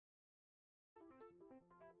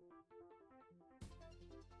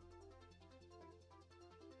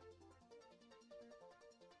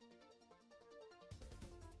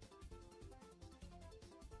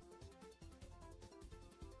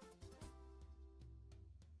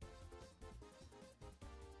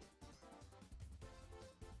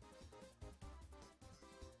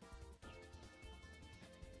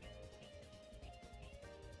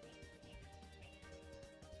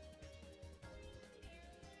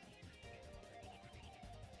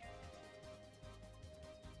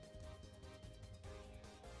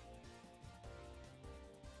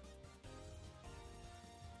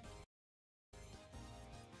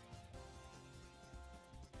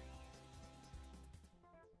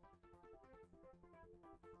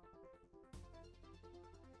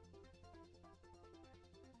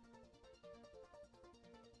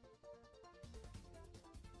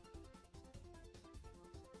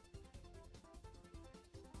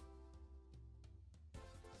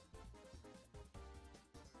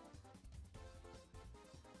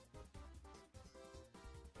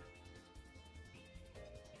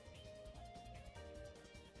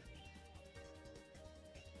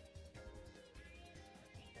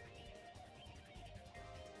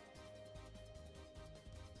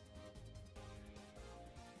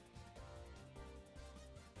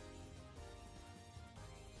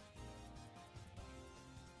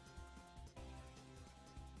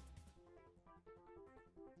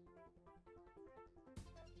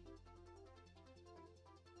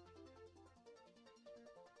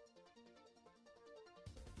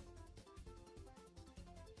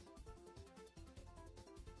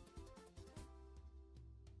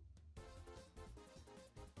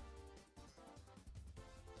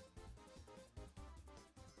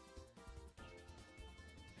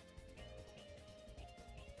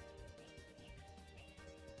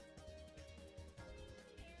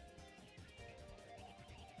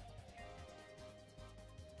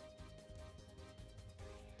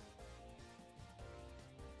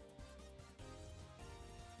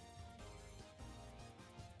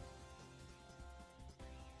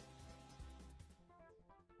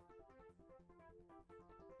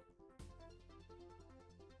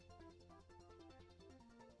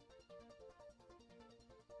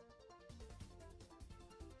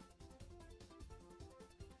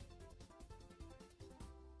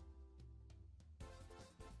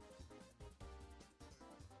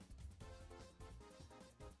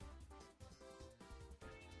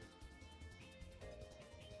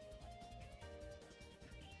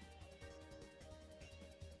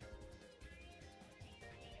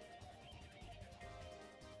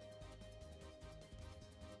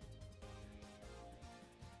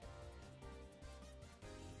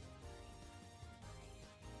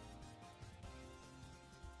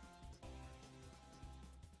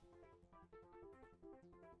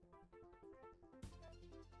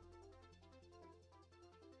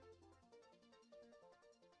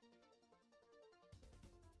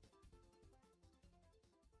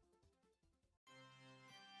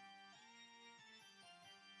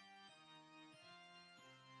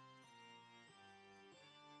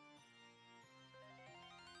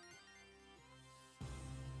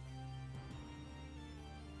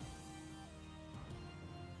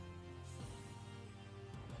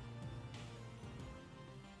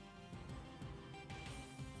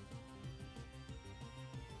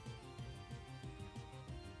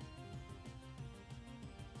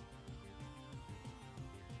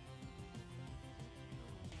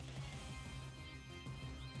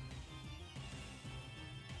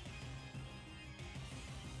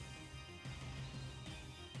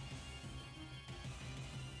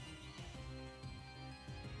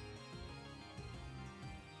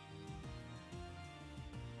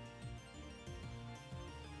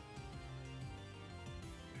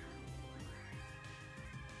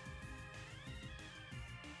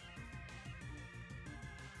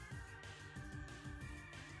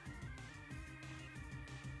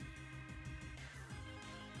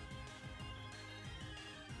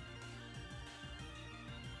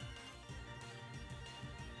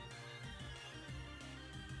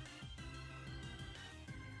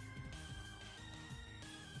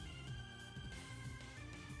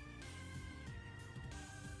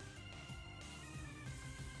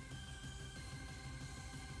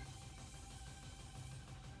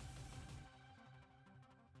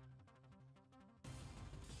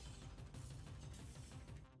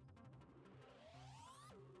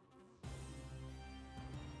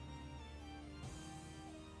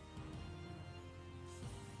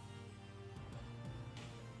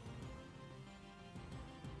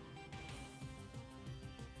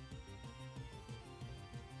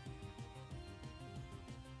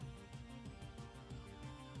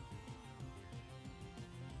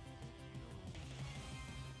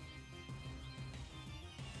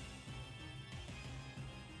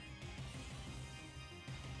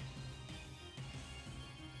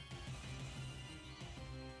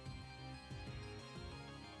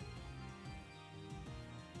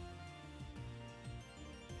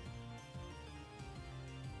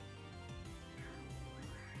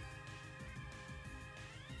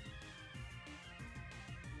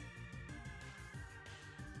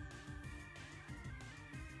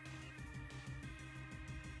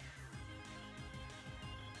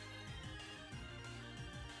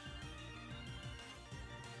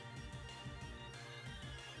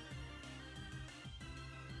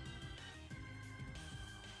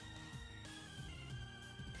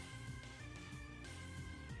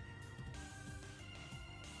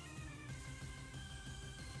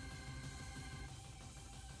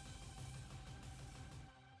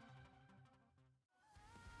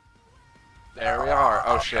There we are.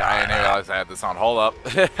 Oh shit, I didn't realize I had this on. Hold up.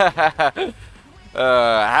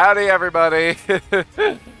 Howdy everybody.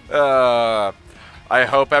 I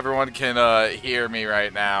hope everyone can hear me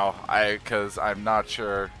right now. Cause I'm not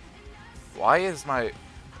sure. Why is my...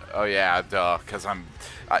 Oh yeah, duh. Cause I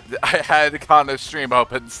had Connor's stream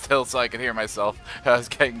open still so I could hear myself. I was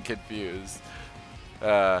getting confused. You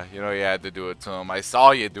know you had to do it to him. I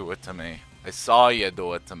saw you do it to me. I saw you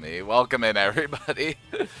do it to me. Welcome in, everybody.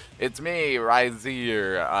 It's me,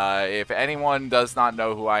 Ryzier. If anyone does not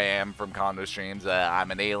know who I am from Condo Streams, I'm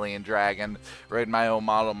an alien dragon. Written my own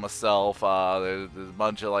model myself. There's a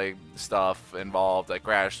bunch of like stuff involved. I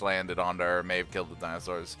crash landed on there, may have killed the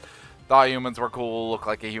dinosaurs. Thought humans were cool, look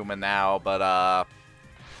like a human now, but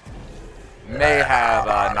may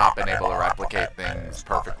have not been able to replicate things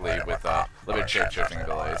perfectly with limited shape-shifting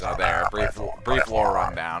abilities. There, brief lore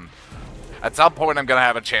rundown. At some point, I'm going to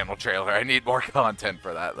have a channel trailer. I need more content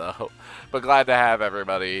for that, though. But glad to have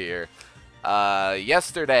everybody here.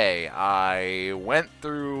 Yesterday, I went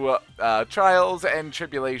through Trials and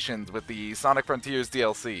Tribulations with the Sonic Frontiers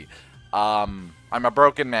DLC. I'm a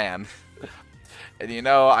broken man. And you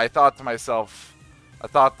know, I thought to myself,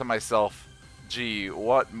 gee,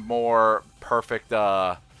 what more perfect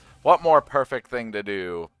thing to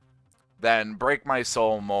do than break my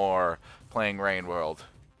soul more playing Rain World?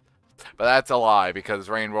 But that's a lie, because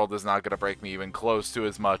Rain World is not going to break me even close to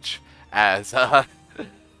as much as,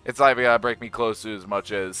 it's not even going to break me close to as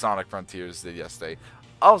much as Sonic Frontiers did yesterday.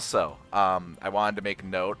 Also, I wanted to make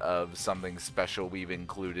note of something special we've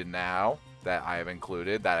included now, that I have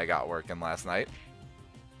included, that I got working last night.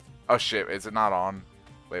 Oh shit, is it not on?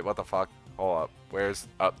 Wait, what the fuck? Hold up. Where's...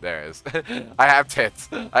 Oh, there it is. I have tits.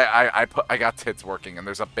 I got tits working, and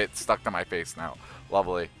there's a bit stuck to my face now.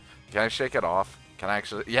 Lovely. Can I shake it off? Can I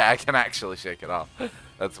actually... Yeah, I can actually shake it off.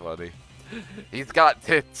 That's funny. He's got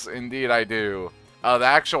tits. Indeed, I do. Oh, the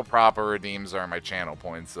actual proper redeems are my channel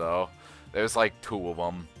points, though. There's like 2 of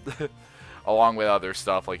them. Along with other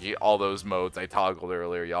stuff, like all those modes I toggled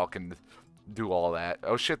earlier. Y'all can do all that.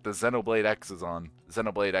 Oh shit, the Xenoblade X is on.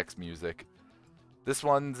 Xenoblade X music. This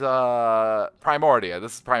one's, Primordia.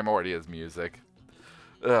 This is Primordia's music.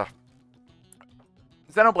 Ugh.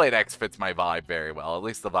 Xenoblade X fits my vibe very well. At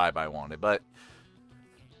least the vibe I wanted, but...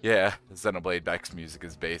 Yeah, Xenoblade X music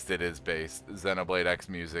is based. It is based. Xenoblade X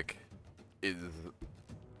music is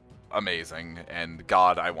amazing. And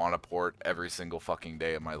God, I want to port every single fucking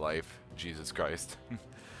day of my life. Jesus Christ.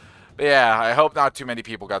 But yeah, I hope not too many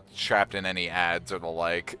people got trapped in any ads or the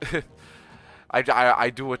like. I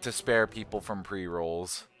do it to spare people from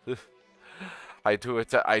pre-rolls. I do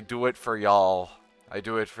it for y'all. I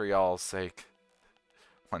do it for y'all's sake.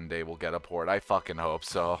 One day we'll get a port. I fucking hope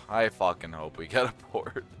so. I fucking hope we get a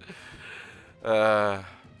port.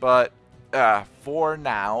 But for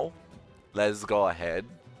now, let's go ahead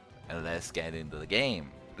and let's get into the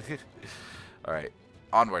game. Alright,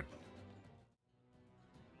 onward.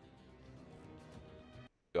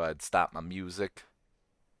 Go ahead, stop my music.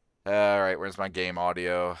 Alright, where's my game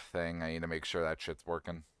audio thing? I need to make sure that shit's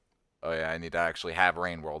working. Oh yeah, I need to actually have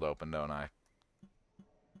Rain World open, don't I?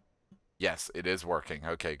 Yes, it is working.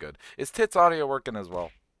 Okay, good. Is Tits audio working as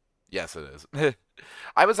well? Yes, it is.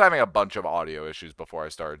 I was having a bunch of audio issues before I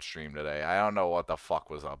started stream today. I don't know what the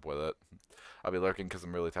fuck was up with it. I'll be lurking because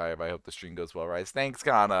I'm really tired, but I hope the stream goes well, Rice. Thanks,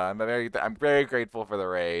 Kana. I'm very grateful for the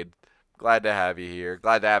raid. Glad to have you here.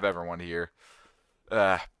 Glad to have everyone here.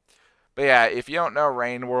 But yeah, if you don't know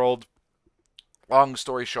Rain World, long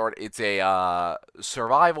story short, it's a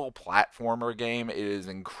survival platformer game. It is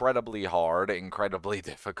incredibly hard, incredibly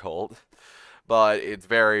difficult, but it's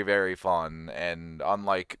very, very fun. And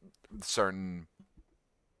unlike certain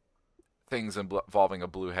things involving a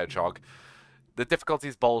blue hedgehog, the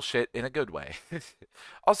difficulty's bullshit in a good way.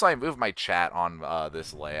 Also, I moved my chat on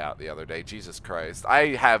this layout the other day. Jesus Christ.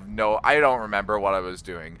 I don't remember what I was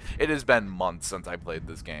doing. It has been months since I played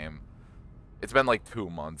this game. It's been like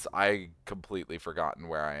 2 months. I completely forgotten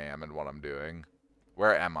where I am and what I'm doing.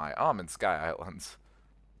 Where am I? Oh, I'm in Sky Islands.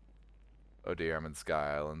 Oh dear, I'm in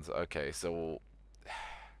Sky Islands. Okay, so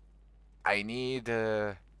I need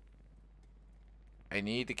to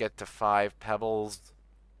get to 5 pebbles.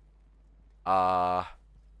 Fuck.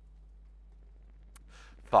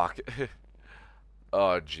 Oh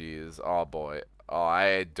jeez. Oh boy. Oh,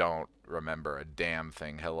 I don't remember a damn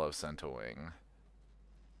thing. Hello, Centowing.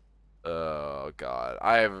 Oh god.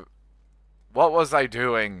 What was I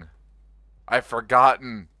doing? I've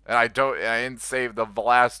forgotten. And I didn't save the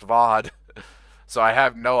last VOD. So I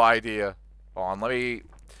have no idea. Hold on, let me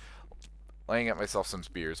get myself some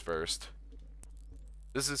spears first.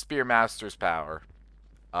 This is Spearmaster's power.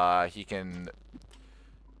 He can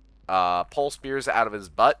pull spears out of his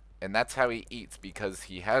butt, and that's how he eats because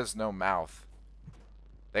he has no mouth.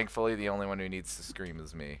 Thankfully, the only one who needs to scream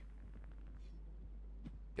is me.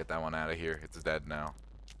 Get that one out of here. It's dead now.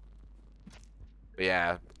 But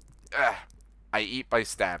yeah, I eat by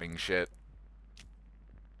stabbing shit.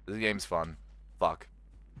 This game's fun. Fuck.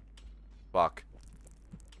 Fuck.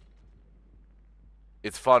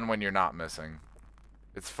 It's fun when you're not missing.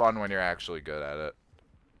 It's fun when you're actually good at it.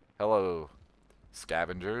 Hello,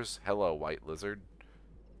 scavengers. Hello, white lizard.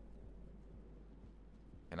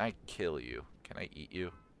 Can I kill you? Can I eat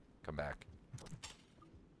you? Come back.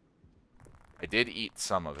 I did eat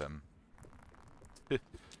some of him.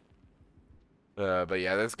 But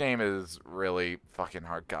yeah, this game is really fucking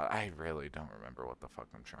hard. God, I really don't remember what the fuck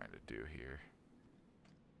I'm trying to do here.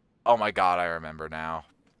 Oh my god, I remember now.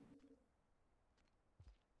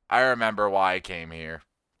 I remember why I came here.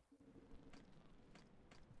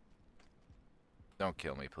 Don't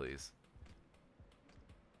kill me, please.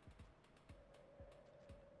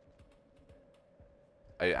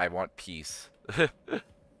 I want peace.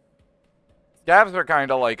 Scavs are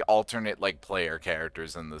kind of like alternate like player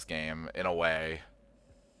characters in this game, in a way.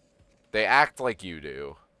 They act like you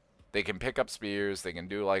do. They can pick up spears, they can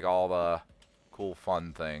do like all the cool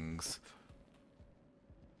fun things.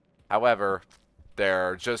 However,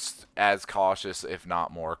 they're just as cautious, if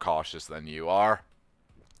not more cautious than you are.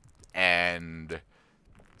 And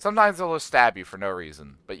sometimes they'll just stab you for no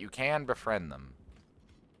reason, but you can befriend them.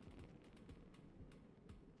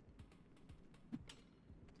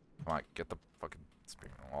 Come on, get the fucking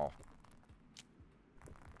spear on the wall.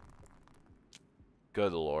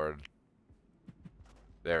 Good lord.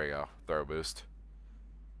 There we go. Throw boost.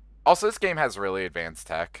 Also, this game has really advanced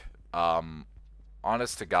tech.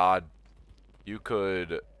 Honest to God, you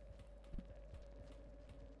could...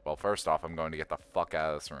 Well, first off, I'm going to get the fuck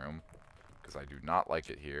out of this room, because I do not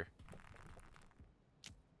like it here.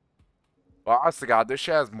 Well, honest to God, this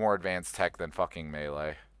shit has more advanced tech than fucking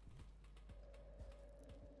Melee.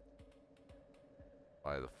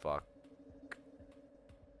 Why the fuck?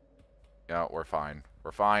 Yeah, we're fine.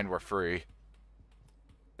 We're fine, we're free.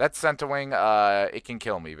 That Centawing, it can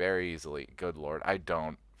kill me very easily. Good lord, I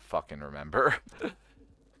don't fucking remember.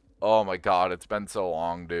 Oh my god, it's been so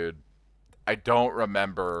long, dude. I don't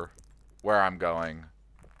remember where I'm going.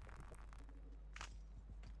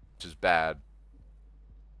 Which is bad.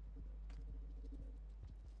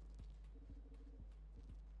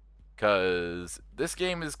 Because this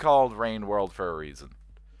game is called Rain World for a reason.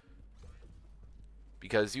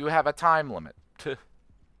 Because you have a time limit.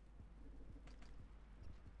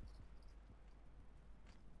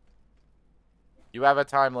 You have a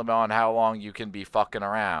time limit on how long you can be fucking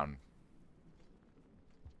around.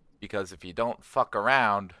 Because if you don't fuck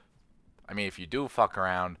around, I mean, if you do fuck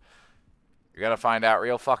around, you're gonna find out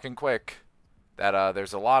real fucking quick that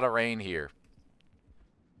there's a lot of rain here.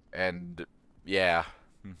 And, yeah.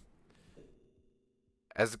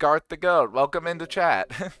 Asgarth the Goat, welcome into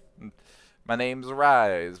chat. My name's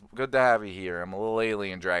Rise. Good to have you here. I'm a little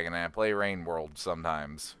alien dragon and I play Rain World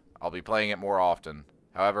sometimes. I'll be playing it more often.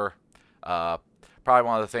 However, probably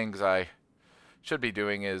one of the things I should be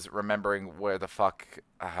doing is remembering where the fuck...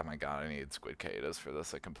 Oh my god, I need squid potatoes for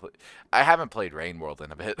this. I haven't played Rain World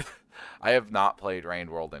in a bit. I have not played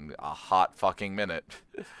Rain World in a hot fucking minute.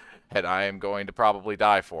 And I am going to probably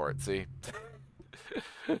die for it, see?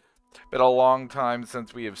 Been a long time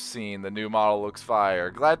since we have seen. The new model looks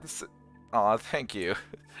fire. Glad to see... Aw, thank you.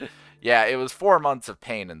 Yeah, it was 4 months of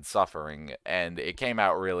pain and suffering, and it came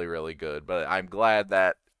out really, really good. But I'm glad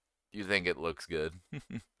that you think it looks good.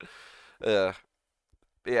 Yeah,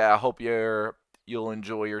 I hope you'll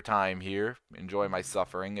enjoy your time here. Enjoy my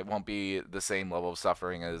suffering. It won't be the same level of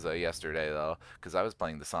suffering as yesterday, though, because I was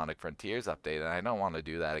playing the Sonic Frontiers update, and I don't want to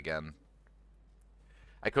do that again.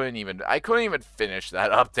 I couldn't even finish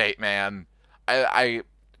that update, man. I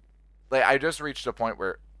just reached a point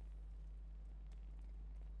where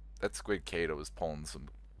that Squid Kato was pulling some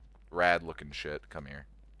rad looking shit. Come here.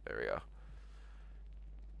 There we go.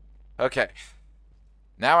 Okay.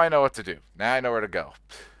 Now I know what to do. Now I know where to go.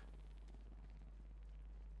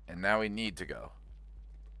 And now we need to go.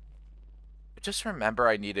 I just remember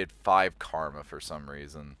I needed 5 karma for some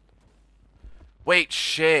reason. Wait,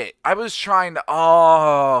 shit. I was trying to...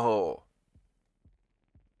 Oh.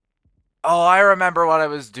 Oh, I remember what I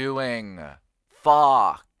was doing.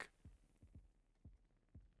 Fuck.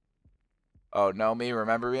 Oh, know me?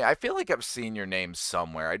 Remember me? I feel like I've seen your name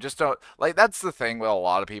somewhere. I just don't... Like, that's the thing with a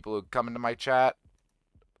lot of people who come into my chat.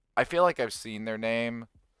 I feel like I've seen their name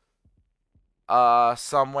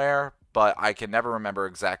somewhere, but I can never remember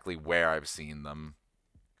exactly where I've seen them.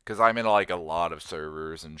 Because I'm in like a lot of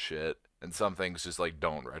servers and shit, and some things just like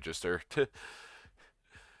don't register.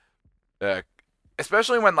 uh,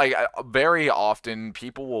 Especially when like very often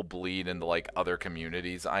people will bleed into like other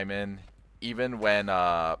communities I'm in, even when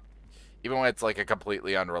even when it's like a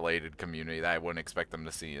completely unrelated community that I wouldn't expect them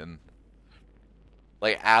to see in.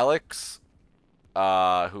 Like Alex,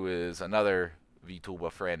 who is another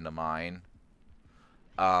VTuber friend of mine,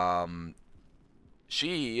 um,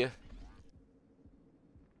 she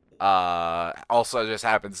also just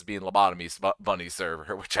happens to be in Lobotomy's bunny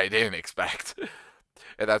server, which I didn't expect.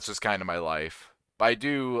 And that's just kind of my life. But I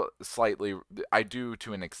do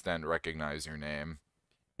to an extent recognize your name.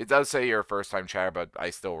 It does say you're a first-time chatter, but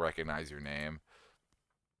I still recognize your name.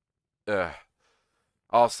 Ugh.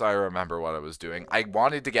 Also, I remember what I was doing. I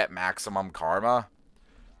wanted to get maximum karma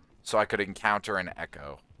so I could encounter an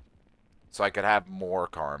echo. So I could have more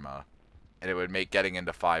karma. And it would make getting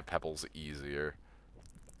into 5 pebbles easier.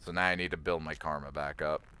 So now I need to build my karma back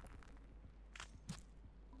up.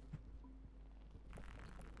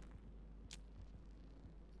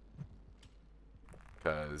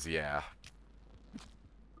 Because, yeah.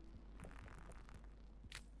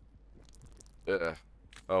 Ugh.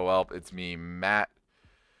 Oh, well, it's me, Matt.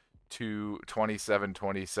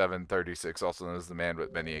 272736, also known as the man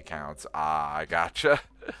with many accounts. Ah, I gotcha.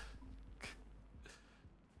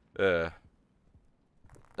 Not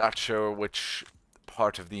sure which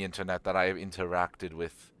part of the internet that I have interacted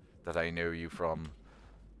with that I know you from,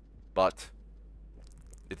 but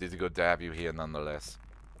it is good to have you here nonetheless.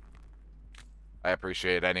 I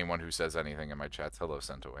appreciate anyone who says anything in my chats. Hello,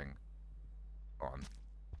 Centowing. On.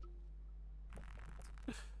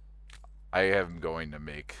 I am going to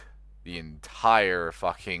make the entire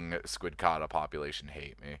fucking Squidcata population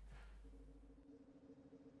hate me.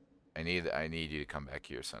 I need you to come back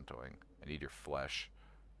here, Centowing. I need your flesh.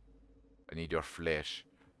 I need your flesh.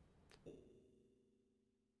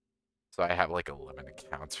 So I have like 11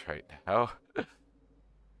 accounts right now.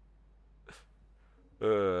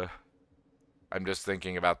 I'm just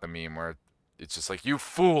thinking about the meme where it's just like, you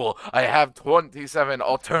fool! I have 27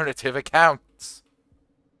 alternative accounts!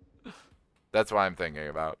 That's what I'm thinking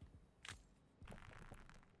about.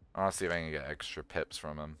 I want to see if I can get extra pips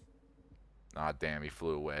from him. Ah, damn, he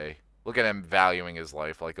flew away. Look at him valuing his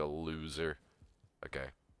life like a loser. Okay.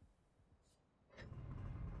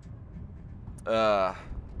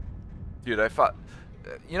 Dude, I thought...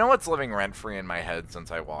 You know what's living rent-free in my head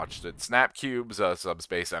since I watched it? Snapcube's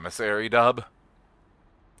Subspace Emissary dub.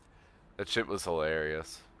 That shit was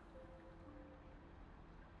hilarious.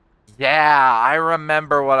 Yeah, I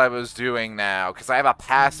remember what I was doing now, because I have a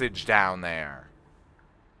passage down there.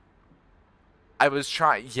 I was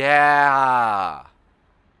trying... Yeah!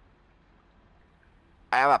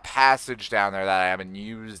 I have a passage down there that I haven't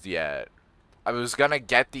used yet. I was gonna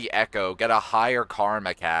get the Echo, get a higher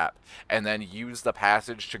karma cap, and then use the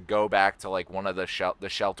passage to go back to, like, one of the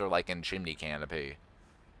shelter, like, in Chimney Canopy.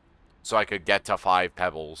 So I could get to 5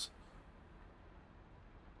 pebbles.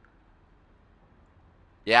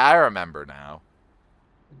 Yeah, I remember now.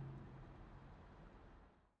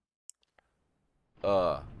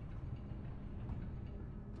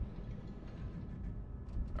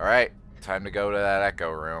 Alright, time to go to that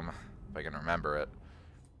Echo room, if I can remember it.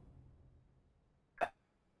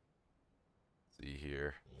 See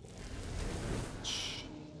here.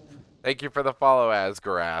 Thank you for the follow,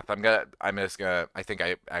 Asgarath. I think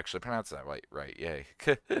I actually pronounced that right, yay.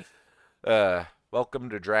 Welcome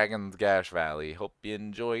to Dragon's Gash Valley. Hope you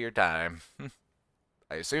enjoy your time.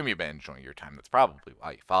 I assume you've been enjoying your time. That's probably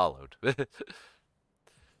why you followed.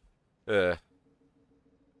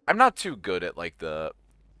 I'm not too good at, like, the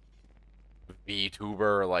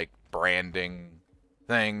VTuber, like, branding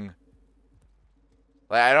thing.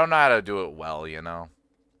 Like, I don't know how to do it well, you know?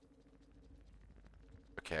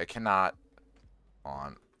 Okay, I cannot...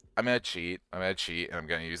 On. I'm gonna cheat, and I'm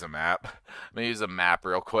gonna use a map. I'm gonna use a map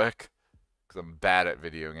real quick. Because I'm bad at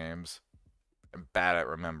video games. I'm bad at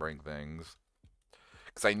remembering things.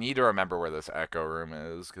 Because I need to remember where this Echo Room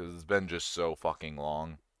is, because it's been just so fucking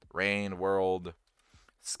long. Rain World,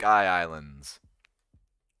 Sky Islands.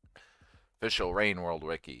 Official Rain World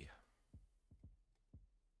Wiki.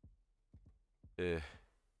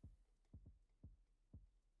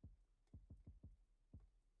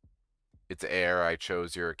 It's air. I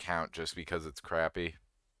chose your account just because it's crappy.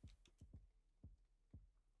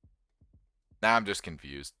 Now I'm just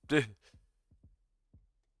confused.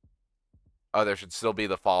 Oh, there should still be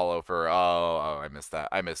the follow for... Oh, I missed that.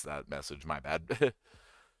 I missed that message. My bad.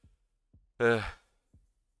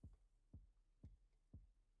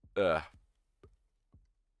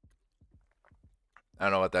 I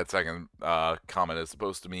don't know what that second comment is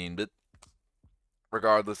supposed to mean, but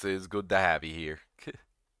regardless, it is good to have you here.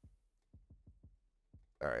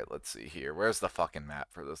 Alright, let's see here. Where's the fucking map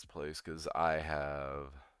for this place? Because I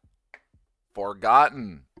have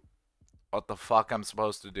forgotten what the fuck I'm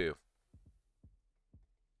supposed to do.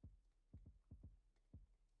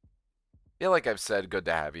 I feel like I've said good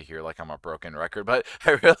to have you here like I'm a broken record, but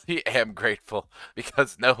I really am grateful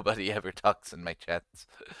because nobody ever talks in my chats.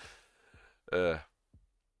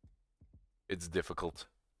 It's difficult.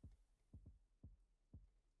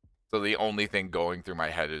 So the only thing going through my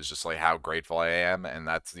head is just like how grateful I am, and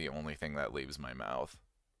that's the only thing that leaves my mouth.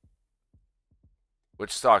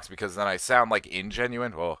 Which sucks because then I sound like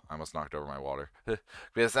ingenuine. Whoa, I almost knocked over my water.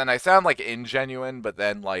 Because then I sound like ingenuine, but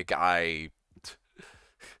then like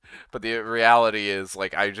but the reality is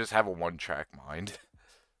like I just have a one-track mind.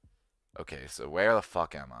 Okay, so where the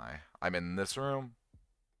fuck am I? I'm in this room.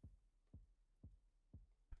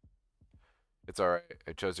 It's alright.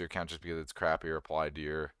 I chose your account just because it's crappy or applied to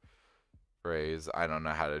your phrase. I don't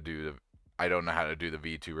know how to do the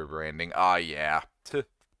VTuber branding. Ah, yeah.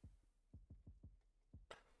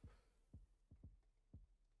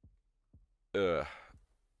 Ugh.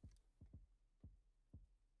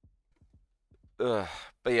 Ugh.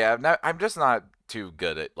 But yeah, I'm just not too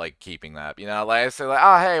good at like keeping that. You know, like I say, like,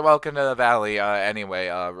 oh hey, welcome to the valley. Anyway,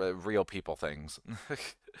 real people things.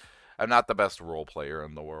 I'm not the best role player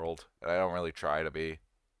in the world. I don't really try to be.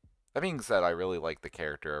 That being said, I really like the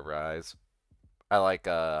character of Rise. I like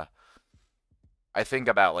I think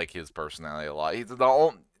about like his personality a lot. He's the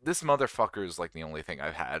only, this motherfucker is like the only thing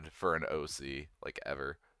I've had for an OC like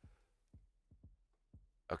ever.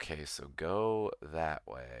 Okay, so go that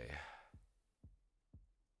way.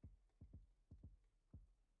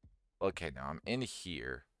 Okay, now I'm in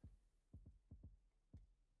here.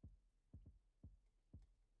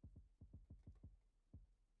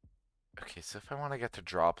 Okay, so if I want to get to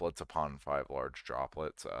droplets upon 5 large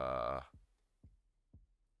droplets, or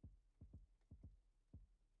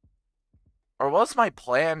was my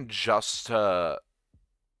plan just to...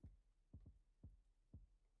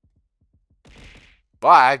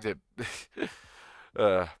 Well, I did...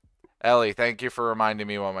 Ellie, thank you for reminding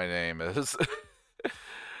me what my name is.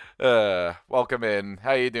 Welcome in.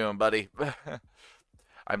 How you doing, buddy?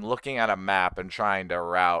 I'm looking at a map and trying to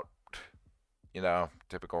route, you know,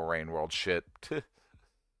 typical Rain World shit.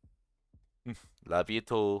 Love you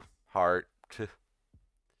too, heart.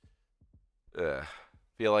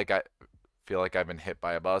 Feel like I've been hit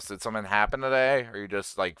by a bus. Did something happen today, or you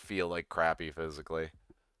just like feel like crappy physically?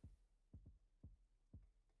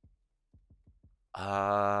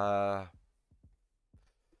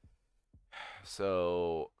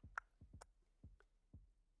 So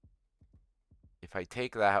if I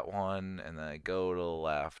take that one and then I go to the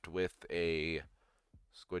left with a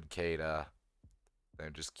Squidcada,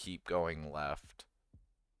 then just keep going left.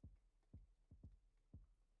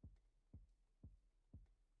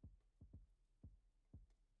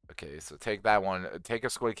 Okay, so take that one. Take a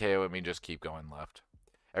Squidcada with me, just keep going left.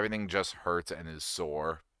 Everything just hurts and is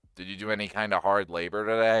sore. Did you do any kind of hard labor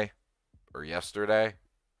today? Or yesterday?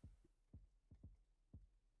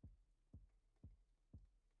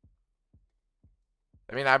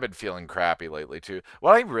 I mean, I've been feeling crappy lately too.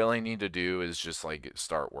 What I really need to do is just like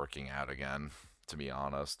start working out again, to be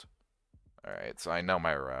honest. Alright, so I know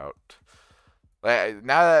my route.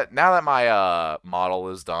 Now that my model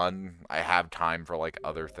is done, I have time for like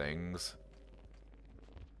other things.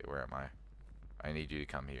 Okay, where am I? I need you to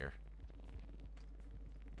come here.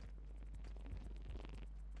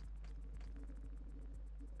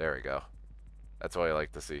 There we go. That's what I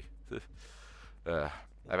like to see.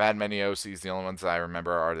 I've had many OCs. The only ones I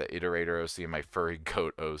remember are the Iterator OC and my Furry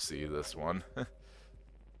Goat OC, this one.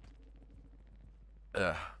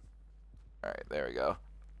 Alright, there we go.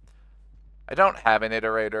 I don't have an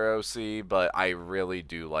Iterator OC, but I really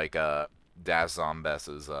do like Daz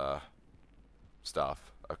Zombess's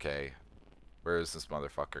stuff. Okay. Where is this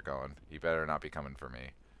motherfucker going? He better not be coming for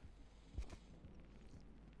me.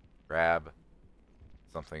 Grab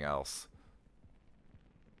something else.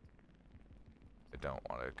 I don't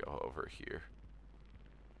want to go over here.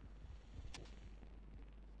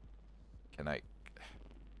 Can I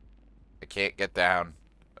can't get down.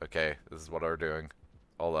 Okay, this is what we're doing.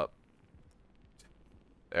 Hold up.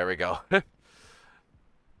 There we go.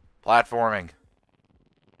 Platforming.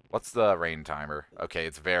 What's the rain timer? Okay,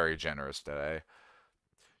 it's very generous today.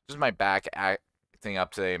 Just my back acting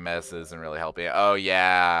up today mess isn't really helping. Oh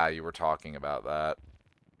yeah, you were talking about that.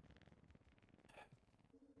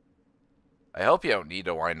 I hope you don't need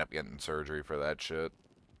to wind up getting surgery for that shit.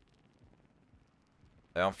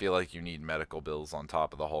 I don't feel like you need medical bills on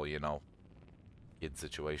top of the whole, you know, kid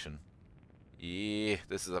situation.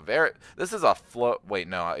 This is a float. Wait,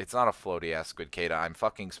 no, it's not a floaty ass Squid Kata. I'm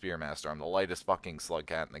fucking Spearmaster. I'm the lightest fucking slug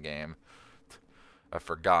cat in the game. I've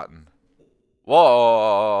forgotten.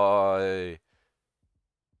 Whoa!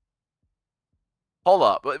 Hold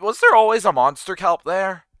up. Was there always a monster kelp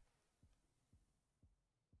there?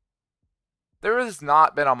 There has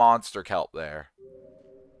not been a monster kelp there.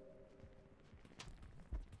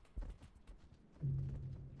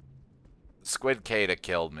 Squid Kata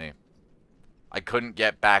killed me. I couldn't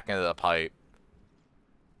get back into the pipe.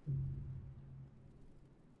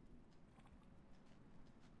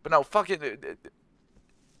 But no, fucking...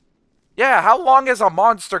 Yeah, how long has a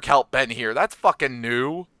monster kelp been here? That's fucking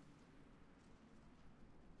new.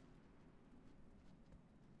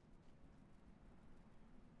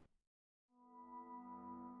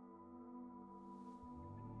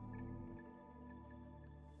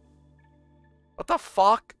 What the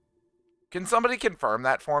fuck? Can somebody confirm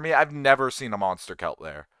that for me? I've never seen a monster kelp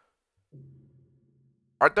there.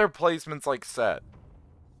 Aren't there placements like set?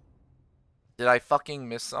 Did I fucking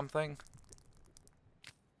miss something?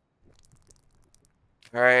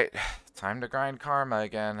 Alright, time to grind karma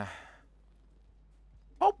again.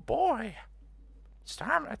 Oh boy. It's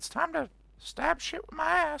time to stab shit with my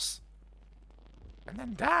ass. And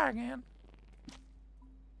then die again.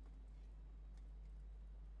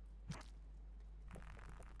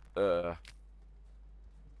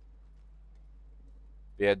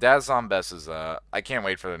 Yeah, Daz Zombes is, I can't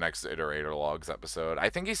wait for the next Iterator Logs episode. I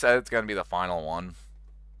think he said it's gonna be the final one.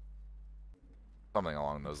 Something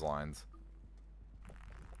along those lines.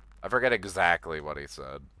 I forget exactly what he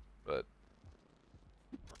said, but...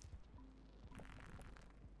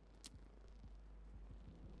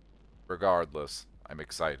 Regardless, I'm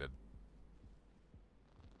excited.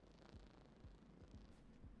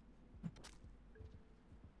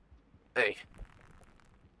 Hey.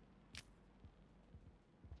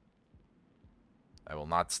 I will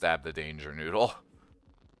not stab the danger noodle.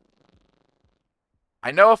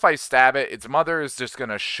 I know if I stab it, its mother is just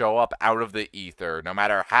gonna show up out of the ether, no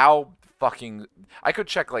matter how fucking... I could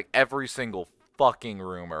check, like, every single fucking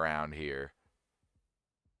room around here.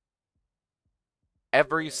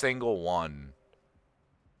 Every single one.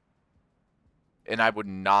 And I would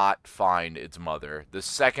not find its mother the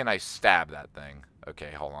second I stab that thing.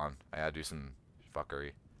 Okay, hold on. I gotta do some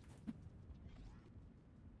fuckery.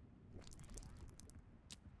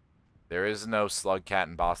 There is no slug cat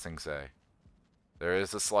in Bossing Say. There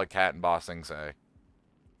is a slug cat in Bossing Say.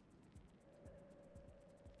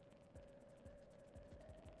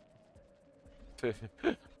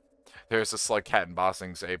 There's a slug cat in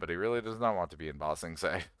Bossing Say, but he really does not want to be in Bossing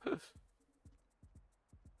Say.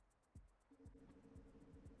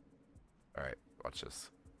 Alright, watch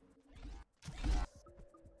this.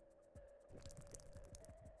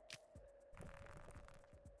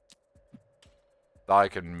 Thought I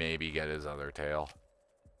could maybe get his other tail.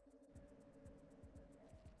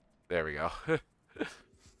 There we go.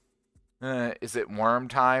 Is it worm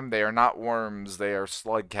time? They are not worms. They are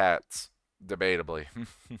slug cats. Debatably.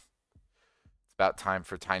 It's about time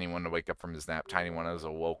for Tiny One to wake up from his nap. Tiny One has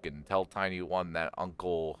awoken. Tell Tiny One that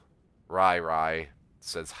Uncle Rai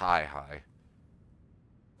says hi.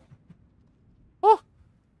 Oh!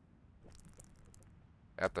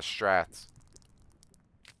 At the strats.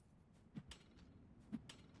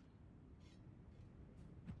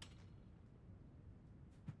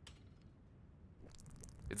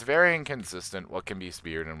 It's very inconsistent what can be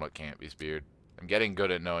speared and what can't be speared. I'm getting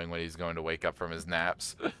good at knowing when he's going to wake up from his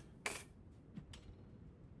naps.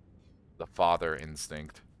 The father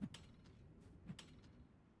instinct.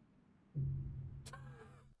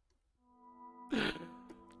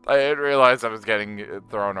 I didn't realize I was getting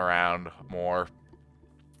thrown around more.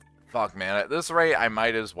 Fuck, man. At this rate, I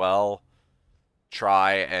might as well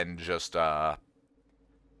try and just, I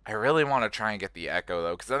really want to try and get the Echo,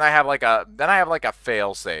 though, because then I have like a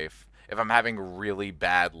fail-safe if I'm having really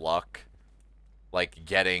bad luck, like,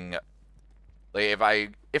 getting, like,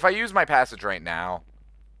 if I use my passage right now,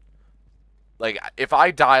 like, if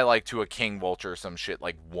I die, like, to a King Vulture or some shit,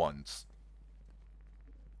 like, once,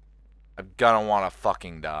 I'm gonna want to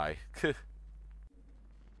fucking die.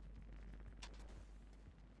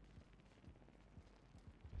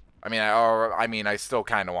 I mean, I still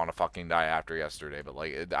kind of want to fucking die after yesterday, but,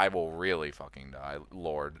 like, I will really fucking die.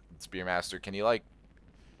 Lord, Spearmaster, can you, like,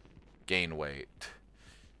 gain weight?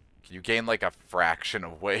 Can you gain, like, a fraction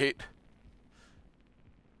of weight?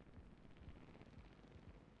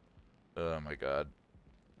 Oh, my God.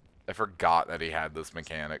 I forgot that he had this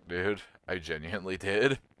mechanic, dude. I genuinely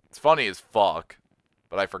did. It's funny as fuck.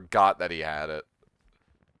 but I forgot that he had it.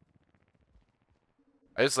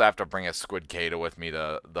 I just have to bring a squid Kata with me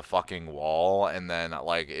to the fucking wall, and then,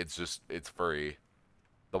 like, it's free.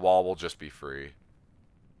 The wall will just be free.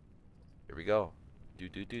 Here we go.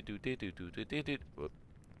 Whoop.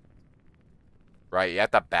 Right, you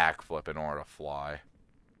have to backflip in order to fly.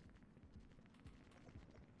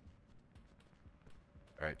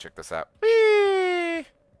 Alright, check this out. Whee!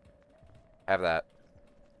 Have that.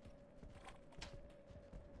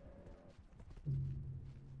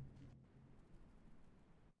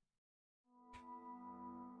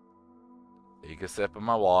 Take a sip of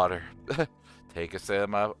my water. Take a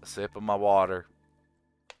sip of my water.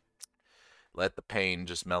 Let the pain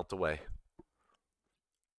just melt away.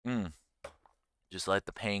 Just let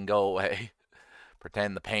the pain go away.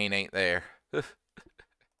 Pretend the pain ain't there.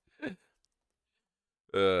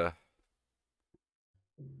 How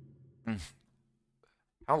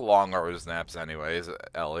long are his naps anyways,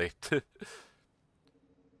 Ellie?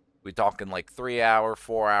 We talking like 3 hour,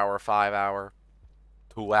 4 hour, 5 hour,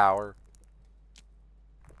 2 hour?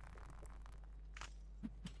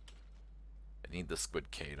 I need the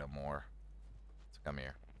squid Kata more. So come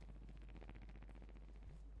here.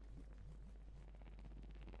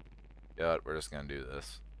 You know what? We're just gonna do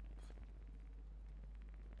this.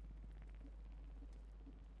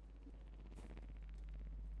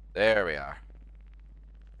 There we are.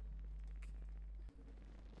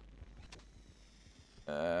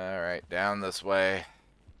 Alright, down this way.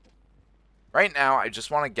 Right now, I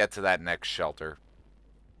just want to get to that next shelter.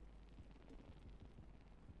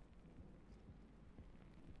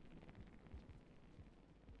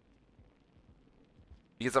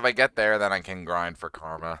 Because if I get there, then I can grind for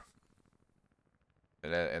karma.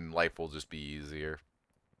 And life will just be easier.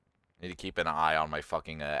 Need to keep an eye on my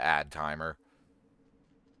fucking ad timer.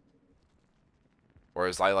 Or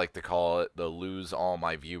as I like to call it, the lose all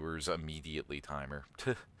my viewers immediately timer.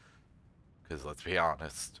 Because let's be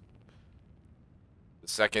honest. The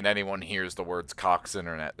second anyone hears the words Cox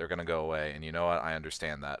Internet, they're going to go away. And you know what? I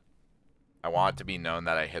understand that. I want it to be known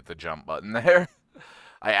that I hit the jump button there.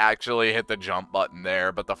 I actually hit the jump button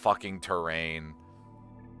there, but the fucking terrain.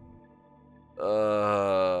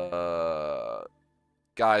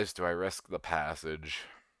 Guys, do I risk the passage?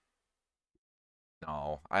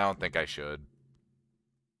 No, I don't think I should.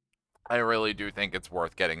 I really do think it's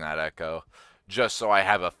worth getting that echo, just so I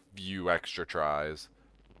have a few extra tries.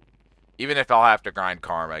 Even if I'll have to grind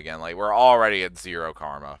karma again, like, we're already at 0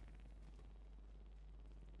 karma.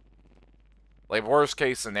 Like, worst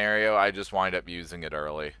case scenario, I just wind up using it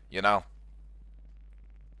early, you know?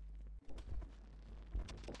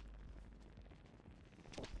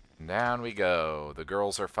 Down we go. The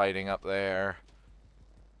girls are fighting up there.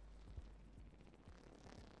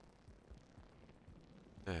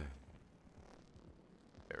 There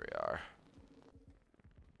we are.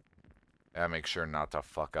 Gotta make sure not to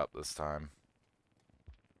fuck up this time.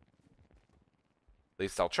 At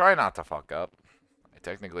least I'll try not to fuck up. I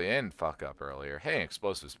technically didn't fuck up earlier. Hey,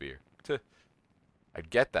 explosive spear. I'd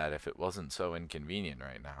get that if it wasn't so inconvenient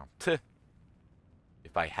right now.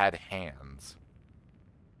 If I had hands.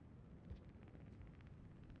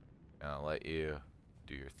 I'll let you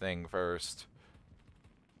do your thing first.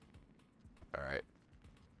 Alright.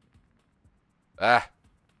 Ah!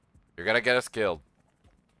 You're gonna get us killed.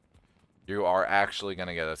 You are actually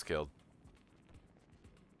gonna get us killed.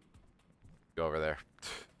 Go over there.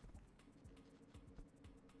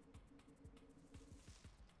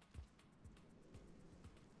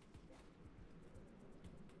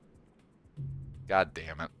 God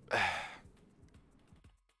damn it.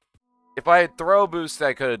 If I had throw boost,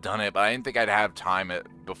 I could have done it, but I didn't think I'd have time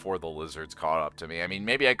before the lizards caught up to me. I mean,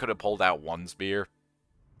 maybe I could have pulled out one spear.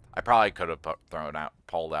 I probably could have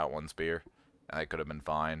pulled out one spear, and I could have been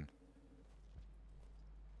fine.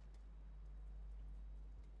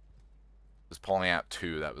 Just pulling out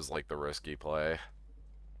 2, that was like the risky play.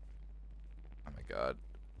 Oh my god.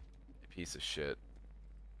 Piece of shit.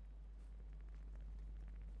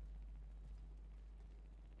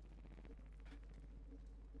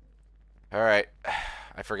 Alright.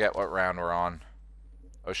 I forget what round we're on.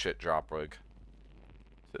 Oh shit, drop rig.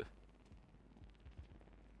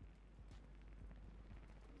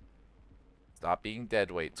 Stop being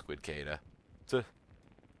deadweight, Squid Kata.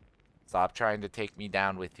 Stop trying to take me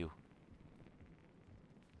down with you.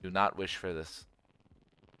 Do not wish for this.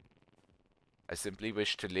 I simply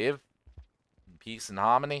wish to live in peace and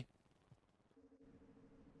harmony.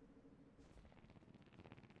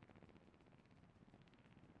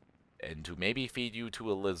 And to maybe feed you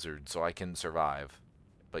to a lizard so I can survive.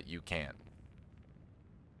 But you can't.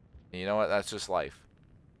 And you know what? That's just life.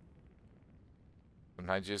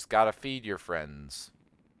 Sometimes you just gotta feed your friends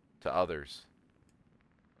to others.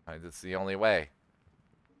 That's the only way.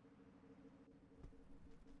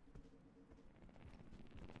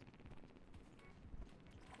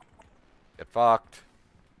 Get fucked.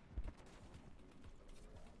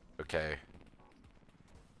 Okay.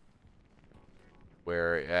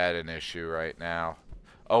 We're at an issue right now.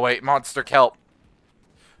 Oh wait, monster kelp.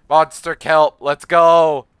 Monster kelp, let's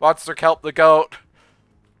go. Monster kelp the goat.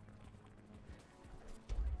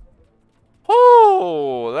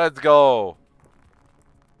 Woo! Let's go.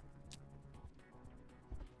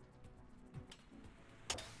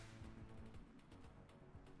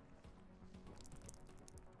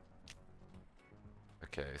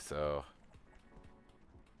 Okay, so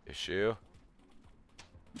issue.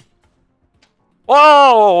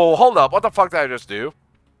 Whoa! Hold up. What the fuck did I just do?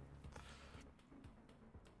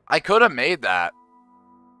 I could have made that.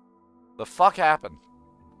 The fuck happened?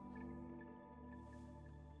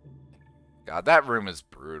 God, that room is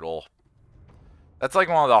brutal. That's like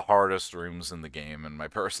one of the hardest rooms in the game, in my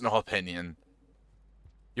personal opinion.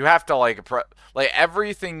 You have to, like,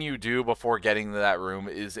 everything you do before getting to that room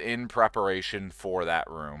is in preparation for that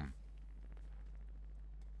room.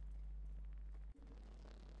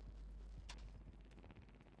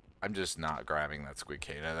 I'm just not grabbing that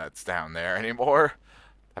squidcada that's down there anymore.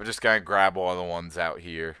 I'm just gonna grab one of the ones out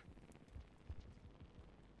here.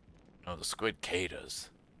 Oh, the squidcadas.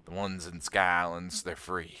 The ones in Sky Islands, they're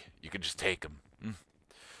free. You can just take them.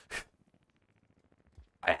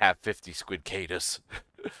 I have 50 squidcadas.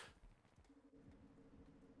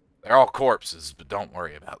 They're all corpses, but don't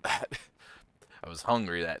worry about that. I was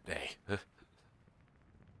hungry that day.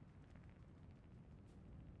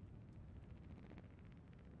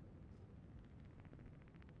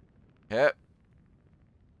 Yep.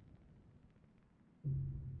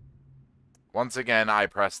 Once again, I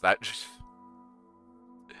pressed that.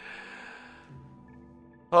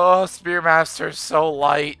 Oh, Spearmaster's so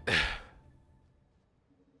light.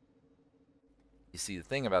 You see, the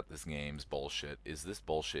thing about this game's bullshit is this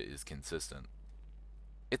bullshit is consistent.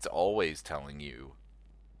 It's always telling you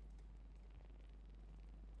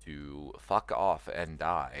to fuck off and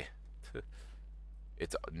die.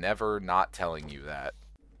 It's never not telling you that.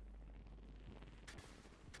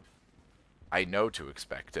 I know to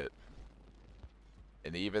expect it.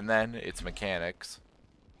 And even then, its mechanics,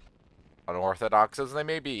 unorthodox as they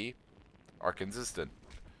may be, are consistent.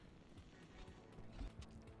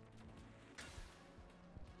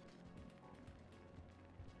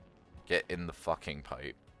 Get in the fucking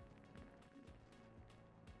pipe.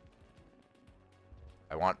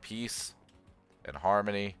 I want peace and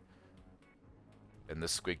harmony, and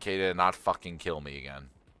this squidcada not fucking kill me again.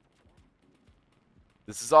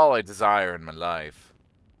 This is all I desire in my life.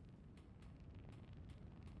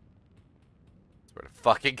 Swear to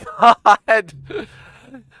fucking God.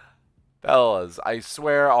 Fellas, I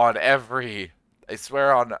swear on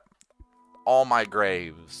all my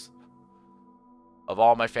graves. Of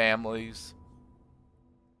all my families.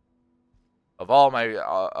 Of all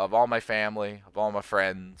my family. Of all my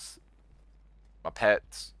friends. My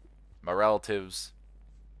pets. My relatives.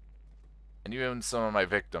 And even some of my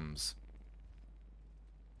victims.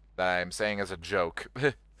 That I'm saying as a joke.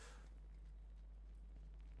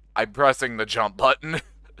 I'm pressing the jump button.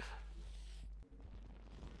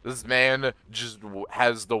 This man just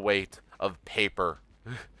has the weight of paper.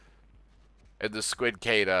 And the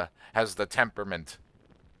squidcada has the temperament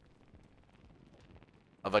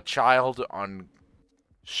of a child on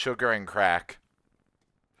sugar and crack.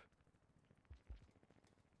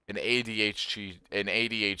 An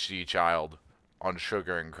ADHD child on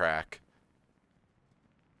sugar and crack.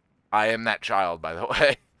 I am that child, by the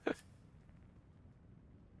way.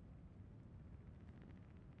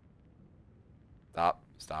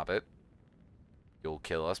 Stop it. You'll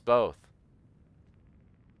kill us both.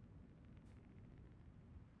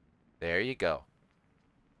 There you go.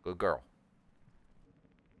 Good girl.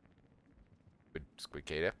 Good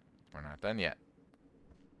squidcada. We're not done yet.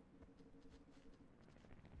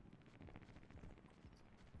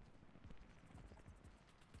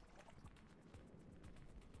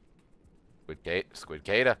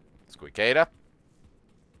 Squidcada. Squidcada.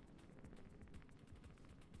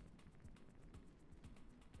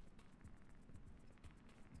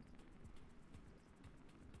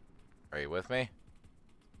 Are you with me?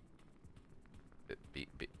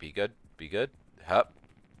 Be good. Be good. Hup.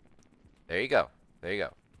 There you go. There you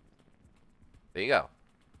go. There you go.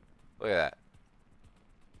 Look at that.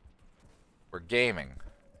 We're gaming.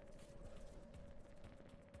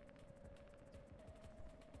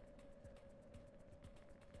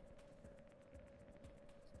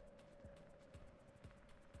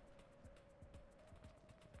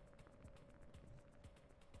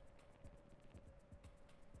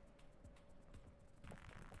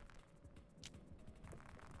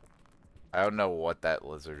 I don't know what that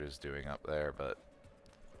lizard is doing up there, but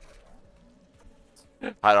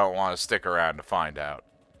I don't want to stick around to find out.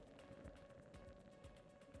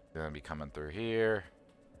 Gonna be coming through here.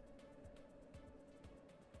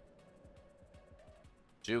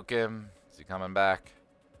 Juke him. Is he coming back?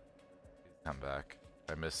 Come back.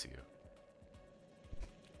 I miss you.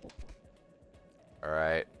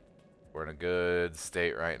 Alright. We're in a good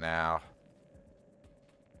state right now.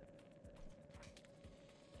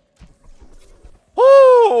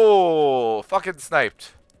 Woo! Fucking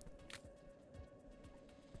sniped.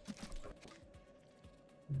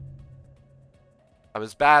 I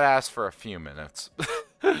was badass for a few minutes.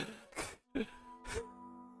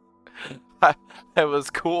 It was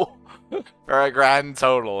cool for a grand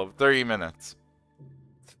total of 3 minutes.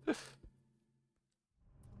 That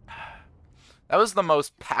was the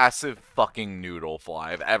most passive fucking noodle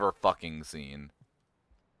fly I've ever fucking seen.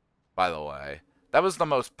 By the way. That was the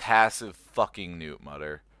most passive fucking newt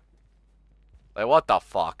mutter. Like, what the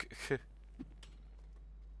fuck?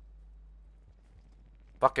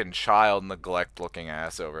 Fucking child neglect looking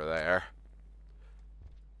ass over there.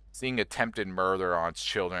 Seeing attempted murder on its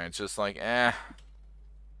children, it's just like, eh.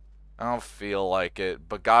 I don't feel like it.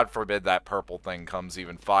 But God forbid that purple thing comes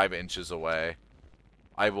even 5 inches away.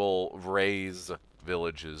 I will raise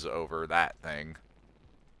villages over that thing.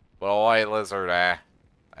 But a white lizard, I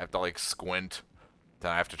have to, like, squint.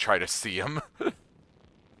 Then I have to try to see him.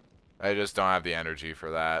 I just don't have the energy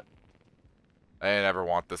for that. I never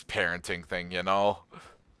want this parenting thing, you know?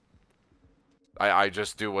 I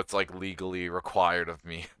just do what's, like, legally required of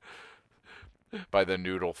me. By the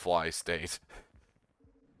noodle fly state.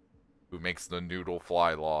 Who makes the noodle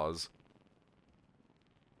fly laws.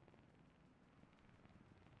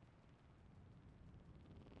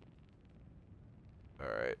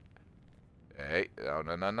 Alright. Hey, no,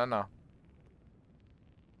 no, no, no, no.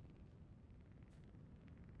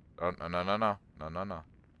 Oh, no, no, no, no. No, no, no.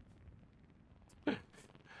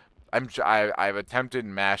 I've attempted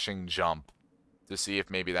mashing jump to see if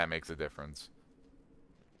maybe that makes a difference.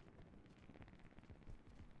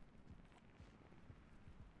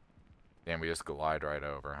 Damn, we just glide right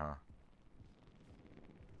over, huh?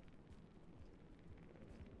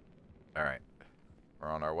 Alright. We're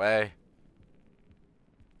on our way.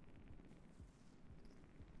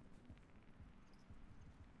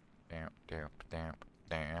 Damp, damp, damp,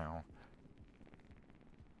 down.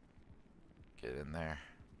 Get in there.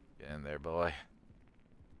 Get in there, boy.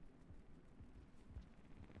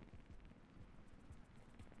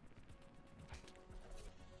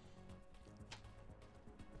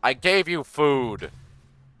 I gave you food.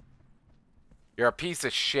 You're a piece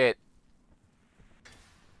of shit.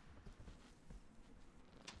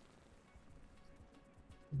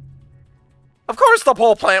 Of course the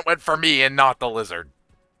pole plant went for me and not the lizard.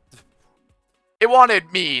 It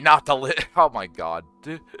wanted me, not the lizard. Oh my god.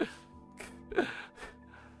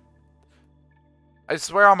 I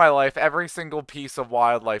swear on my life, every single piece of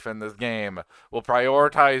wildlife in this game will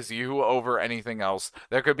prioritize you over anything else.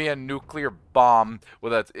 There could be a nuclear bomb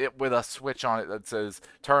with a switch on it that says,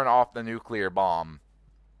 turn off the nuclear bomb.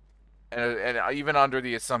 And even under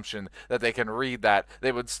the assumption that they can read that,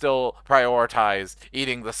 they would still prioritize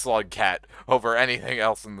eating the slug cat over anything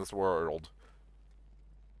else in this world.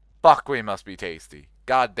 Fuck, we must be tasty.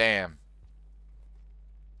 God damn.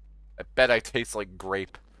 I bet I taste like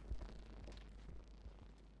grape.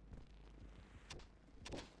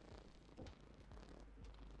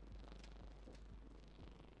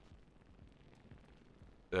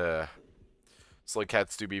 Slug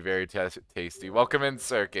cats do be very tasty. Welcome in,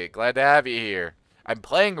 Circuit. Glad to have you here. I'm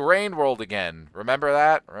playing Rain World again. Remember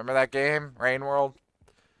that? Remember that game? Rain World?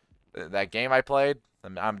 That game I played?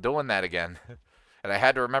 I'm doing that again. And I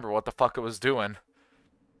had to remember what the fuck it was doing.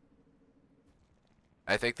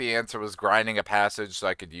 I think the answer was grinding a passage so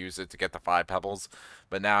I could use it to get the 5 pebbles.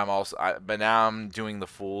 But now I'm doing the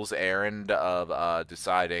fool's errand of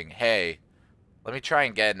deciding, hey, let me try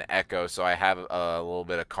and get an echo so I have a little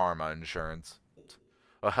bit of karma insurance.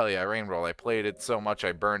 Oh, hell yeah, Rain World. I played it so much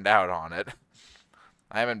I burned out on it.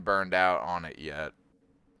 I haven't burned out on it yet.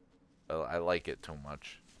 I like it too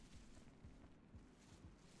much.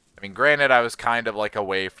 I mean, granted, I was kind of, like,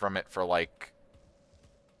 away from it for, like,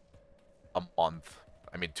 a month.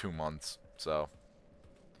 I mean, 2 months, so.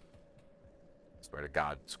 Swear to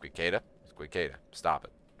God. Squeakada? Squeakada. Stop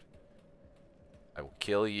it. I will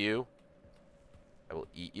kill you. I will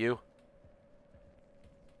eat you.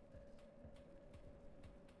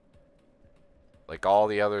 Like all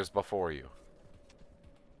the others before you.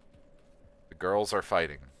 The girls are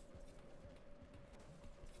fighting.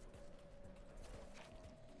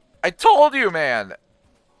 I told you, man!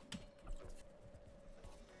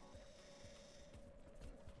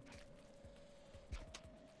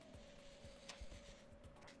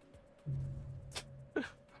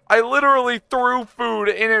 I literally threw food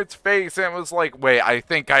in its face and it was like, wait, I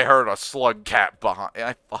think I heard a slug cat behind.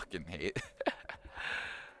 I fucking hate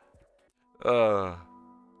it.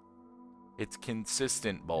 It's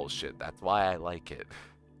consistent bullshit. That's why I like it.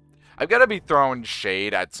 I've got to be throwing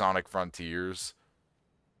shade at Sonic Frontiers,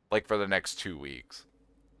 like, for the next 2 weeks.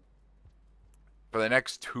 For the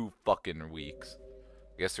next 2 fucking weeks.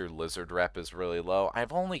 I guess your lizard rep is really low.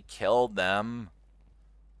 I've only killed them.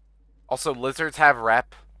 Also, lizards have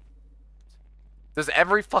rep. Does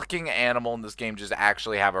every fucking animal in this game just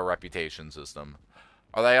actually have a reputation system?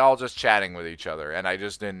 Are they all just chatting with each other? And I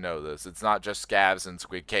just didn't know this. It's not just scavs and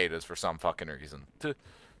squidcadas for some fucking reason.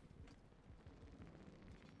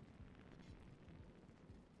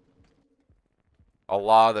 A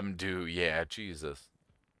lot of them do, yeah, Jesus.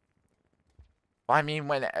 I mean,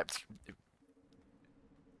 when...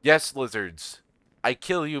 Yes, lizards. I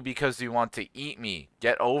kill you because you want to eat me.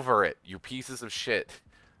 Get over it, you pieces of shit.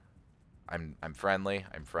 I'm friendly,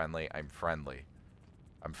 I'm friendly, I'm friendly.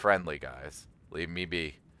 I'm friendly, guys. Leave me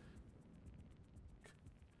be.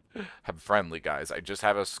 I'm friendly, guys. I just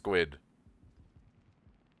have a squid.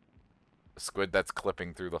 A squid that's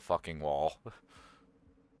clipping through the fucking wall.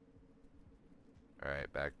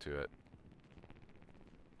 Alright, back to it.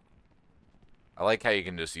 I like how you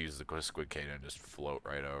can just use the squid cane and just float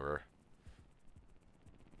right over.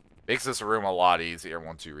 Makes this room a lot easier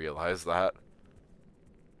once you realize that.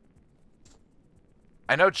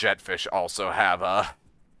 I know jetfish also have a...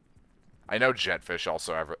 I know jetfish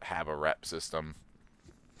also have a rep system.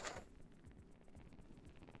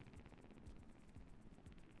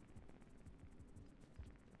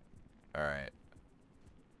 Alright.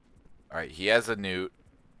 Alright, he has a newt.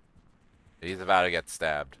 He's about to get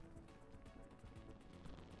stabbed.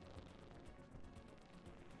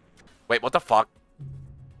 Wait, what the fuck?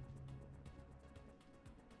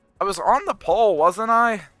 I was on the pole, wasn't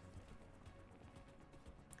I?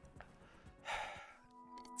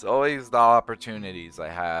 It's always the opportunities I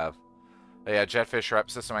have. Oh, yeah, jetfish rep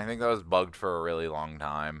system. I think that was bugged for a really long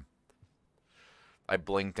time. I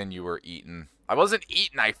blinked and you were eaten. I wasn't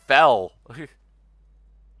eaten, I fell.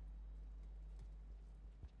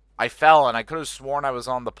 I fell and I could have sworn I was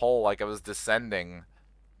on the pole like I was descending.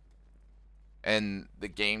 And the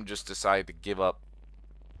game just decided to give up.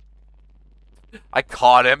 I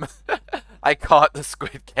caught him. I caught the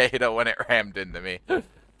squid Kata when it rammed into me.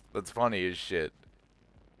 That's funny as shit.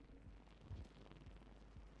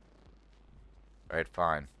 Alright,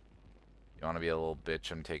 fine. You want to be a little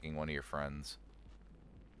bitch? I'm taking one of your friends.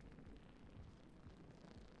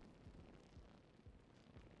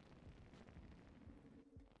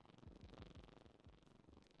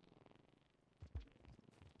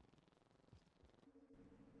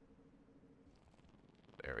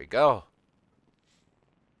 There we go.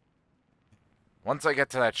 Once I get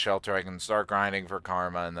to that shelter, I can start grinding for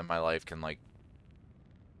karma, and then my life can, like,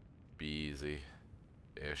 be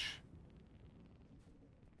easy-ish.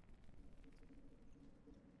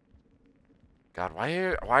 God, why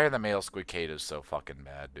are the male squidcadas so fucking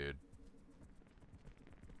bad, dude?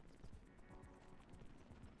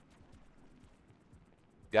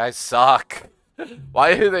 Guys suck.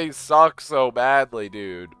 Why do they suck so badly,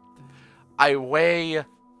 dude? I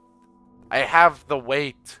have the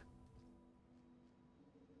weight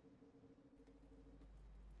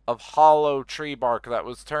of hollow tree bark that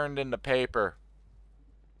was turned into paper.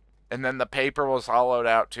 And then the paper was hollowed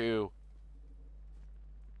out too.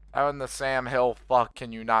 How in the Sam Hill fuck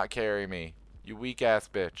can you not carry me? You weak ass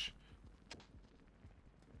bitch.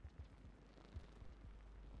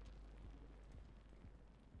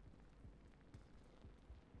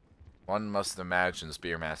 One must imagine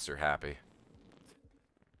Spearmaster happy.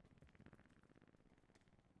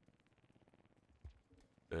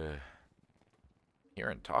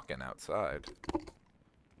 Hearing talking outside.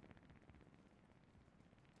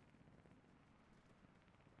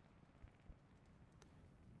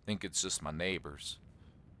 Think it's just my neighbors.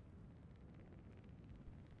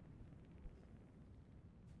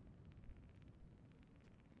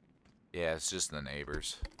 Yeah, it's just the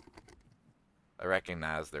neighbors. I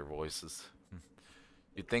recognize their voices.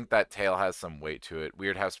 You'd think that tail has some weight to it.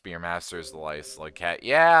 Weird how Spearmaster is the lice like cat.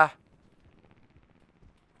 Yeah!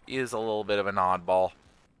 He is a little bit of an oddball.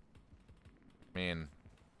 I mean,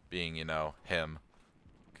 being, you know, him.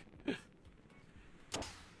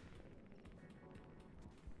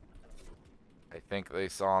 I think they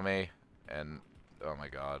saw me, and oh my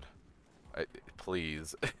god.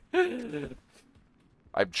 Please.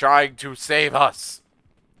 I'm trying to save us!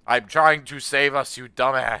 I'm trying to save us, you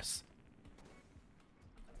dumbass!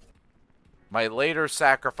 My later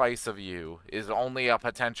sacrifice of you is only a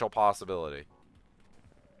potential possibility.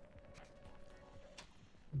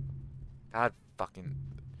 God fucking...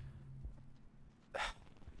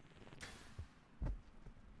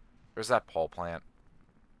 Where's that pole plant?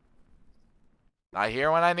 Not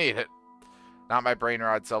here when I need it. Not my brain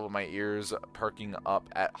rod cell, but my ears perking up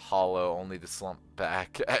at hollow, only to slump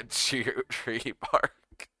back at tree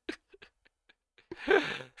bark.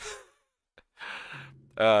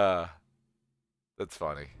 That's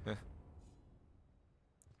funny.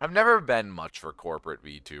 I've never been much for corporate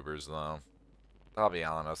VTubers, though. I'll be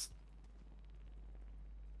honest.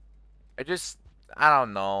 I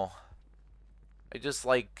don't know. I just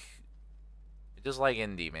like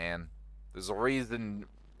indie, man. There's a reason,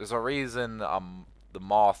 the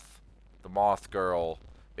moth girl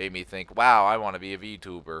made me think, wow, I want to be a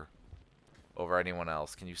VTuber over anyone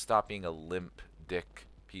else. Can you stop being a limp dick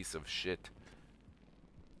piece of shit?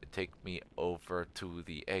 Take me over to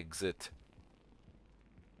the exit.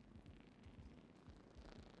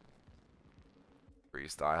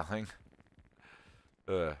 Freestyling.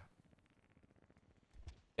 Ugh.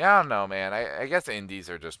 Yeah, I don't know, man. I guess indies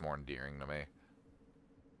are just more endearing to me.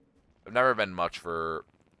 I've never been much for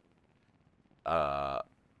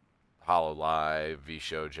Hololive,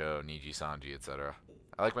 VShojo, Niji Sanji, etc.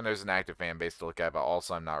 I like when there's an active fan base to look at, but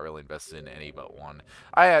also I'm not really invested in any but one.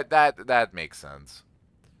 That makes sense.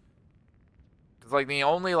 Cause like the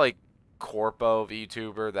only like corpo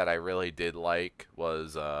VTuber that I really did like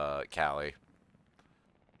was Callie.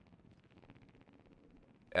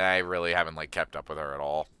 And I really haven't like kept up with her at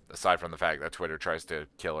all, aside from the fact that Twitter tries to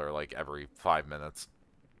kill her like every 5 minutes.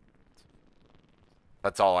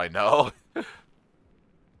 That's all I know.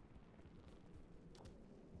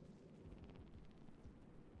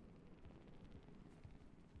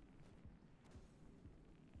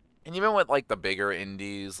 And even with like the bigger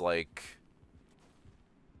indies, like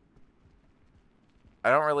I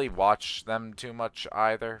don't really watch them too much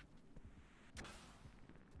either.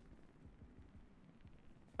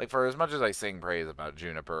 Like, for as much as I sing praise about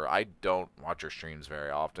Juniper, I don't watch her streams very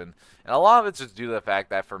often. And a lot of it's just due to the fact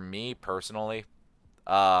that for me, personally,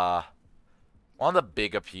 one of the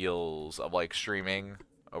big appeals of, like, streaming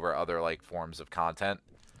over other, like, forms of content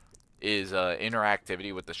is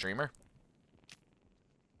interactivity with the streamer.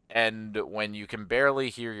 And when you can barely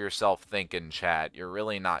hear yourself think in chat, you're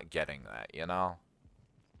really not getting that, you know?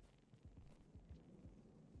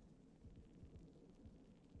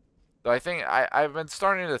 So I think I've been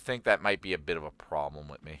starting to think that might be a bit of a problem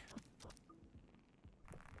with me.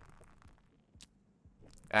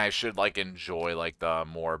 And I should, like, enjoy, like, the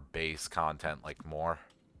more base content, like, more.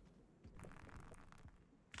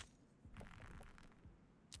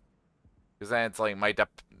 Because then it's, like,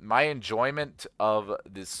 my enjoyment of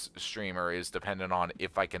this streamer is dependent on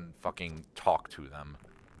if I can fucking talk to them.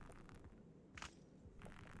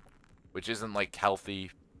 Which isn't, like, healthy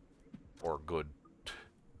or good.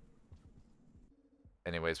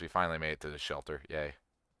 Anyways, we finally made it to the shelter. Yay.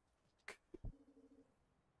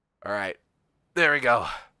 Alright. There we go.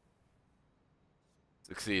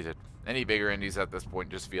 Succeeded. Any bigger indies at this point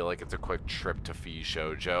just feel like it's a quick trip to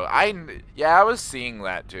VShojo. Yeah, I was seeing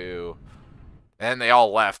that too. And they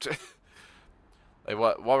all left. Like,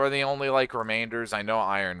 what were the only, like, remainders? I know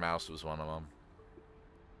Iron Mouse was one of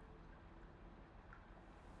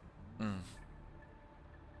them.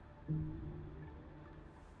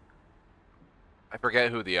 I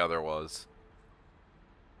forget who the other was.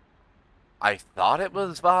 I thought it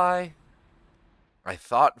was Vi. I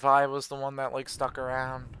thought Vi was the one that, like, stuck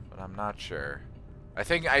around, but I'm not sure. I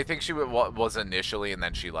think she was initially, and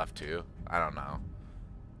then she left too. I don't know.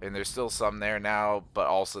 And there's still some there now, but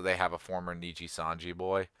also they have a former Niji Sanji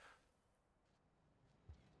boy.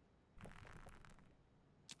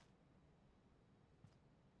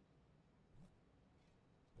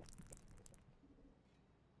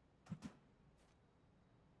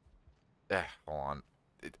 Hold on.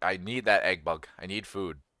 I need that egg bug. I need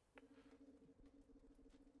food.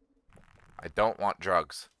 I don't want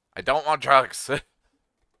drugs. I don't want drugs.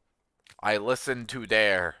 I listen to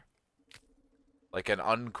Dare. Like an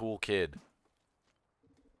uncool kid.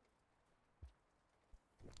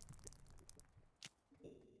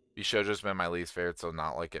 VShojo's been my least favorite, so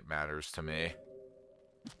not like it matters to me.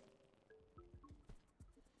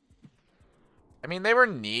 I mean, they were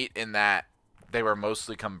neat in that they were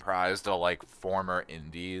mostly comprised of, like, former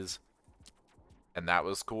indies. And that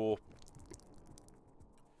was cool.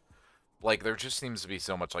 Like, there just seems to be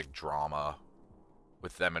so much, like, drama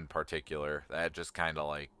with them in particular. That just kind of,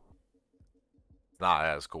 like, not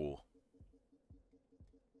as cool.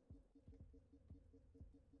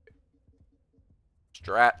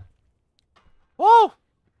 Strat. Whoa!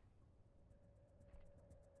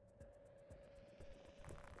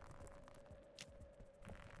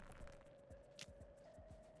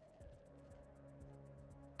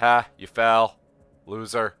 Ha, you fell.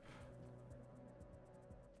 Loser.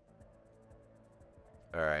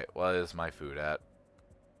 Alright, what is my food at?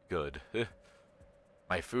 Good.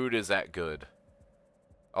 My food is at good.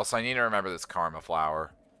 Also, I need to remember this karma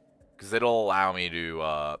flower. Because it'll allow me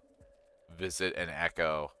to, visit an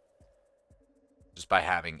echo. Just by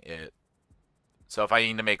having it. So if I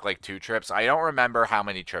need to make, like, 2 trips. I don't remember how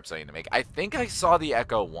many trips I need to make. I think I saw the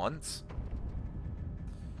echo once.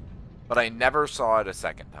 But I never saw it a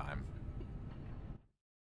second time.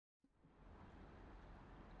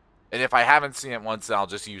 And if I haven't seen it once, then I'll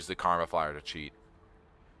just use the karma flower to cheat.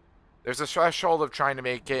 There's a threshold of trying to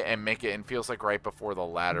make it, and feels like right before the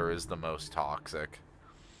ladder is the most toxic.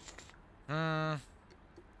 I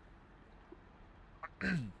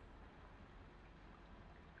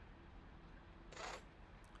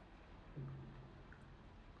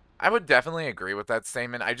would definitely agree with that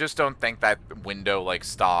statement. I just don't think that window, like,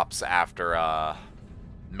 stops after,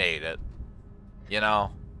 made it. You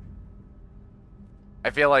know? I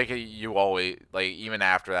feel like you always, like, even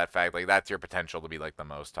after that fact, like, that's your potential to be, like, the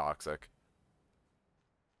most toxic.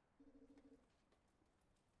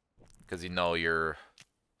 Because you know your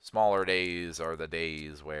smaller days are the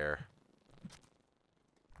days where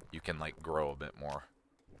you can, like, grow a bit more.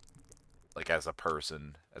 Like, as a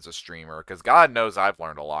person, as a streamer. Because God knows I've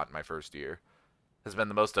learned a lot in my first year. Has been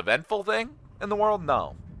the most eventful thing in the world?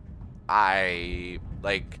 No.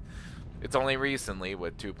 It's only recently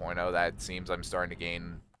with 2.0 that it seems I'm starting to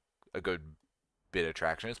gain a good bit of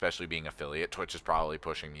traction, especially being affiliate. Twitch is probably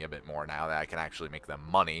pushing me a bit more now that I can actually make them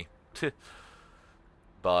money.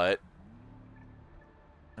 But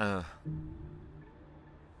like,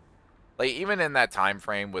 even in that time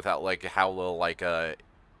frame without, like, how little, like,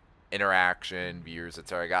 interaction, viewers,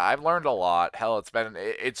 etc. I've learned a lot. Hell, it's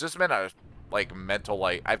just been a, like, mental,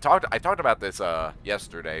 like, I talked about this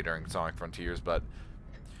yesterday during Sonic Frontiers, but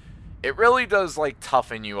it really does, like,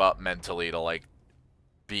 toughen you up mentally to, like,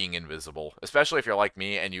 being invisible, especially if you're like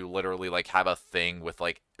me and you literally, like, have a thing with,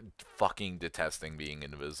 like, fucking detesting being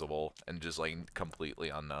invisible and just, like, completely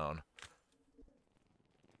unknown.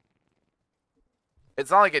 It's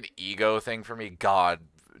not like an ego thing for me. God,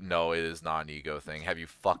 no, it is not an ego thing. Have you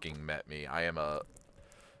fucking met me? I am a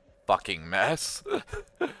fucking mess.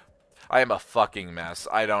 I am a fucking mess.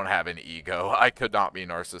 I don't have an ego. I could not be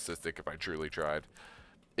narcissistic if I truly tried.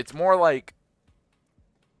 It's more like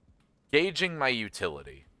gauging my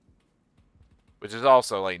utility, which is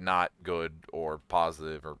also, like, not good or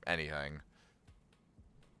positive or anything.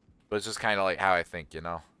 But it's just kind of like how I think, you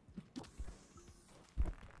know?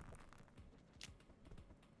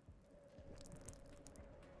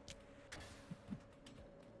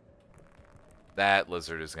 That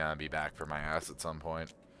lizard is gonna be back for my ass at some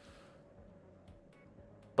point.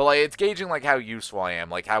 But, like, it's gauging, like, how useful I am,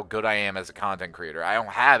 like, how good I am as a content creator. I don't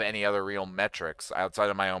have any other real metrics outside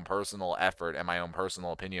of my own personal effort and my own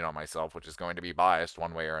personal opinion on myself, which is going to be biased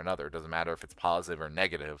one way or another. It doesn't matter if it's positive or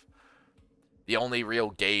negative. The only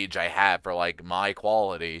real gauge I have for, like, my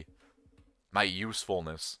quality, my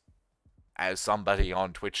usefulness as somebody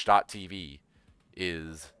on Twitch.tv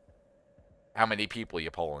is how many people you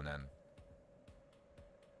pulling in.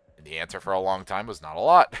 And the answer for a long time was not a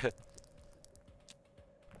lot.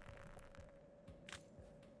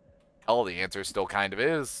 Hell, the answer still kind of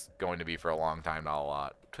is going to be for a long time not a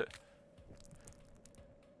lot.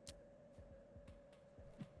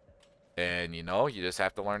 And, you know, you just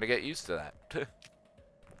have to learn to get used to that.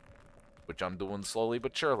 Which I'm doing slowly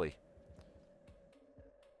but surely.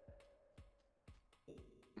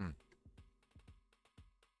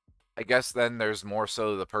 I guess then there's more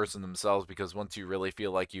so the person themselves, because once you really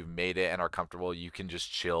feel like you've made it and are comfortable, you can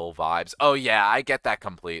just chill vibes. Oh yeah, I get that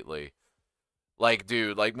completely. Like,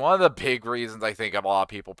 dude, like, one of the big reasons I think a lot of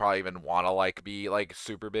people probably even want to, like, be, like,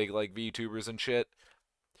 super big, like, VTubers and shit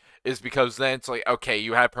is because then it's like, okay,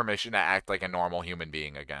 you have permission to act like a normal human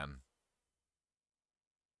being again.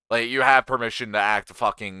 Like, you have permission to act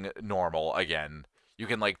fucking normal again. You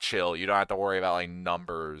can, like, chill. You don't have to worry about, like,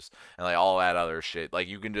 numbers and, like, all that other shit. Like,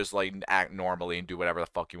 you can just, like, act normally and do whatever the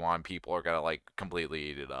fuck you want. People are gonna, like, completely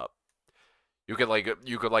eat it up. You could,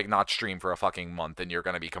 like, not stream for a fucking month and you're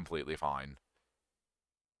gonna be completely fine.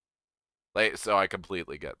 Like, so I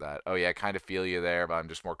completely get that. Oh, yeah, I kind of feel you there, but I'm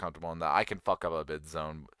just more comfortable in that. I can fuck up a bid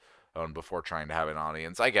zone before trying to have an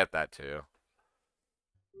audience. I get that, too.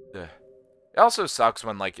 Ugh. It also sucks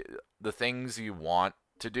when, like, the things you want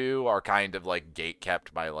to do are kind of, like,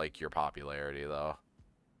 gate-kept by, like, your popularity, though.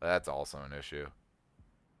 That's also an issue.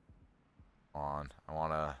 Hold on. I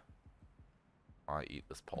wanna eat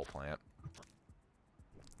this pole plant.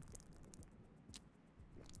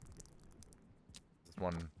 This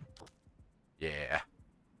one... Yeah.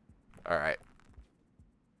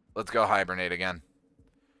 Let's go hibernate again.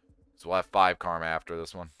 So we'll have 5 karma after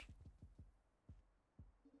this one.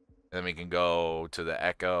 Then we can go to the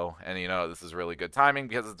Echo. And you know, this is really good timing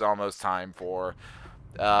because it's almost time for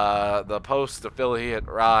the post-affiliate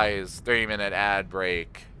Rise 3-minute ad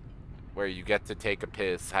break. Where you get to take a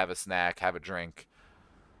piss, have a snack, have a drink.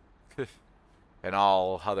 And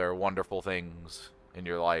all other wonderful things in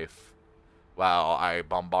your life. While I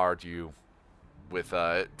bombard you with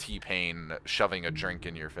T-Pain shoving a drink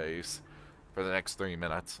in your face for the next 3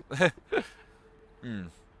 minutes. I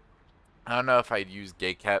don't know if I'd use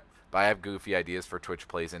Gatekept, but I have goofy ideas for Twitch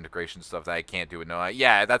Plays integration stuff that I can't do with no.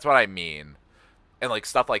 Yeah, that's what I mean. And like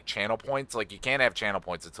stuff like channel points, like you can't have channel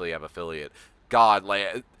points until you have affiliate. God,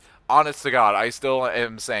 like, honest to God, I still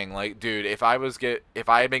am saying, like, dude, if I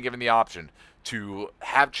had been given the option to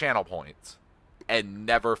have channel points and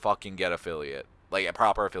never fucking get affiliate, like a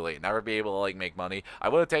proper affiliate, never be able to like make money, I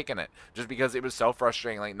would have taken it just because it was so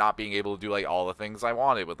frustrating, like not being able to do like all the things I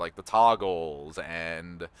wanted with like the toggles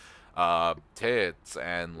and tits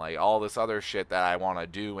and like all this other shit that I want to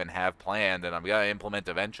do and have planned and I'm gonna implement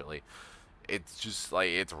eventually. It's just like,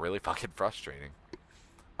 it's really fucking frustrating.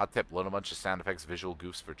 Hot tip, load a bunch of sound effects, visual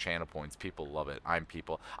goofs for channel points. People love it. I'm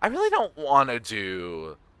people. I really don't want to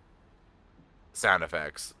do sound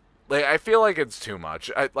effects. Like, I feel like it's too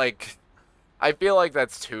much. I feel like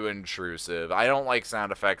that's too intrusive. I don't like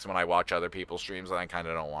sound effects when I watch other people's streams, and I kind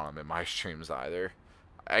of don't want them in my streams either.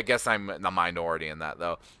 I guess I'm in the minority in that,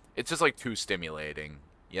 though. It's just, like, too stimulating,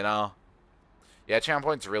 you know? Yeah, channel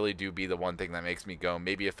points really do be the one thing that makes me go,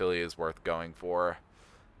 maybe affiliate is worth going for.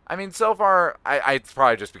 I mean, so far, it's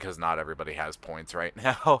probably just because not everybody has points right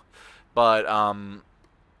now. But,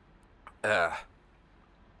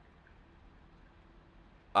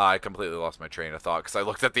 I completely lost my train of thought because I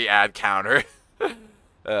looked at the ad counter.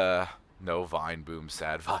 No Vine Boom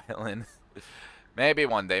Sad Violin. Maybe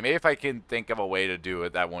one day. Maybe if I can think of a way to do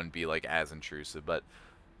it, that wouldn't be, like, as intrusive. But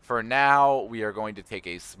for now, we are going to take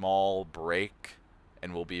a small break,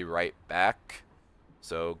 and we'll be right back.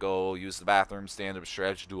 So go use the bathroom, stand up,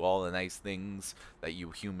 stretch, do all the nice things that you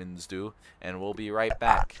humans do, and we'll be right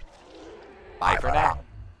back. Bye for now.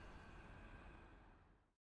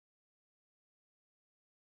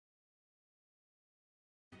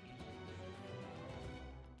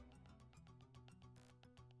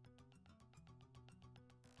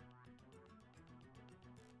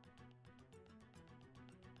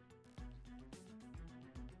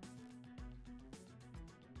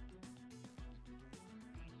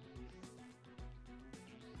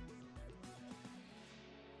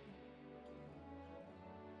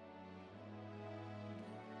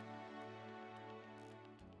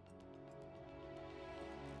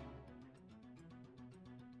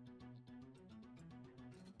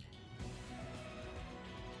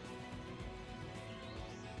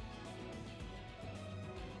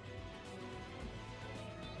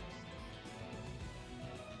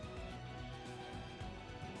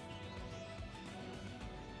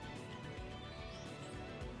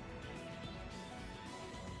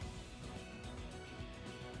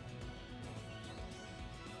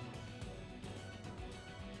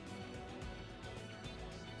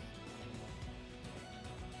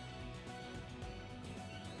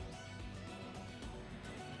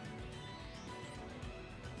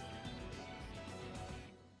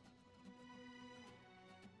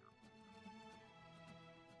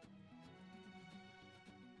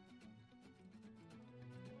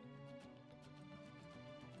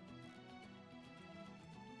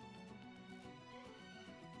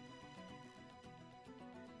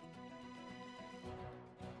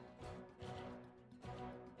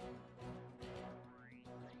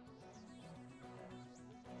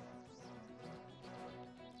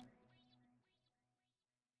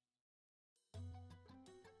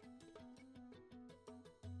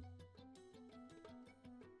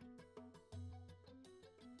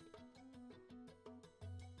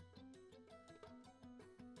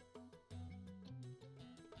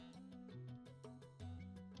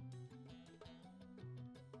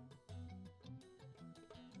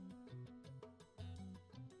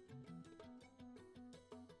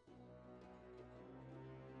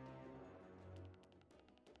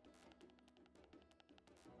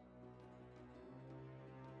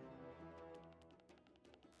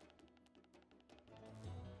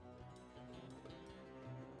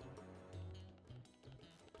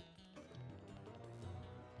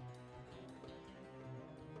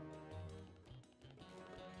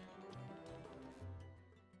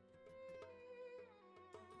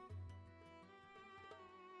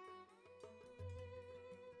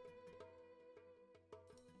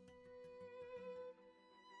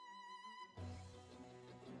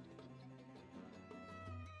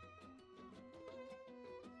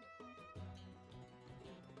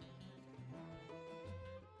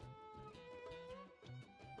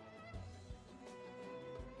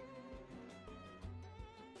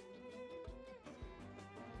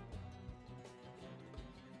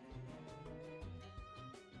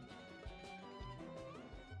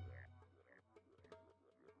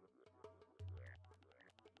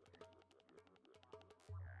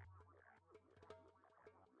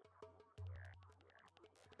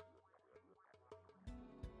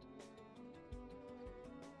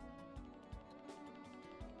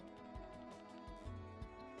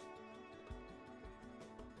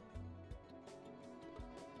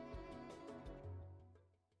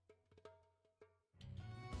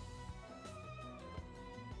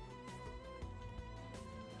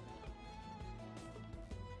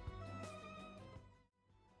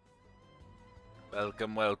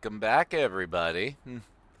 Welcome back, everybody.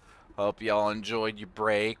 Hope y'all enjoyed your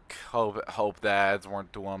break. Hope the ads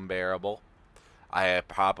weren't too unbearable. I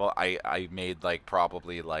made like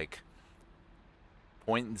probably like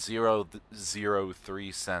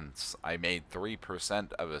 0.003 cents. I made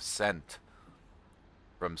 3% of a cent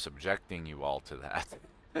from subjecting you all to that.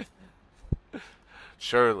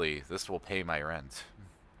 Surely this will pay my rent.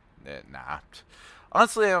 Nah.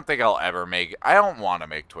 Honestly, I don't think I'll ever make... I don't want to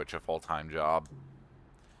make Twitch a full-time job.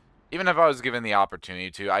 Even if I was given the opportunity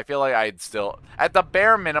to, I feel like I'd still... At the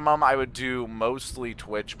bare minimum, I would do mostly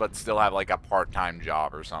Twitch, but still have, like, a part-time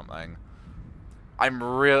job or something. I'm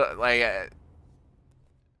real... Like...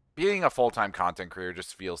 being a full-time content creator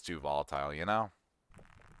just feels too volatile, you know?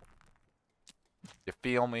 You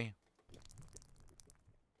feel me?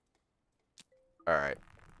 Alright.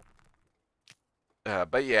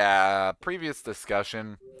 But yeah, previous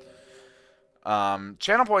discussion.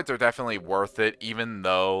 Channel points are definitely worth it, even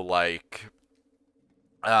though, like,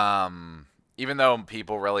 even though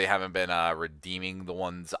people really haven't been, redeeming the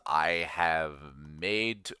ones I have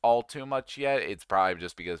made all too much yet. It's probably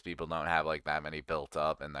just because people don't have, like, that many built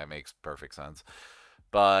up, and that makes perfect sense.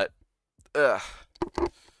 But,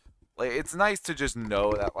 like, it's nice to just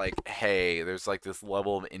know that, like, hey, there's, like, this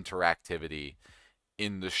level of interactivity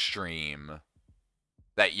in the stream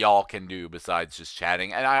that y'all can do besides just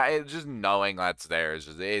chatting, and just knowing that's there is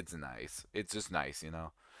just, it's nice. It's just nice, you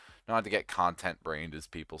know. Don't have to get content brained, as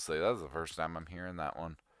people say. That was the first time I'm hearing that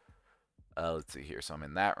one. Let's see here. So I'm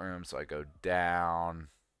in that room, so I go down.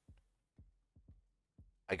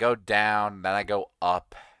 I go down, then I go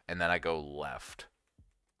up, and then I go left.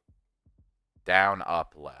 Down,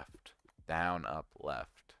 up, left. Down, up,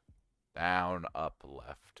 left. Down, up,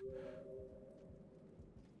 left.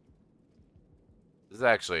 This is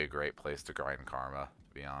actually a great place to grind karma,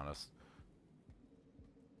 to be honest.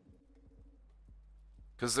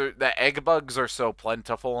 Because the egg bugs are so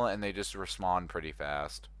plentiful, and they just respawn pretty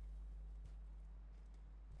fast.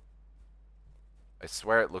 I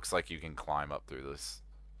swear it looks like you can climb up through this.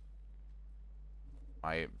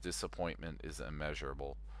 My disappointment is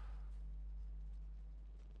immeasurable.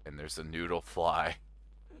 And there's a noodle fly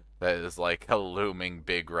that is like a looming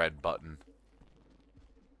big red button.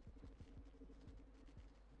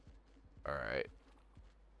 Alright.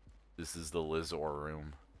 This is the Lizor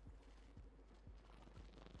room.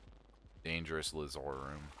 Dangerous Lizor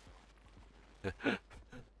room.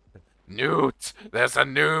 Newt! There's a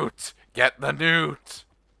newt! Get the newt!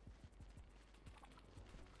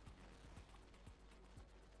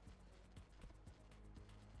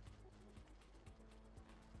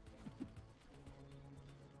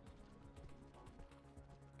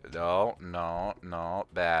 No, no, no.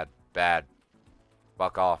 Bad. Bad.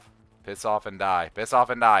 Fuck off. Piss off and die. Piss off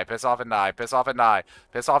and die. Piss off and die. Piss off and die.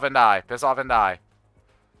 Piss off and die. Piss off and die.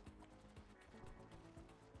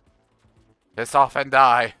 Piss off and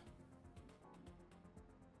die.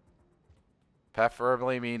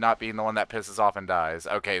 Preferably me not being the one that pisses off and dies.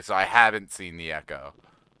 Okay, so I haven't seen the echo.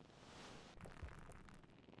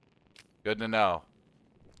 Good to know.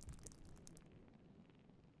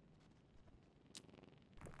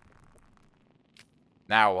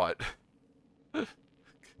 Now what?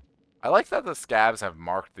 I like that the scabs have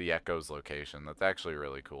marked the echo's location. That's actually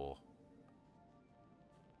really cool.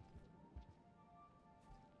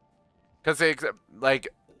 Because, like,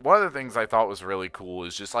 one of the things I thought was really cool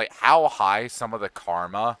is just, like, how high some of the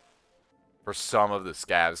karma for some of the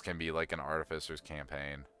scabs can be, like, an Artificer's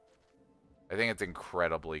campaign. I think it's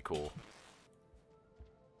incredibly cool.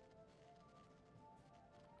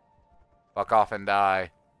 Fuck off and die.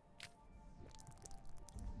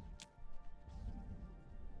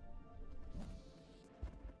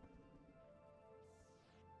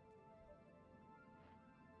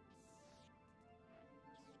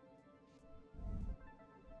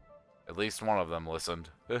 At least one of them listened.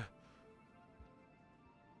 Oh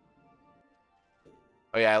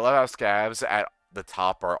yeah, I love how scabs at the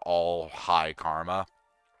top are all high karma.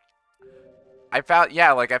 I found,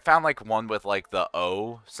 yeah, like, I found, like, one with, like, the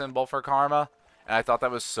O symbol for karma, and I thought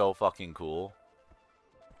that was so fucking cool.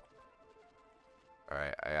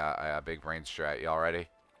 Alright, I got big brain strat. Y'all ready?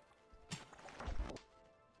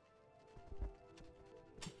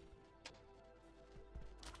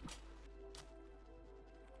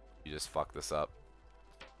 You just fucked this up.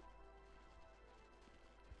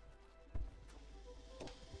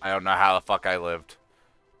 I don't know how the fuck I lived.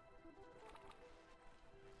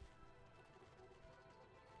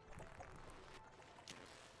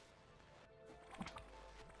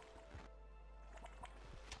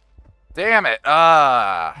 Damn it!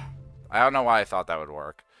 I don't know why I thought that would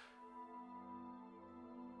work.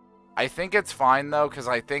 I think it's fine, though, because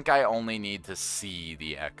I think I only need to see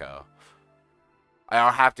the echo. I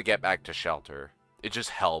don't have to get back to shelter. It just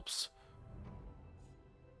helps.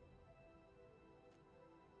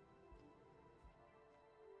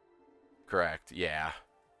 Correct, yeah.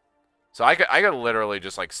 So I could literally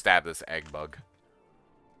just, like, stab this egg bug.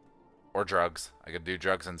 Or drugs. I could do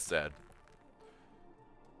drugs instead.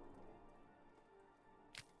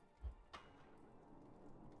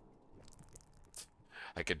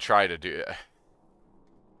 I could try to do it.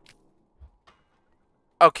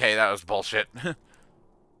 Okay, that was bullshit.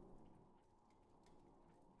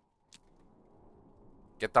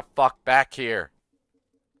 Get the fuck back here.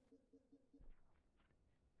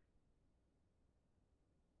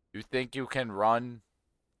 You think you can run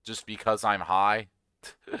just because I'm high?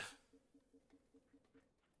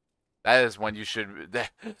 That is when you should...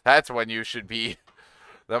 That's when you should be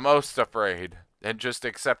the most afraid. And just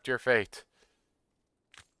accept your fate.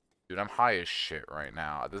 Dude, I'm high as shit right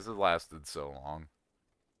now. This has lasted so long.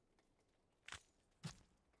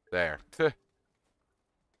 There. And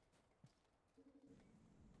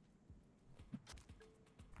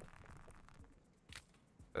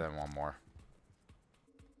then one more.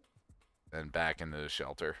 Then back into the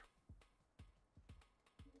shelter.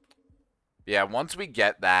 Yeah, once we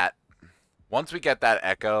get that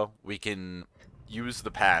echo, we can use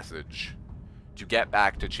the passage to get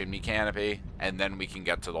back to Chimney Canopy, and then we can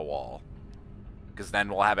get to the wall. Because then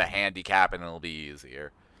we'll have a handicap and it'll be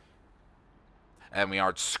easier. And we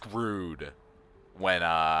aren't screwed when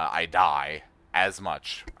I die as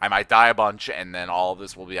much. I might die a bunch, and then all of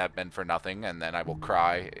this will have been for nothing, and then I will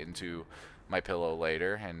cry into my pillow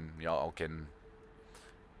later, and y'all can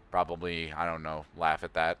probably, I don't know, laugh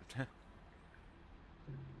at that.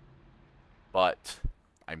 But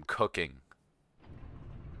I'm cooking.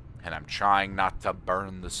 And I'm trying not to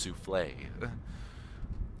burn the souffle. Yeah,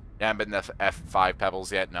 I haven't been to F5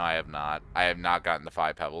 Pebbles yet. No, I have not. I have not gotten the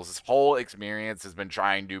 5 Pebbles. This whole experience has been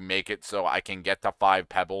trying to make it so I can get to 5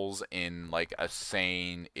 Pebbles in, like, a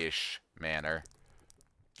sane-ish manner.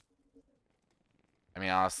 I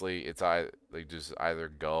mean, honestly, it's like just either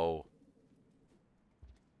go.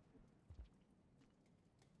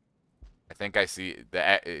 I think I see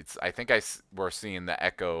the. I think we're seeing the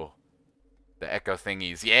echo. The echo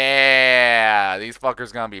thingies. Yeah! These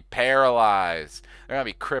fuckers gonna be paralyzed. They're gonna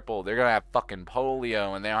be crippled. They're gonna have fucking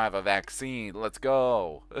polio and they don't have a vaccine. Let's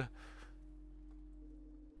go.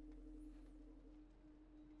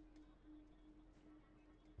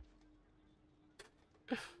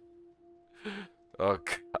 Oh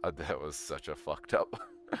god, that was such a fucked up.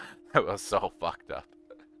 That was so fucked up.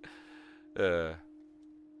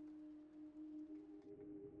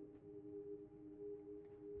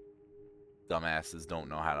 Dumbasses don't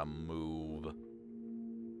know how to move.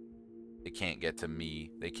 They can't get to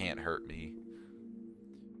me. They can't hurt me.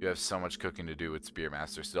 You have so much cooking to do with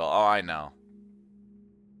Spearmaster still. Oh, I know.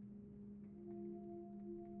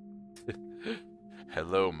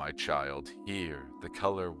 Hello, my child. Here, the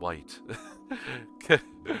color white.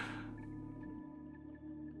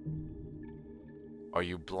 Are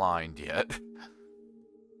you blind yet?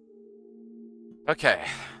 Okay,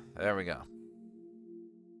 there we go.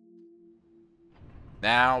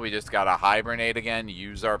 Now we just gotta hibernate again,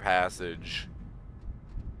 use our passage.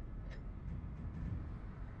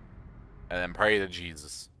 And then pray to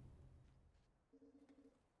Jesus.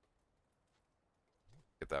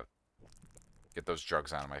 Get those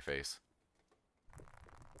drugs out of my face.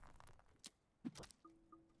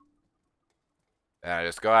 And I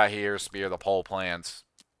just go out here, spear the pole plants,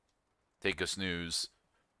 take a snooze.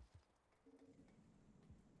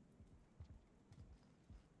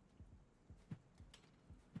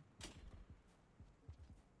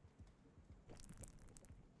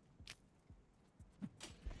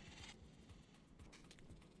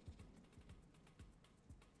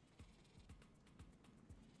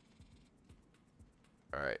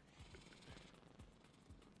 Alright.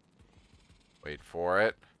 Wait for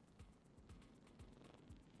it.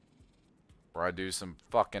 Where I do some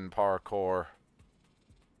fucking parkour.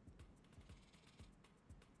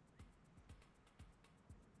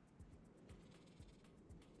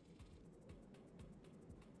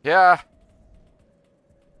 Yeah.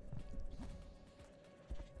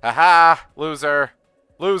 Haha! Loser!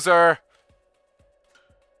 Loser!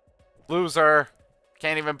 Loser!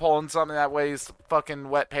 Can't even pull in something that weighs fucking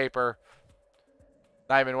wet paper.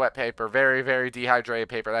 Not even wet paper. Very, very dehydrated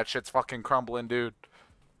paper. That shit's fucking crumbling, dude.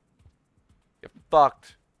 Get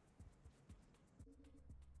fucked.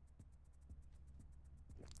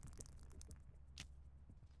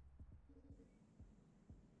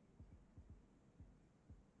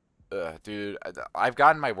 Dude, I've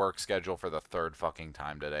gotten my work schedule for the third fucking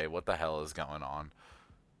time today. What the hell is going on?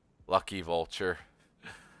 Lucky vulture.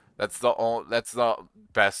 That's the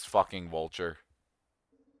best fucking vulture.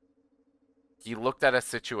 He looked at a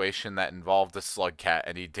situation that involved a slug cat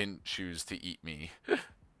and he didn't choose to eat me.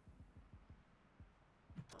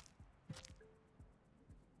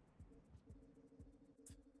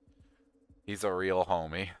 He's a real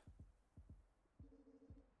homie.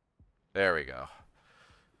 There we go.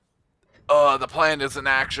 The plan is in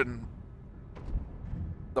action.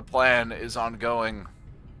 The plan is ongoing.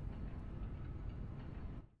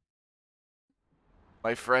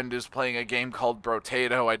 My friend is playing a game called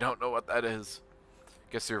Brotato. I don't know what that is.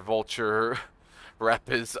 Guess your vulture rep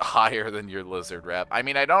is higher than your lizard rep. I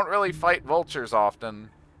mean, I don't really fight vultures often.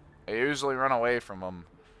 I usually run away from them.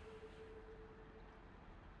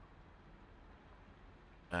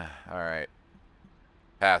 Alright.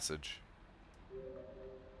 Passage.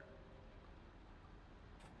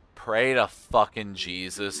 Pray to fucking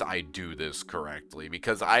Jesus I do this correctly,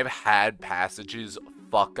 because I've had passages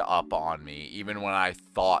fuck up on me, even when I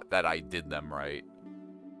thought that I did them right.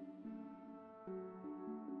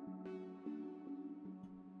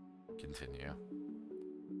 Continue.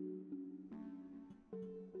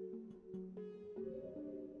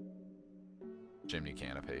 Chimney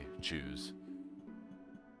canopy. Choose.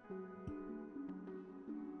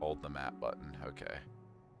 Hold the map button. Okay.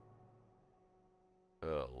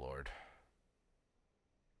 Oh, Lord.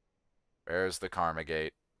 Where's the Karma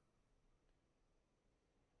Gate?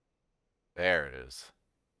 There it is.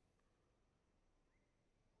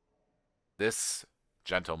 This,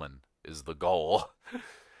 gentlemen, is the goal.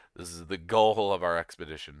 This is the goal of our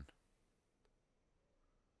expedition.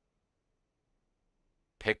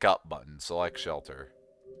 Pick up button. Select shelter.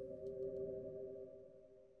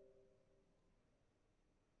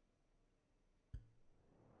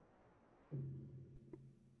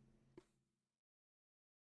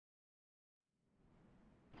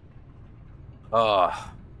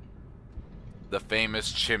 The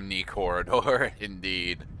famous chimney corridor,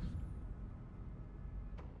 indeed.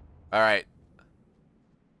 Alright.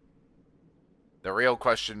 The real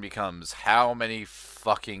question becomes, how many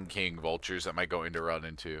fucking king vultures am I going to run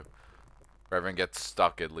into? Reverend gets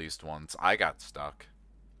stuck at least once. I got stuck.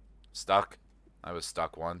 Stuck? I was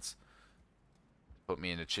stuck once. Put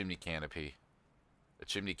me in a chimney canopy. A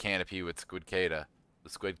chimney canopy with squid cata. The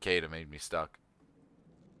squid cata made me stuck.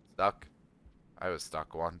 Stuck? I was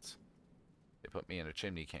stuck once. They put me in a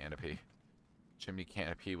chimney canopy. Chimney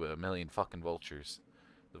canopy with a million fucking vultures.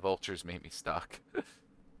 The vultures made me stuck.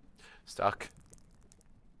 Stuck?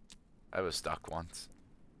 I was stuck once.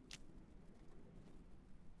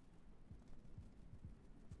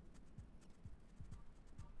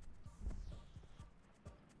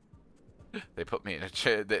 They put me in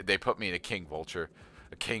a king vulture.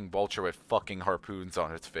 A king vulture with fucking harpoons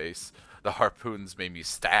on its face. The harpoons made me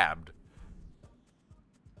stabbed.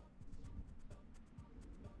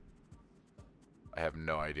 I have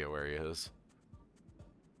no idea where he is.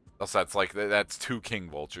 Also, that's like, that's 2 king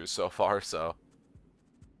vultures so far, so.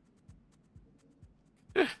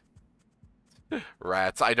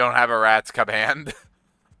 Rats. I don't have a rats command.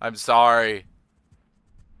 I'm sorry.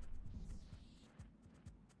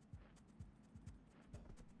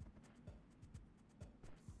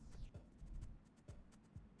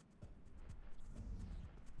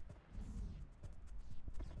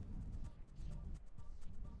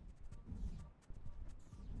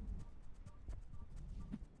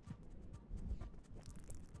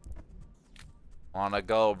 Wanna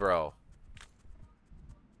go, bro?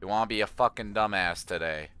 You wanna be a fucking dumbass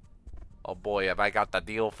today? Oh boy, have I got the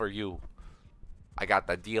deal for you. I got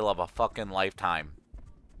the deal of a fucking lifetime.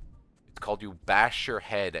 It's called you bash your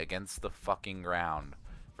head against the fucking ground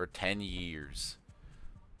for 10 years.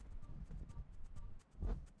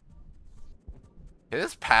 Can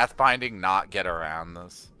this pathfinding not get around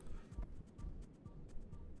this?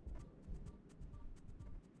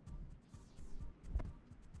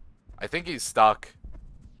 I think he's stuck.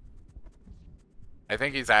 I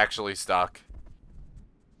think he's actually stuck.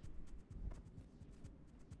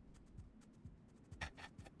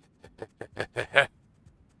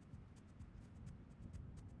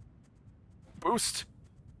 Boost!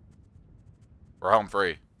 We're home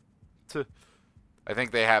free. I think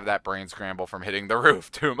they have that brain scramble from hitting the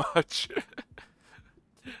roof too much.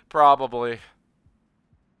 Probably.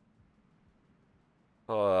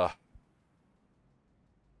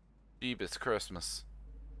 Jeebus Christmas.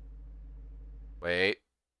 Wait.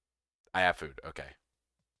 I have food. Okay.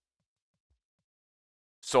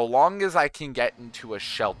 So long as I can get into a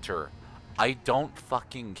shelter, I don't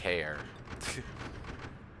fucking care.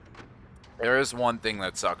 There is one thing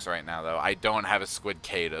that sucks right now, though. I don't have a Squid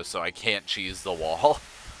Kato, so I can't cheese the wall.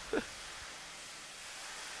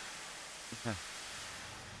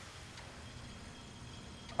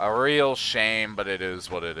 A real shame, but it is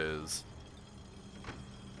what it is.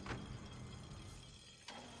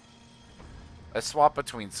 I swap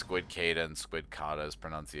between Squid Kato and Squid Kata's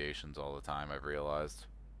pronunciations all the time, I've realized.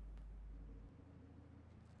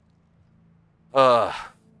 Ugh.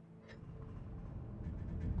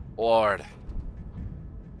 Lord.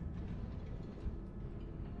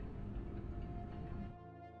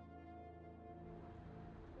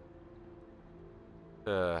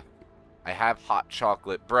 I have hot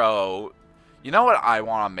chocolate. Bro, you know what I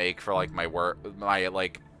want to make for, like,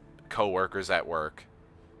 my co-workers at work?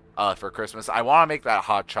 For Christmas? I want to make that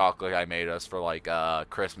hot chocolate I made us for, like,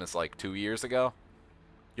 Christmas, like, 2 years ago.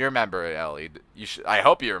 You remember it, Ellie. I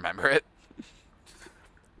hope you remember it.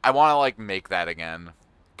 I want to, like, make that again.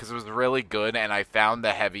 Because it was really good, and I found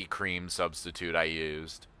the heavy cream substitute I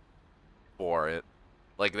used for it.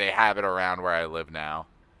 Like, they have it around where I live now.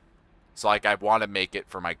 So, like, I want to make it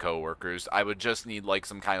for my coworkers. I would just need, like,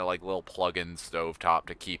 some kind of, like, little plug-in stovetop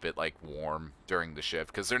to keep it, like, warm during the shift.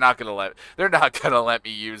 Because they're not gonna let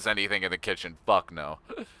me use anything in the kitchen. Fuck no.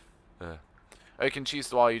 I can cheese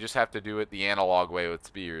the wall. You just have to do it the analog way with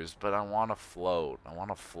spears. But I want to float. I want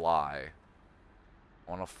to fly.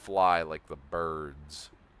 I want to fly like the birds.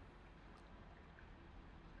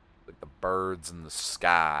 Like the birds in the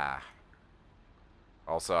sky.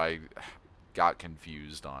 Also, I got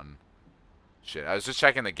confused on shit. I was just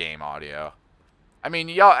checking the game audio. I mean,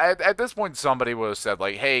 y'all, at this point, somebody would have said,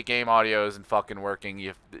 like, hey, game audio isn't fucking working,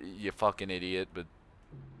 you fucking idiot. But,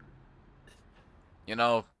 you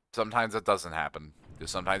know, sometimes it doesn't happen.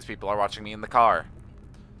 Because sometimes people are watching me in the car.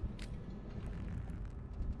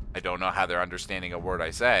 I don't know how they're understanding a word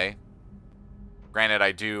I say. Granted,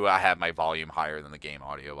 I have my volume higher than the game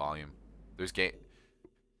audio volume. There's game...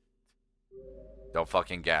 Don't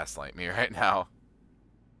fucking gaslight me right now.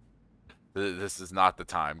 This is not the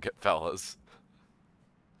time, fellas.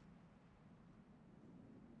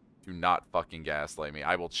 Do not fucking gaslight me.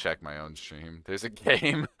 I will check my own stream. There's a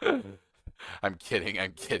game. I'm kidding,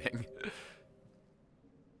 I'm kidding.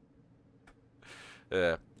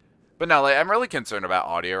 But no, like, I'm really concerned about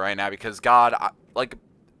audio right now because, God, like,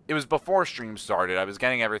 it was before stream started. I was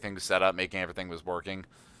getting everything set up, making everything was working.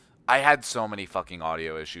 I had so many fucking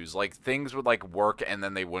audio issues. Like, things would, like, work and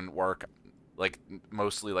then they wouldn't work. Like,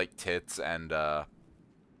 mostly, like, tits and,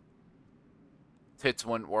 tits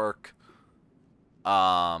wouldn't work.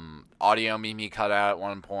 Audiomimi cut out at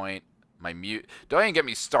one point. Don't even get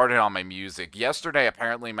me started on my music. Yesterday,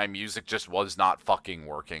 apparently, my music just was not fucking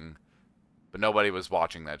working. But nobody was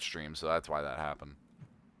watching that stream, so that's why that happened.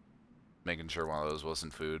 Making sure one of those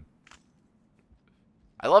wasn't food.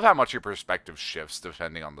 I love how much your perspective shifts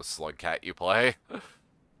depending on the slug cat you play.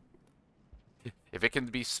 If it can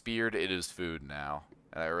be speared, it is food now.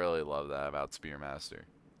 And I really love that about Spearmaster.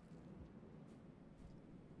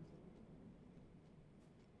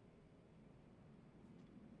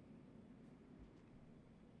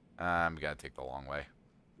 I'm gonna take the long way.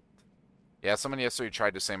 Yeah, someone yesterday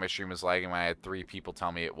tried to say my stream was lagging when I had 3 people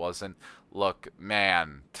tell me it wasn't. Look,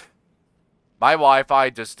 man. My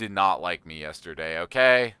Wi-Fi just did not like me yesterday,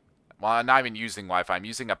 okay? Well, I'm not even using Wi-Fi. I'm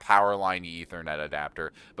using a Powerline Ethernet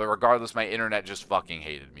adapter. But regardless, my internet just fucking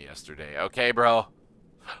hated me yesterday. Okay, bro?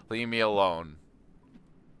 Leave me alone.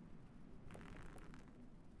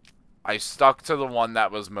 I stuck to the one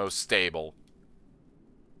that was most stable.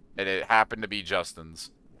 And it happened to be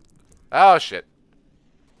Justin's. Oh, shit.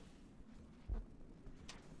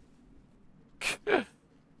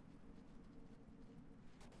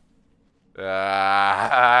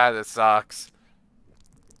 This sucks.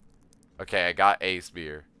 Okay, I got a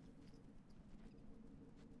spear.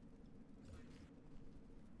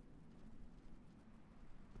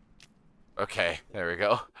 Okay, there we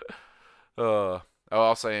go. Oh,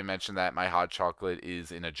 also I mentioned that my hot chocolate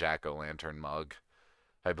is in a jack-o'-lantern mug.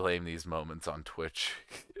 I blame these moments on Twitch.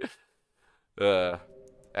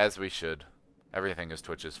 As we should. Everything is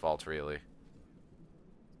Twitch's fault, really.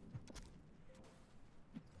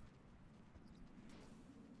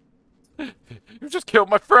 You just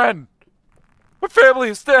killed my friend! My family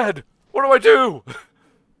is dead! What do I do? I'm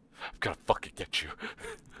gonna fucking get you.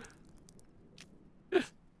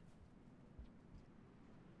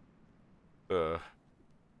 But,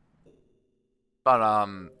 I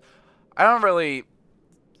don't really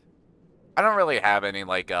have any,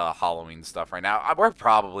 like, Halloween stuff right now. We're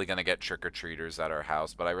probably gonna get trick-or-treaters at our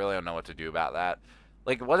house, but I really don't know what to do about that.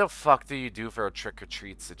 Like, what the fuck do you do for a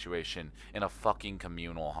trick-or-treat situation in a fucking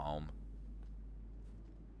communal home?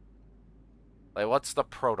 Like, what's the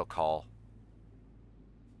protocol?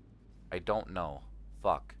 I don't know.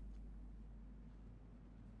 Fuck.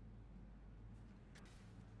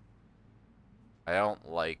 I don't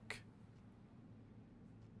like...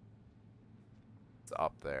 It's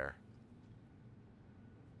up there.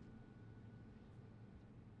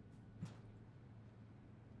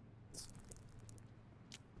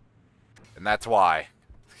 And that's why.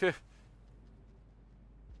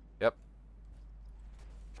 Yep.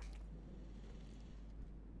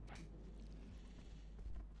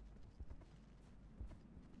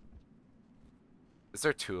 Is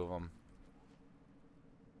there two of them?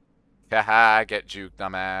 Haha, get juked,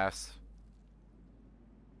 dumbass.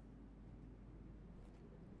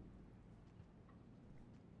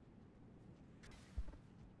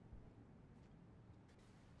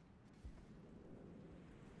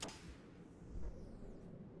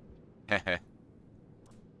 Heh.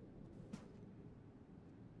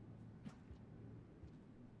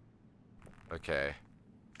 Okay.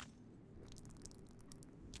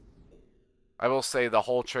 I will say the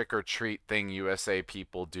whole trick-or-treat thing USA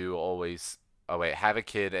people do always... Oh, wait. Have a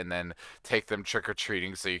kid and then take them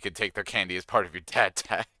trick-or-treating so you can take their candy as part of your dad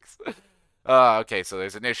tax. Okay, so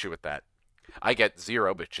there's an issue with that. I get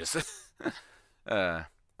 0 bitches. I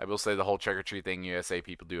will say the whole trick-or-treat thing USA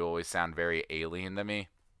people do always sound very alien to me.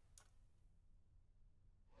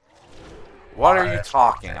 What are you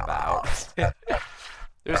talking about?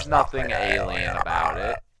 There's nothing alien about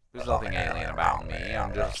it. There's nothing alien about me.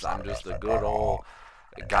 I'm just a good old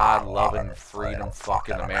God-loving,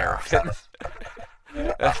 freedom-fucking American.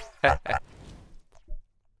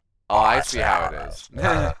 Oh, I see how it is.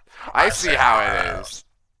 I see how it is.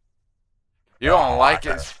 You don't like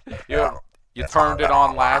it. You turned it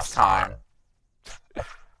on last time.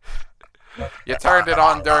 You turned it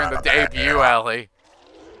on during the debut, Ellie.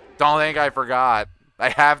 Don't think I forgot. I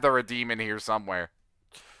have the redeem in here somewhere.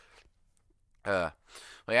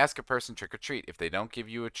 They ask a person trick or treat. If they don't give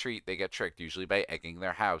you a treat, they get tricked, usually by egging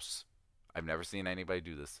their house. I've never seen anybody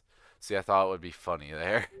do this. See, I thought it would be funny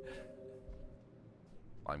there.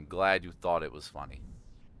 Well, I'm glad you thought it was funny.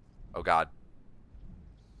 Oh, God.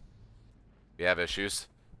 We have issues.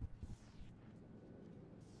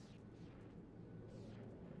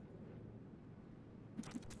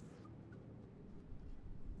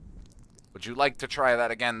 Would you like to try that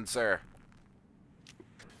again, sir?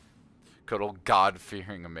 Good old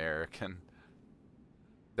God-fearing American.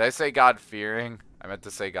 Did I say God-fearing? I meant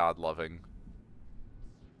to say God-loving.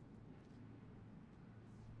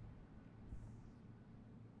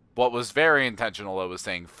 What was very intentional, though, was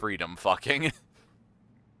saying freedom fucking.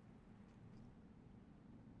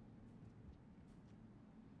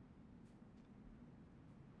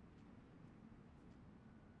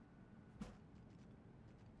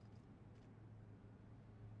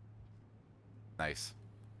 Nice.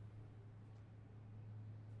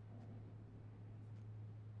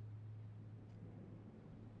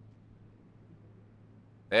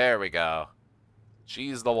 There we go.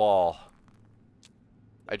 Cheese the wall.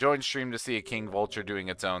 I joined stream to see a king vulture doing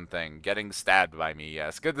its own thing. Getting stabbed by me,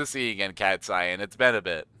 yes. Good to see you again, Cat Cyan. It's been a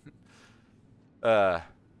bit.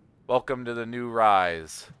 Welcome to the new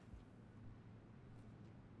rise.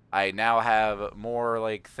 I now have more,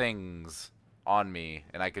 like, things on me,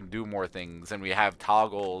 and I can do more things, and we have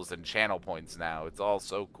toggles and channel points now. It's all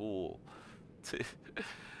so cool.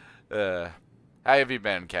 How have you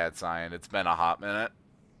been, Cat Cyan? It's been a hot minute.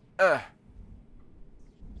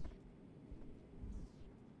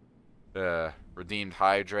 Redeemed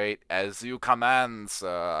hydrate. As you command,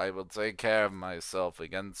 sir. I will take care of myself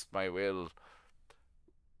against my will.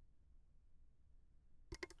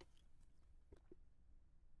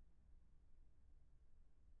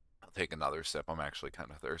 I'll take another sip. I'm actually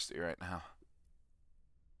kind of thirsty right now.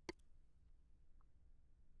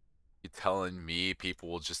 You telling me people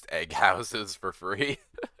will just egg houses for free?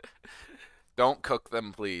 Don't cook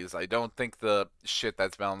them, please. I don't think the shit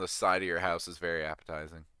that's been on the side of your house is very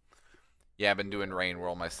appetizing. Yeah, I've been doing Rain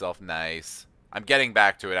World myself. Nice. I'm getting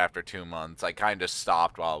back to it after 2 months. I kind of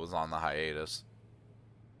stopped while I was on the hiatus.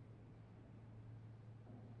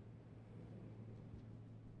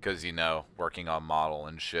 Because, you know, working on model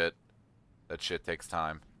and shit. That shit takes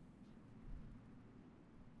time.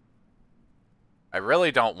 I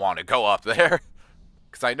really don't want to go up there.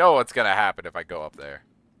 Because I know what's going to happen if I go up there.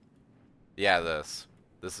 Yeah, this.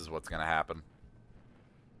 This is what's going to happen.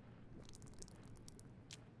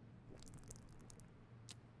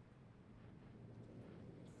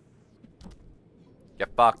 Get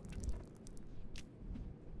fucked.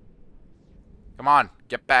 Come on.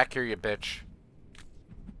 Get back here, you bitch.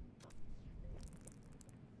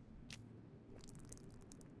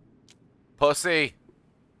 Pussy!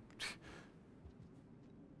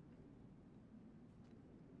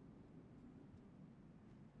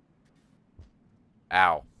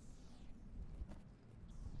 Ow.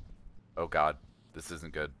 Oh god. This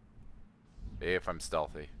isn't good. If I'm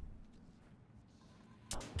stealthy.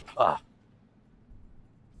 Ah.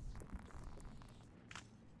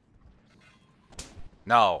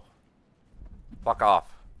 No. Fuck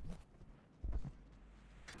off.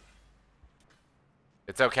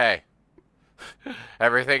 It's okay.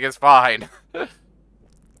 Everything is fine. I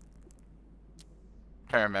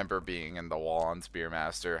remember being in the wall on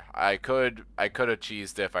Spearmaster. I could have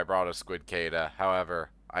cheesed if I brought a Squid Kata.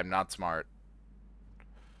 However, I'm not smart.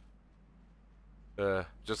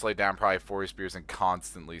 Just lay down probably 40 spears and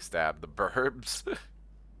constantly stab the burbs.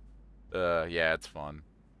 Yeah, it's fun.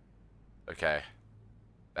 Okay.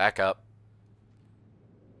 Back up.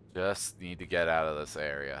 Just need to get out of this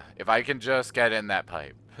area. If I can just get in that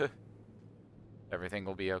pipe, everything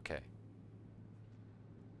will be okay.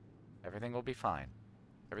 Everything will be fine.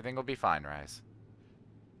 Everything will be fine, Rise.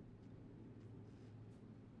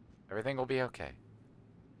 Everything will be okay.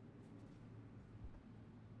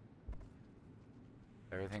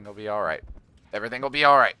 Everything will be alright. Everything will be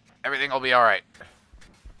alright. Everything will be alright.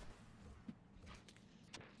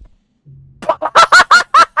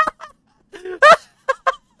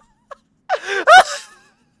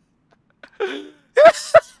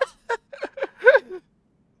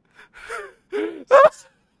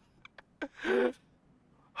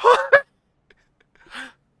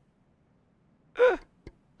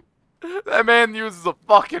 That man uses a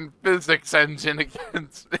fucking physics engine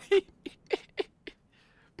against me.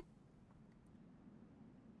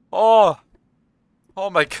 Oh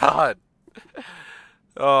my god.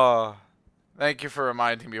 Oh, thank you for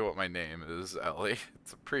reminding me what my name is, Ellie.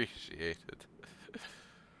 It's appreciated.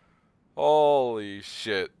 Holy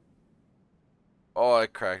shit. Oh,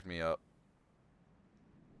 it cracked me up.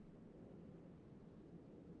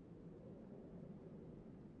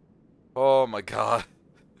 Oh my god.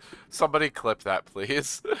 Somebody clip that,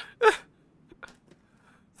 please.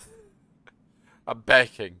 I'm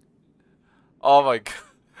begging. Oh my god.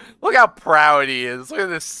 Look how proud he is. Look at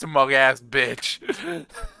this smug ass bitch.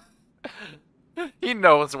 He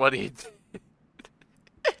knows what he did.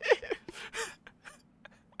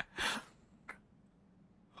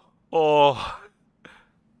 Oh.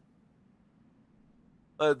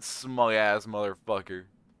 That smug ass motherfucker.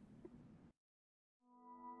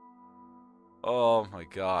 Oh my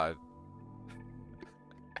god.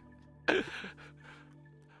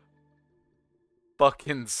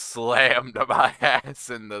 Fucking slammed my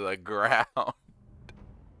ass into the ground.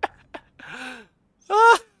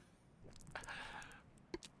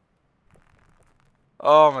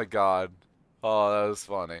 Oh my god. Oh, that was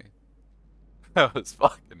funny. That was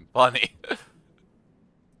fucking funny.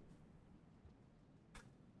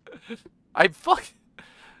 I fucking...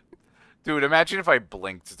 Dude, imagine if I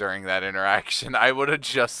blinked during that interaction. I would have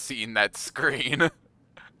just seen that screen.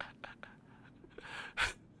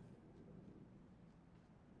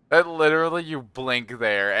 That literally, you blink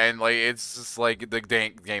there, and like it's just like the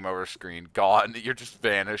game over screen gone. You're just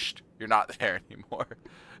vanished. You're not there anymore.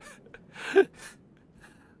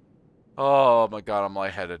 Oh my god, I'm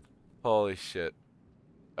lightheaded. Holy shit.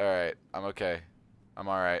 Alright, I'm okay. I'm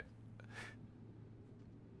alright.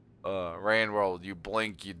 Rain World, you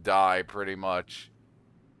blink, you die, pretty much.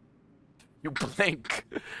 You blink,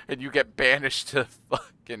 and you get banished to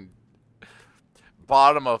fucking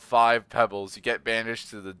bottom of 5 pebbles. You get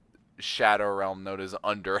banished to the shadow realm known as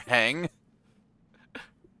Underhang.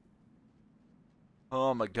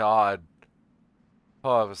 Oh my god.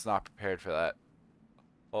 Oh, I was not prepared for that.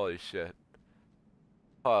 Holy shit.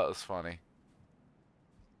 Oh, that was funny.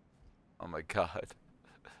 Oh my god.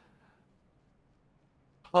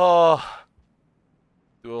 Oh.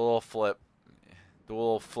 Do a little flip. Do a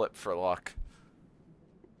little flip for luck.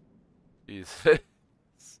 Jesus.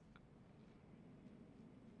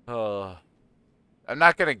 Oh. I'm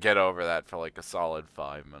not gonna get over that for like a solid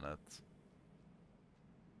 5 minutes.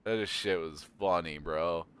 That shit was funny,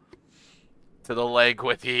 bro. To the leg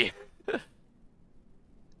with ye.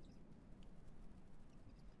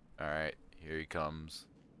 Alright, here he comes.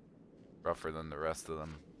 Rougher than the rest of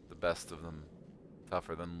them. The best of them.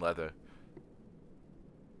 Tougher than leather.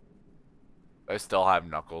 I still have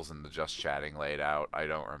Knuckles in the Just Chatting laid out. I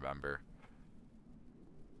don't remember.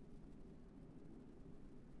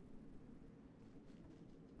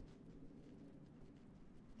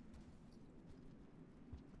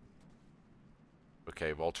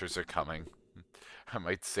 Okay, vultures are coming. I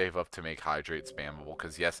might save up to make hydrate spammable,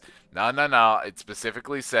 because yes, no. It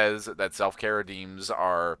specifically says that self-care redeems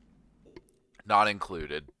are Not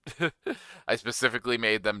included. I specifically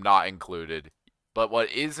made them not included. But what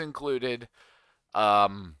is included,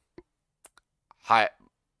 what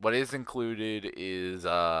is included is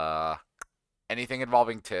anything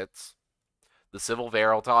involving tits, the civil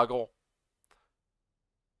barrel toggle,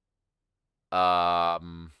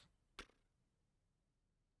 the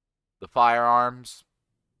firearms.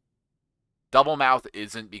 Double mouth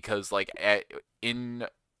isn't because like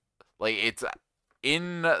it's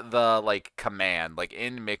in the like command, like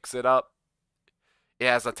in mix it up, it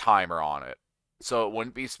has a timer on it. So it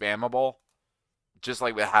wouldn't be spammable. Just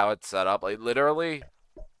like with how it's set up. Like literally,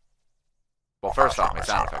 well, first off, my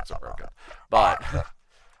sound effects are broken. But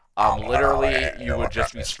literally you would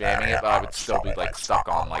just be spamming it, but I would still be like stuck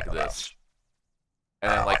on like this.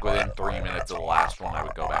 And then like within 3 minutes of the last one I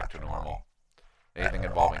would go back to normal. Anything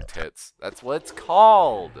involving tits. That's what it's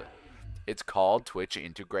called. It's called Twitch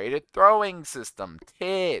Integrated Throwing System.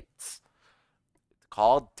 Tits. It's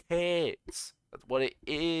called tits. That's what it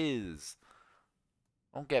is.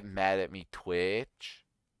 Don't get mad at me, Twitch.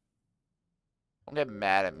 Don't get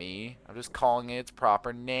mad at me. I'm just calling it its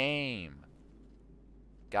proper name.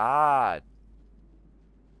 God.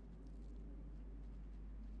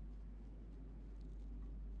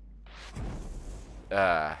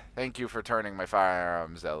 Thank you for turning my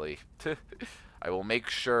firearms, Ellie. I will make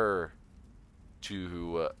sure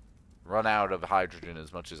to run out of hydrogen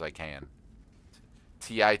as much as I can.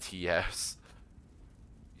 TITS. You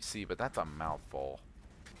see, but that's a mouthful.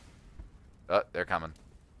 Oh, they're coming.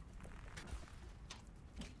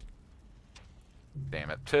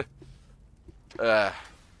 Damn it. It got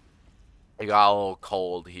a little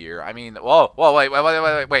cold here. I mean, whoa,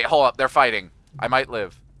 wait, hold up. They're fighting. I might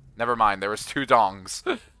live. Never mind, there was 2 dongs.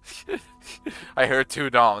 I heard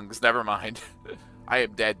 2 dongs. Never mind. I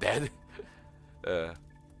am dead.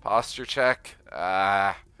 Posture check.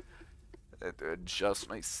 Adjust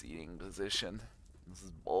my seating position. This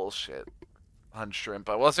is bullshit. On shrimp.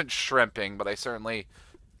 I wasn't shrimping, but I certainly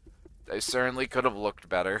could have looked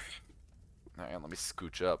better. Alright, let me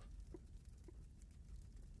scooch up.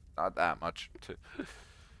 Not that much.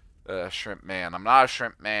 Shrimp man. I'm not a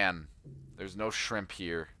shrimp man. There's no shrimp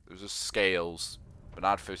here. There's just scales, but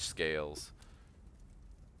not fish scales.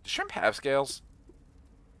 Do shrimp have scales?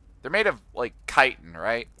 They're made of, like, chitin,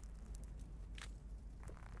 right?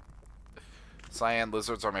 Cyan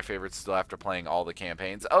lizards are my favorite still after playing all the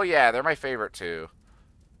campaigns. Oh, yeah, they're my favorite, too.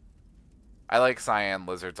 I like cyan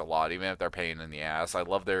lizards a lot, even if they're a pain in the ass. I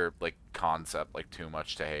love their, like, concept, like, too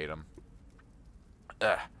much to hate them.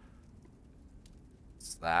 Ugh.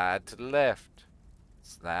 Slide to the left.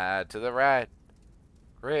 Slide to the right.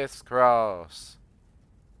 Crisscross.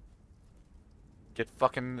 Get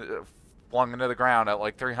fucking flung into the ground at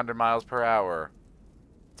like 300 miles per hour.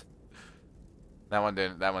 That one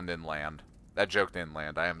didn't land. That joke didn't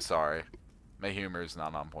land. I am sorry. My humor is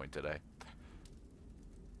not on point today.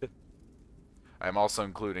 I'm also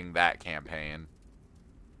including that campaign.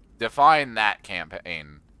 Define that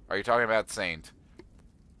campaign. Are you talking about Saint?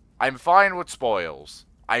 I'm fine with spoils.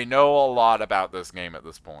 I know a lot about this game at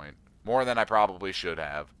this point. More than I probably should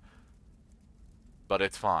have. But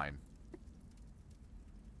it's fine.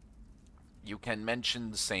 You can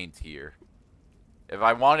mention Saint here. If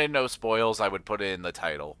I wanted no spoils, I would put it in the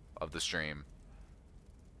title of the stream.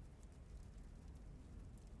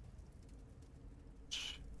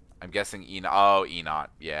 I'm guessing oh, Enot,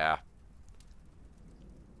 yeah.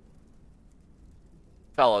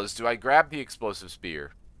 Fellas, do I grab the explosive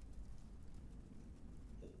spear?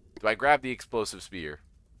 Do I grab the explosive spear?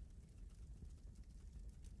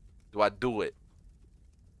 Do I do it?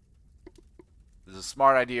 Is it a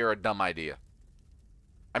smart idea or a dumb idea?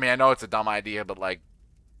 I mean, I know it's a dumb idea, but like,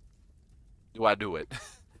 do I do it?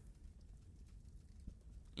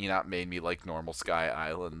 Enoch made me like normal Sky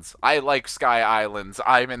Islands. I like Sky Islands.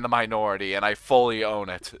 I'm in the minority, and I fully own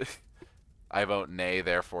it. I vote nay,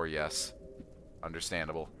 therefore yes.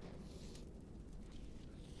 Understandable.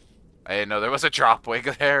 I didn't know there was a drop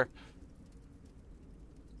wig there.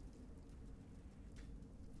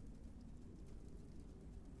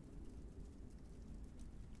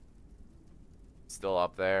 Still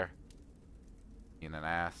up there. In an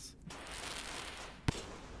ass.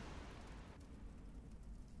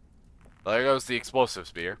 Well, there goes the explosive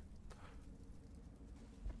spear.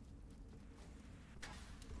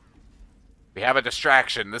 We have a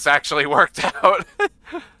distraction. This actually worked out.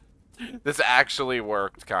 This actually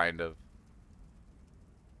worked, kind of.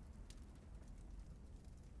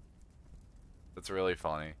 That's really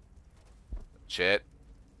funny. Shit.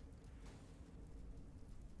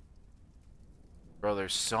 Bro,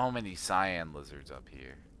 there's so many cyan lizards up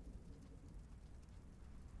here.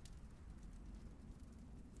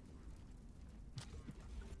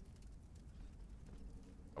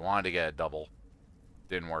 I wanted to get a double.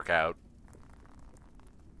 Didn't work out.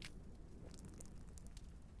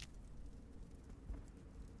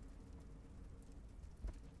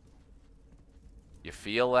 You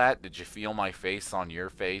feel that? Did you feel my face on your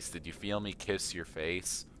face? Did you feel me kiss your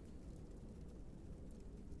face?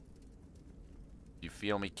 You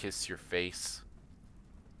feel me kiss your face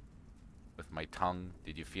with my tongue?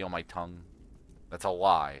 Did you feel my tongue? That's a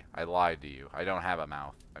lie. I lied to you. I don't have a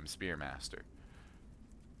mouth. I'm Spearmaster.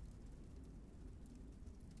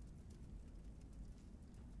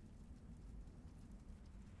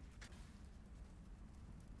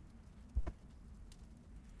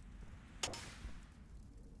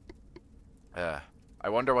 I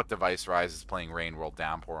wonder what device Rise is playing Rain World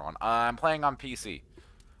Downpour on. I'm playing on PC.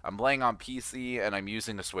 I'm playing on PC, and I'm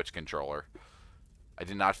using a Switch controller. I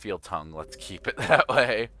did not feel tongue. Let's keep it that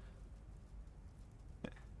way.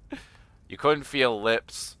 You couldn't feel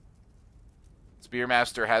lips.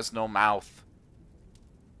 Spearmaster has no mouth.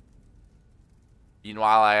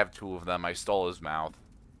 Meanwhile, I have two of them. I stole his mouth.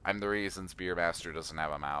 I'm the reason Spearmaster doesn't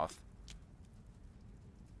have a mouth.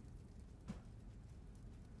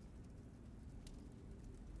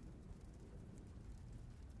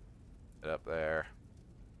 Get up there.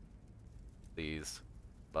 Please,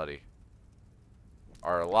 buddy.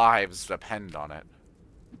 Our lives depend on it.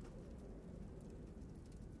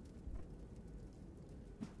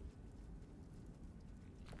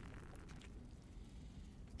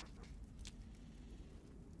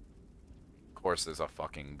 Of course there's a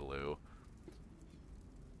fucking blue.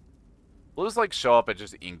 Blues like show up at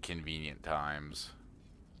just inconvenient times.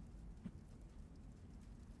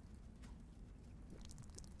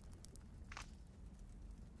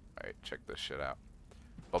 Alright, check this shit out.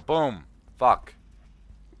 But boom! Fuck.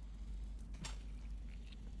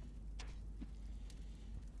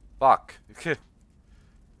 Fuck. It's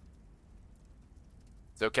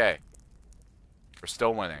okay. We're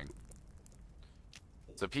still winning.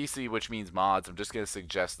 So PC, which means mods. I'm just going to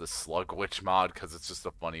suggest the Slug Witch mod because it's just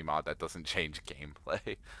a funny mod that doesn't change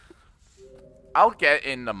gameplay. I'll get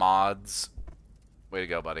into mods. Way to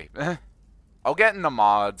go, buddy. I'll get into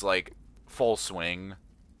mods, like, full swing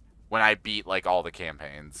when I beat, like, all the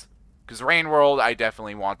campaigns. Because Rain World, I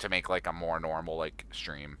definitely want to make, like, a more normal, like,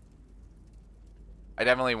 stream. I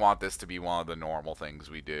definitely want this to be one of the normal things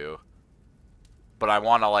we do. But I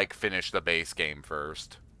want to, like, finish the base game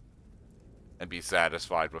first. And be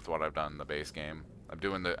satisfied with what I've done in the base game. I'm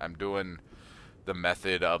doing the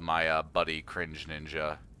method of my buddy Cringe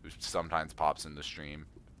Ninja, who sometimes pops in the stream.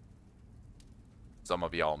 Some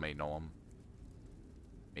of y'all may know him.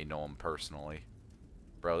 May know him personally.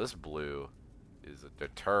 Bro, this blue is a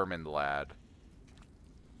determined lad.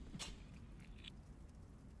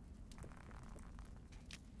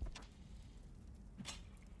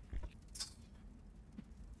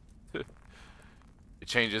 It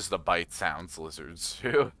changes the bite sounds, lizards,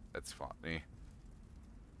 too. That's funny.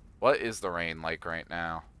 What is the rain like right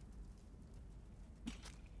now?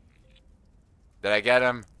 Did I get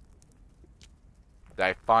him? Did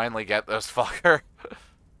I finally get this fucker?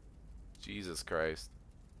 Jesus Christ.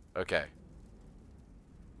 Okay.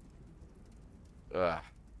 Ugh.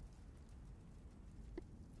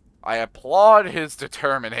 I applaud his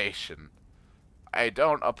determination. I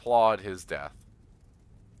don't applaud his death.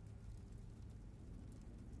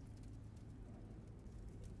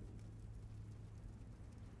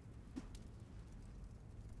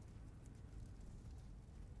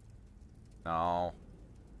 No.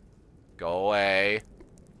 Go away.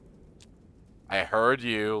 I heard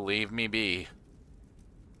you. Leave me be.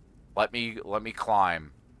 Let me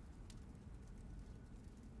climb.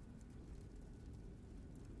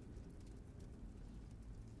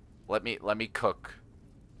 Let me cook.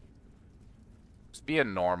 Just be a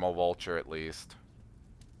normal vulture at least.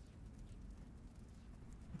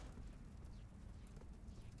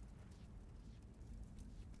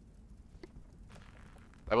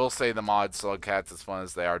 I will say the mod Slug Cats, as fun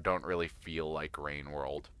as they are, don't really feel like Rain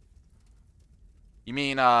World. You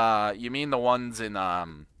mean the ones in, that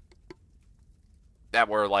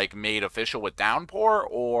were, like, made official with Downpour,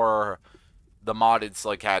 or the modded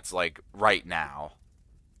Slug Cats, like, right now?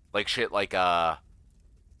 Like, shit like, the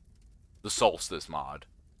Solstice mod,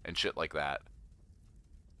 and shit like that.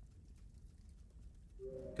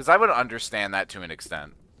 Because I would understand that to an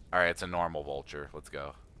extent. Alright, it's a normal vulture. Let's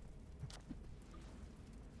go.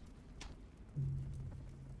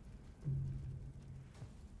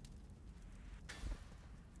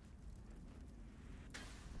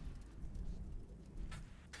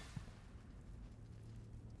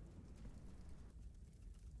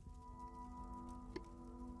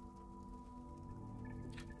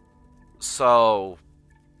 So,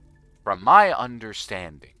 From my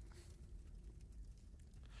understanding,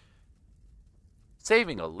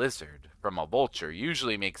 saving a lizard from a vulture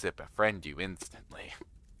usually makes it befriend you instantly.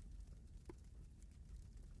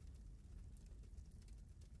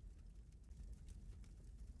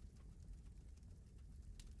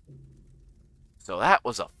 So that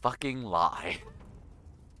was a fucking lie.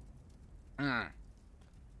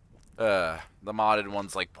 The modded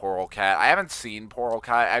ones like Poral Cat. I haven't seen Poral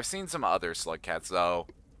Cat. I've seen some other slug cats though.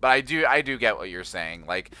 But I do get what you're saying.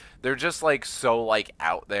 Like, they're just like so like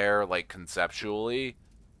out there, like conceptually.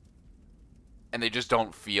 And they just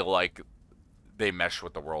don't feel like they mesh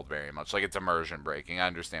with the world very much. Like, it's immersion breaking. I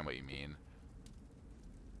understand what you mean.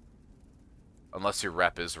 Unless your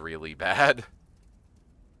rep is really bad.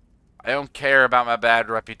 I don't care about my bad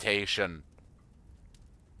reputation.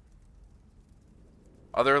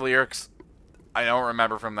 Other lyrics I don't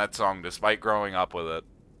remember from that song, despite growing up with it.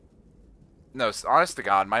 No, honest to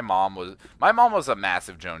God, my mom was a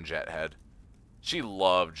massive Joan Jett head. She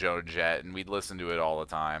loved Joan Jett, and we'd listen to it all the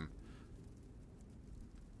time.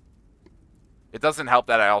 It doesn't help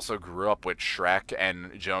that I also grew up with Shrek,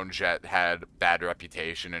 and Joan Jett had bad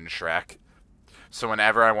reputation in Shrek. So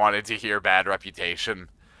whenever I wanted to hear bad reputation,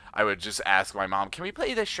 I would just ask my mom, can we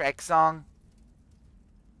play the Shrek song?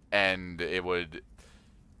 And it would...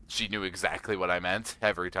 She knew exactly what I meant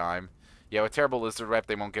every time. Yeah, with terrible lizard rep,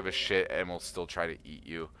 they won't give a shit and will still try to eat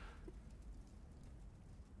you.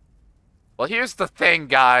 Well, here's the thing,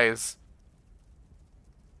 guys.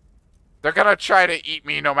 They're gonna try to eat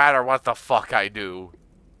me no matter what the fuck I do.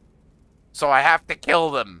 So I have to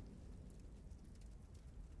kill them.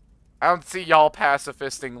 I don't see y'all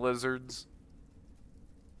pacifisting lizards.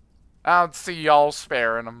 I don't see y'all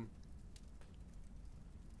sparing them.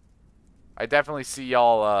 I definitely see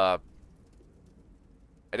y'all,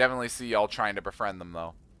 trying to befriend them,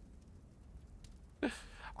 though.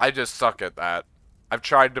 I just suck at that. I've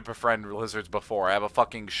tried to befriend lizards before. I have a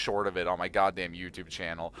fucking short of it on my goddamn YouTube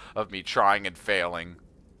channel of me trying and failing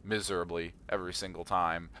miserably every single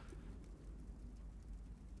time.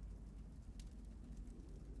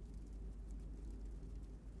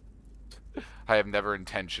 I have never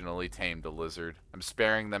intentionally tamed a lizard. I'm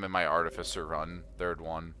sparing them in my Artificer run, third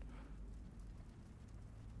one.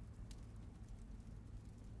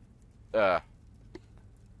 I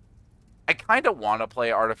kind of want to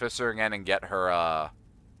play Artificer again and get her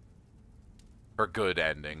good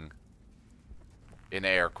ending. In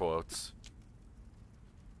air quotes.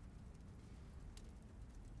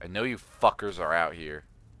 I know you fuckers are out here.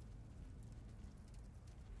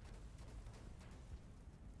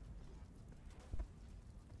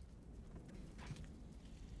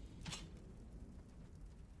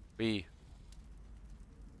 B.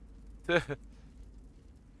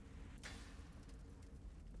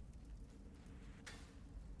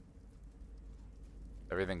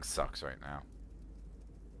 Everything sucks right now.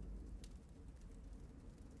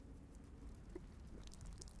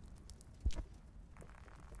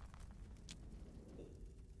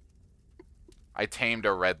 I tamed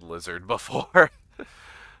a red lizard before.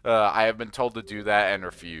 I have been told to do that and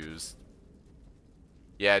refused.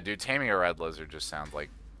 Yeah, dude, taming a red lizard just sounds like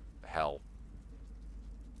hell.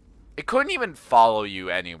 It couldn't even follow you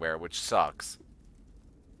anywhere, which sucks.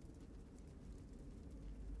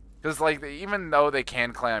 Because, like, even though they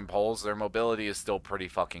can climb poles, their mobility is still pretty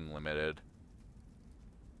fucking limited.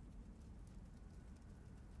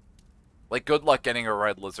 Like, good luck getting a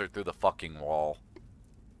red lizard through the fucking wall.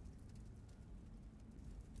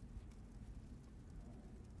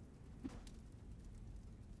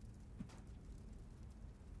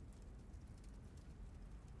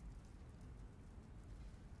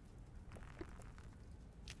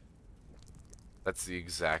 That's the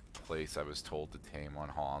exact place I was told to tame one.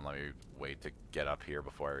 Hold on, let me wait to get up here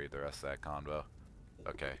before I read the rest of that convo.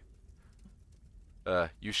 Okay.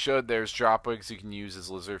 You should. There's dropwigs you can use as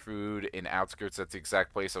lizard food in outskirts. That's the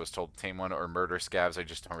exact place I was told to tame one, or murder scavs. I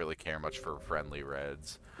just don't really care much for friendly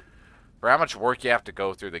reds. For how much work you have to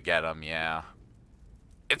go through to get them, yeah.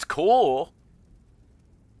 It's cool.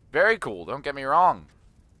 Very cool, don't get me wrong.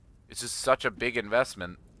 It's just such a big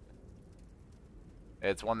investment.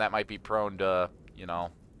 It's one that might be prone to, you know,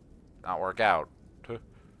 not work out.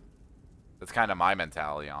 That's kind of my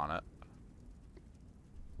mentality on it.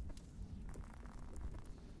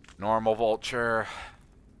 Normal vulture.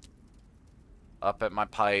 Up at my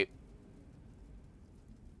pipe.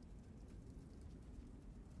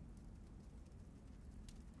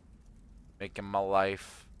 Making my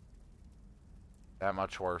life that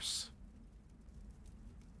much worse.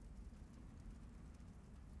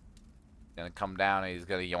 Gonna come down and he's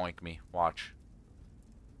gonna yoink me. Watch.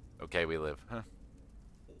 Okay, we live. Huh.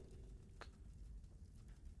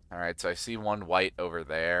 Alright, so I see one white over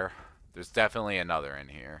there. There's definitely another in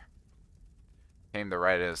here. Came to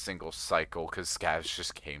right in a single cycle because scavs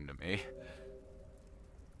just came to me.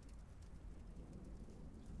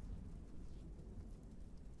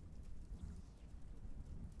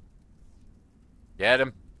 Get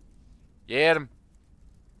him. Get him.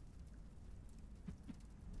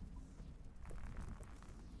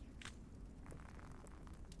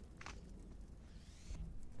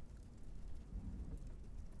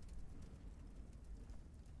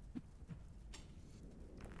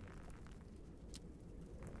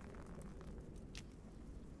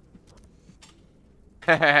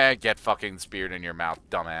 Get fucking speared in your mouth,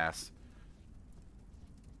 dumbass.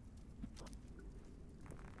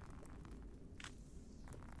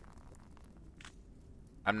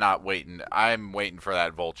 I'm not waiting. I'm waiting for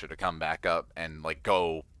that vulture to come back up and, like,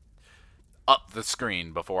 go up the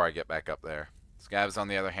screen before I get back up there. Scavs, on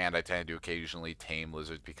the other hand, I tend to occasionally tame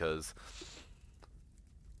lizards because...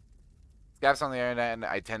 Scavs, on the other hand,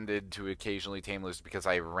 I tended to occasionally tame lizards because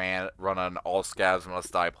I run on all scavs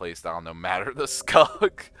must die playstyle no matter the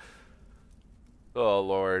skunk. Oh,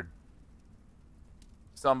 Lord.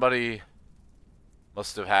 Somebody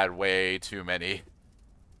must have had way too many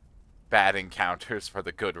bad encounters for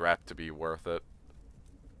the good rep to be worth it.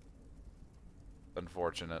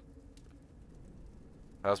 Unfortunate.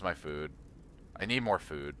 How's my food? I need more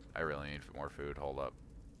food. I really need more food. Hold up.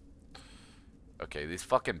 Okay, these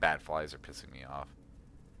fucking bat flies are pissing me off.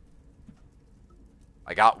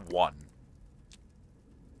 I got one.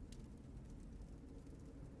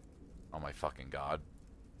 Oh my fucking god.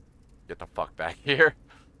 Get the fuck back here.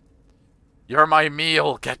 You're my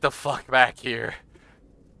meal. Get the fuck back here.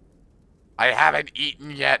 I haven't eaten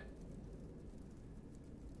yet.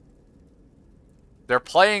 They're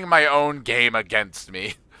playing my own game against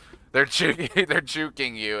me. They're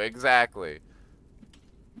juking you, exactly.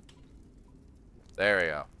 There we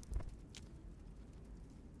go.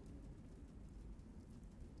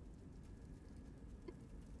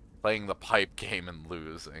 Playing the pipe game and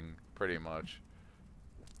losing, pretty much.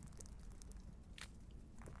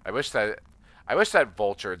 I wish that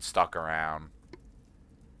vulture had stuck around.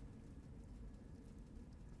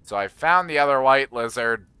 So I found the other white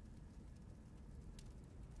lizard.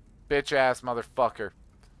 Bitch ass motherfucker.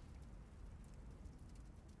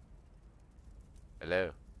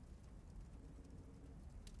 Hello.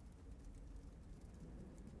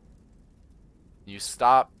 You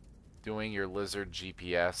stop doing your lizard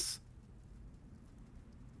GPS.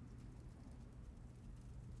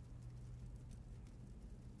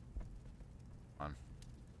 Come on.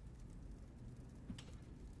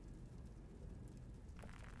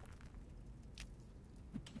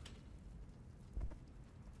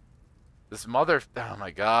 This mother... Oh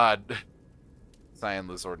my god. Cyan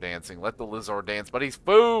lizard dancing. Let the lizard dance, but he's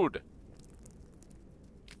food!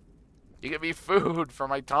 You give me food for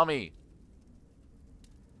my tummy.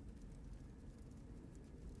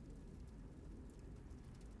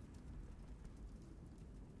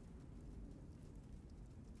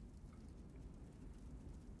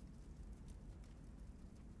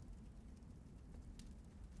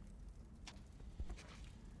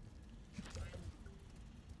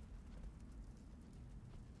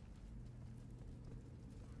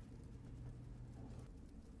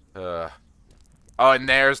 Oh, and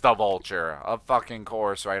there's the vulture. Of fucking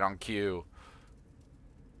course, right on cue.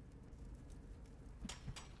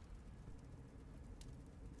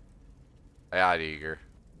 I got eager.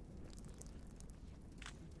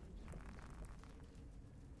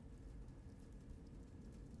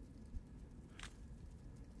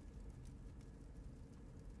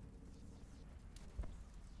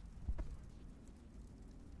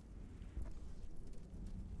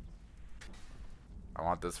 I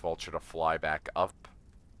want this vulture to fly back up.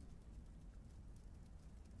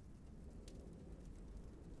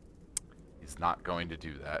 He's not going to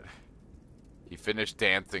do that. He finished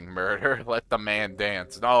dancing, murder. Let the man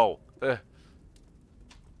dance. No! Ugh.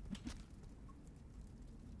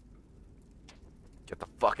 Get the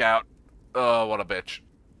fuck out. Oh, what a bitch.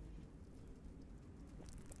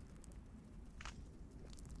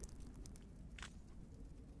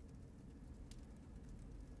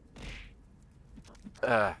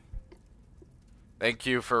 Thank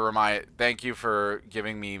you for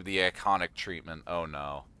giving me the iconic treatment. Oh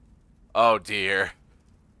no. Oh dear.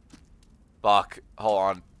 Fuck. Hold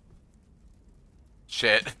on.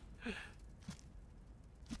 Shit.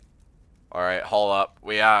 Alright, hold up.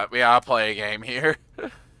 We gotta play a game here.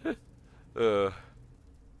 Well,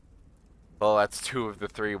 that's 2 of the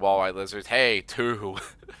 3 walleye lizards. Hey, 2.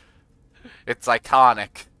 It's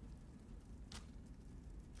iconic.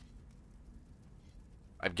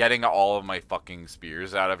 I'm getting all of my fucking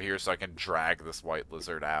spears out of here so I can drag this white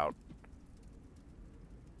lizard out.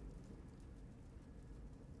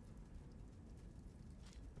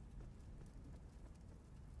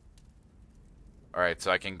 Alright,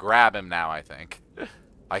 so I can grab him now, I think.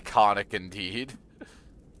 Iconic indeed.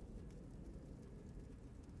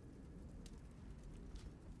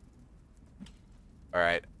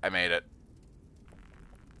 Alright, I made it.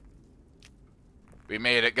 We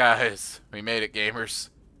made it, guys. We made it, gamers.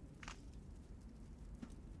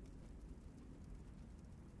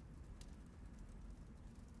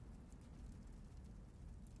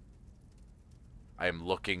 I am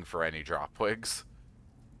looking for any drop twigs.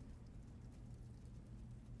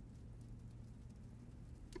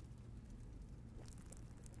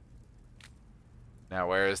 Now,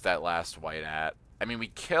 where is that last white at? I mean, we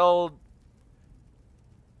killed...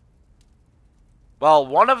 Well,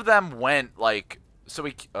 one of them went, like... So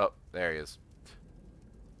we... Oh, there he is.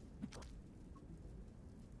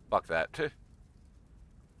 Fuck that.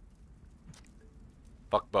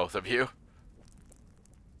 Fuck both of you.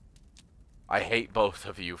 I hate both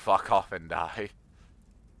of you. Fuck off and die.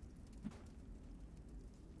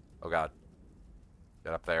 Oh, God.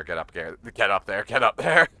 Get up there, get up there, get up there, get up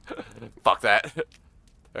there. Fuck that.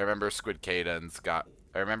 I remember Squid Cada and Sky.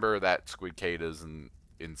 I remember that Squid Cada's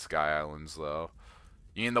in Sky Islands, though.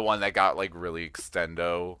 You mean the one that got, like, really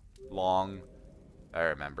extendo long? I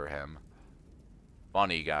remember him.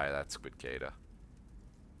 Funny guy, that Squid Cada.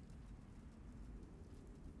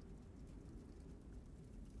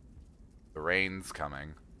 The rain's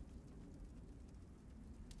coming.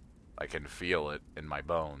 I can feel it in my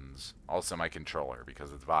bones. Also my controller,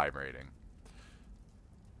 because it's vibrating.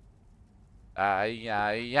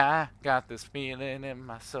 I got this feeling in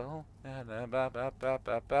my soul. I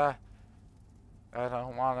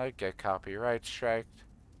don't want to get copyright striked.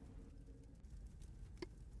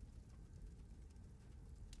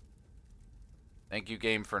 Thank you,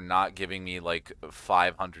 game, for not giving me, like,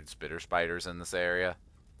 500 spitter spiders in this area.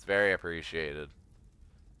 It's very appreciated.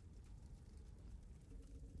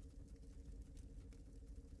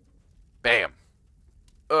 Bam.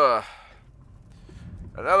 Ugh.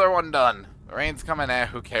 Another one done. The rain's coming in.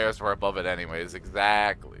 Who cares? We're above it anyways.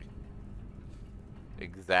 Exactly.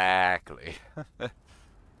 Exactly.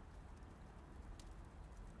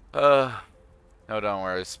 No, don't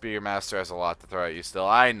worry. Spearmaster has a lot to throw at you still.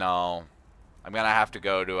 I know. I'm gonna have to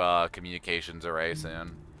go to a communications array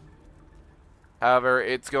soon. However,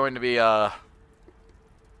 it's going to be it's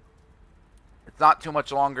not too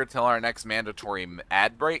much longer till our next mandatory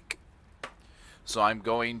ad break. So I'm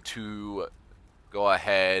going to go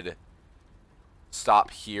ahead, stop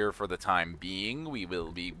here for the time being. We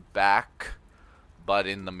will be back, but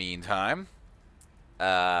in the meantime,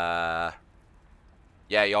 yeah,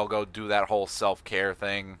 y'all go do that whole self-care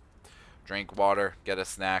thing. Drink water, get a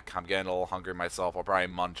snack. I'm getting a little hungry myself. I'll probably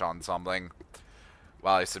munch on something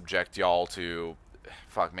while I subject y'all to...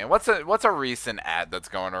 Fuck, man. What's a recent ad that's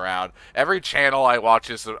going around? Every channel I watch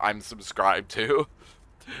is I'm subscribed to.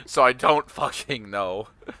 So I don't fucking know.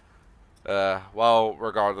 Well,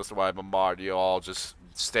 regardless of why I bombard you all, just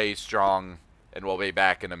stay strong, and we'll be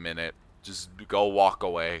back in a minute. Just go walk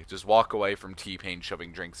away. Just walk away from T-Pain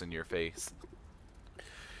shoving drinks in your face.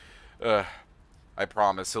 I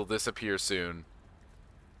promise he'll disappear soon.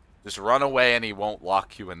 Just run away and he won't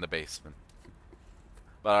lock you in the basement.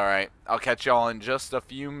 But alright, I'll catch y'all in just a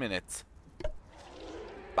few minutes.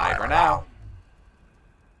 Bye for now.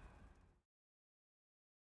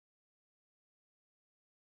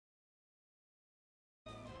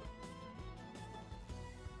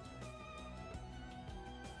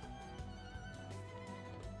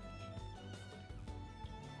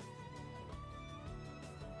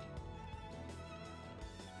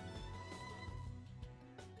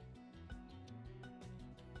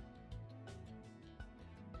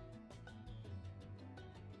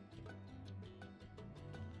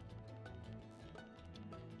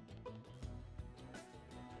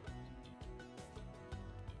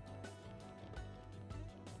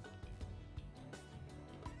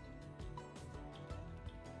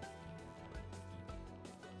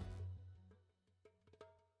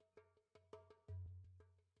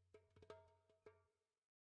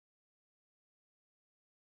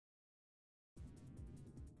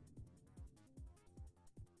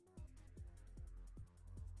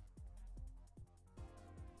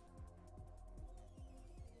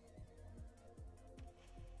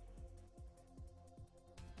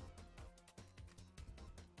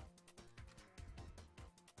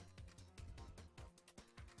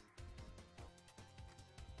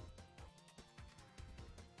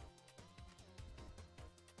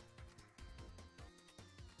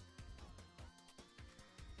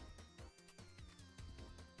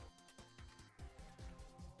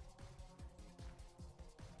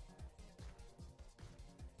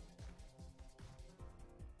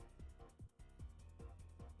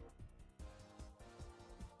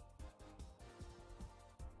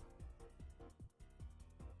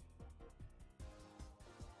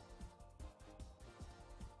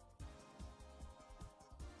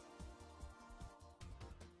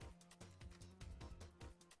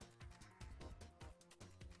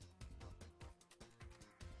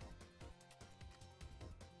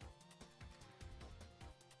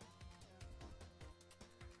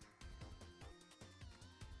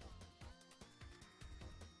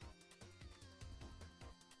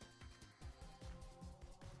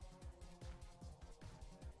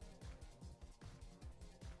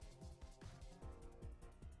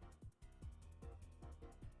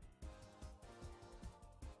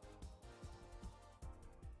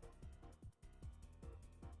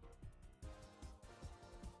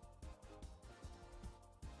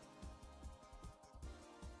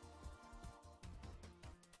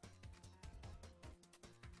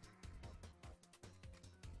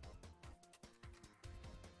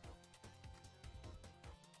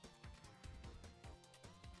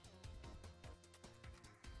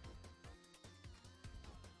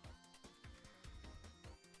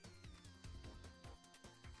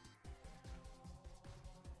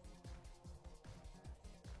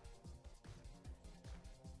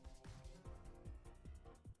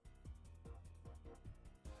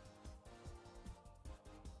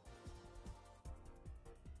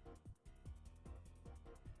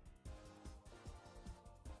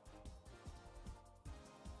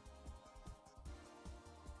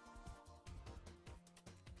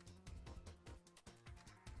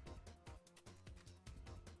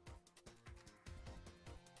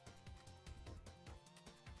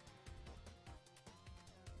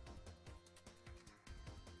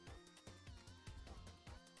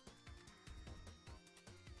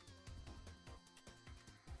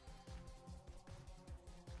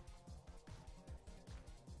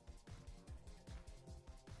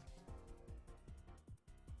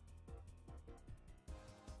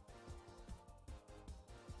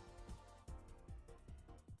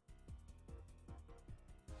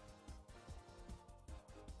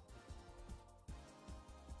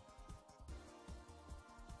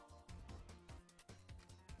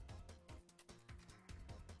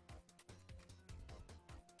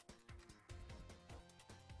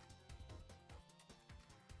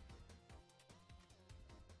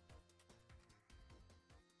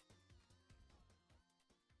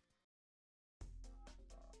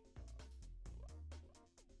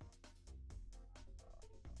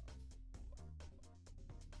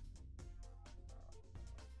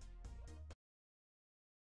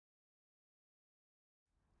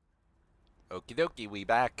 Okie dokie, we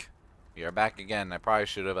back. We are back again. I probably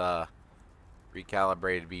should have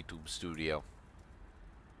recalibrated Vtube Studio.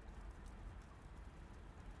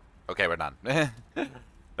 Okay, we're done.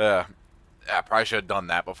 I probably should have done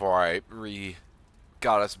that before I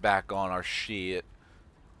got us back on our shit.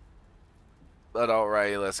 But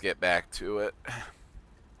alright, let's get back to it.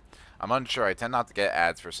 I'm unsure. I tend not to get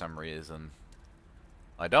ads for some reason.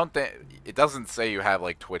 I don't think... It doesn't say you have,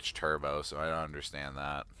 like, Twitch Turbo, so I don't understand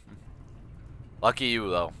that. Lucky you,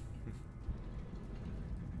 though.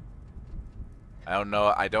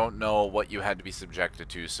 I don't know what you had to be subjected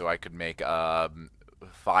to, so I could make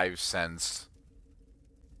 5 cents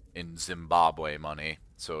in Zimbabwe money.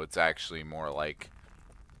 So it's actually more like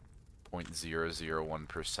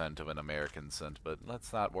 0.001% of an American cent, but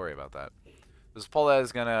let's not worry about that. This pole that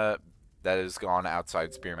is gone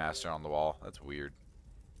outside Spearmaster on the wall. That's weird.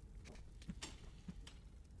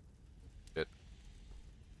 Shit.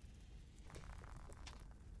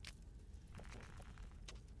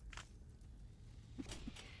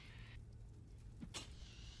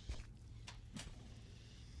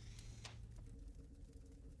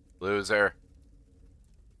 Loser.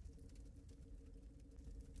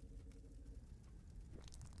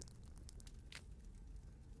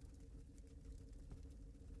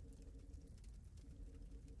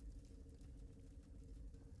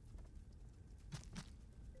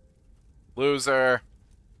 Loser.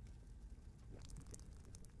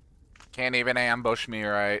 Can't even ambush me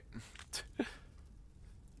right.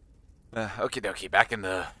 Okie dokie, back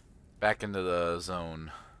into the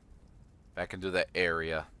zone. Back into the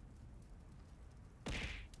area.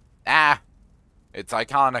 Ah! It's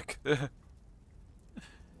iconic.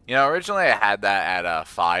 You know, originally I had that at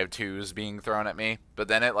 5 twos being thrown at me, but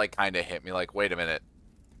then it like kind of hit me like, wait a minute.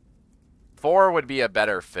 4 would be a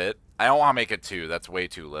better fit. I don't want to make it 2, that's way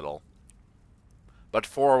too little. But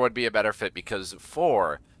 4 would be a better fit because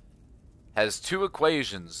 4 has 2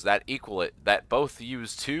 equations that equal it, that both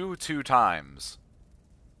use 2 times.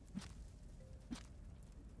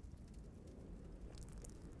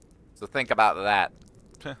 So think about that.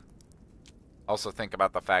 Also think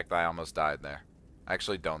about the fact that I almost died there. I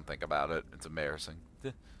actually don't think about it. It's embarrassing.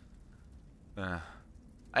 I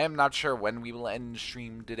am not sure when we will end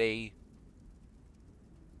stream today.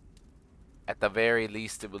 At the very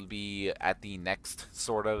least, it will be at the next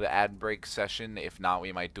sort of ad break session. If not,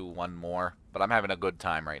 we might do one more. But I'm having a good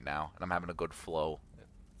time right now, and I'm having a good flow.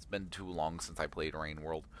 It's been too long since I played Rain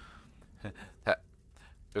World.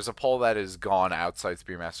 There's a pole that is gone outside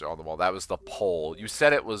Spearmaster on the wall. That was the pole. You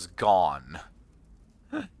said it was gone.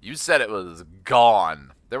 You said it was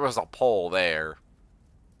gone. There was a pole there.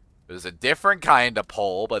 It was a different kind of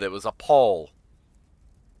pole, but it was a pole.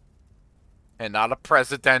 And not a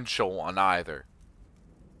presidential one either.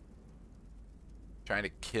 Trying to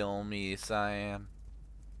kill me, Cyan.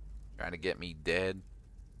 Trying to get me dead.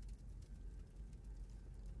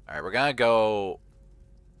 Alright, we're gonna go...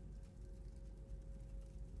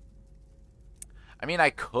 I mean,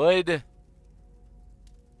 I could...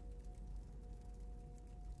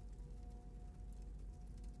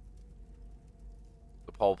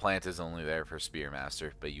 The pole plant is only there for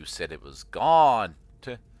Spearmaster, but you said it was gone.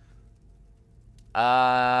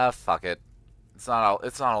 Fuck it. It's not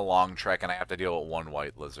a long trek, and I have to deal with one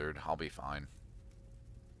white lizard. I'll be fine.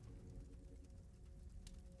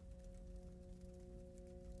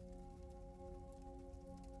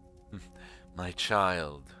 My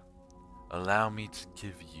child, allow me to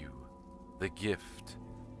give you the gift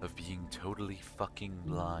of being totally fucking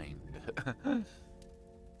blind.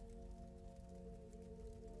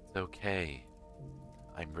 It's okay.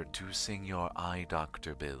 I'm reducing your eye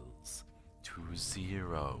doctor bills to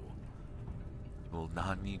 0. You will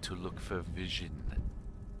not need to look for vision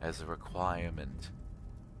as a requirement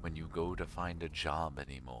when you go to find a job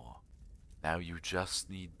anymore. Now you just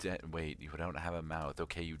need wait, you don't have a mouth.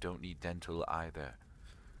 Okay, you don't need dental either.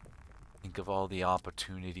 Think of all the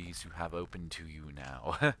opportunities you have open to you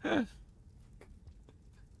now.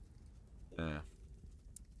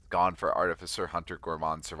 Gone for Artificer, Hunter,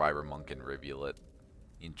 Gourmand, Survivor, Monk, and Rivulet.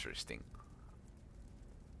 Interesting.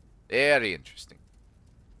 Very interesting.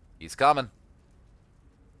 He's coming.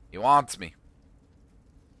 He wants me.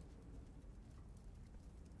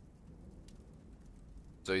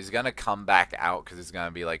 So he's gonna come back out because he's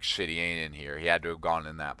gonna be like, shit, he ain't in here. He had to have gone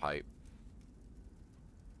in that pipe.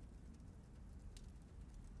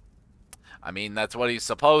 I mean, that's what he's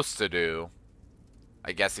supposed to do.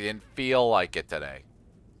 I guess he didn't feel like it today.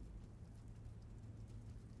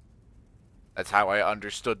 That's how I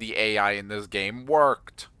understood the AI in this game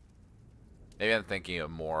worked. Maybe I'm thinking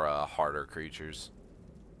of more harder creatures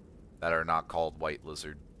that are not called white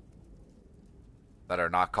lizard. that are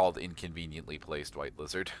not called inconveniently placed white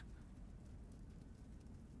lizard.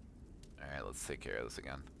 Alright, let's take care of this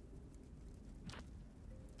again.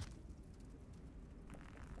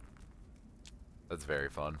 That's very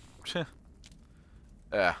fun.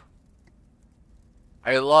 Yeah.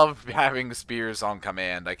 I love having spears on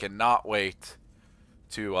command. I cannot wait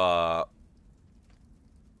to, Hello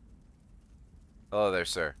there,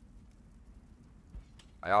 sir.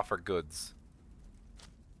 I offer goods.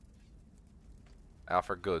 I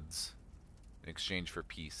offer goods in exchange for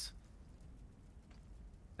peace.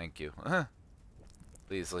 Thank you.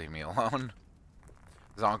 Please leave me alone.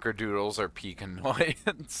 Zonker doodles are peak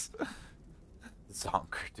annoyance.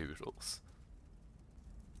 Zonker doodles.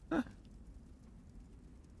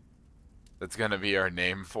 That's gonna be our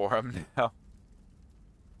name for him now.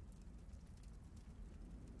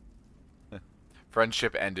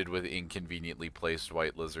 Friendship ended with inconveniently placed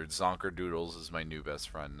white lizard. Zonker doodles is my new best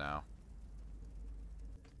friend now.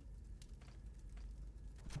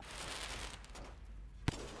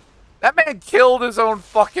 That man killed his own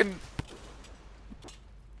fucking...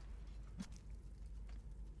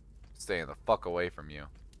 Staying the fuck away from you.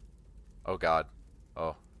 Oh god.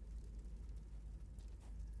 Oh.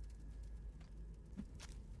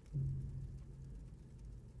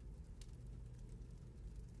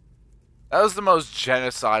 That was the most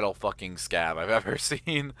genocidal fucking scab I've ever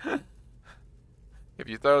seen. If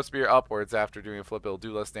you throw a spear upwards after doing a flip, it'll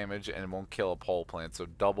do less damage and it won't kill a pole plant, so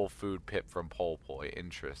double food pip from pole poi.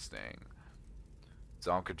 Interesting.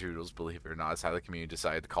 Zonkadoodles, believe it or not, is how the community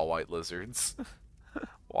decided to call white lizards.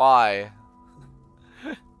 Why?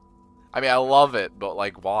 I mean, I love it, but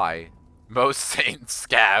like, why? Most saint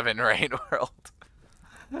scab in Rain World.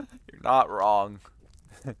 You're not wrong.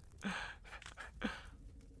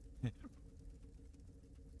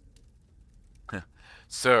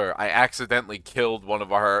 Sir, I accidentally killed one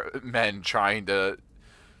of our men trying to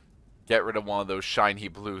get rid of one of those shiny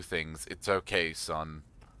blue things. It's okay, son.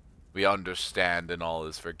 We understand and all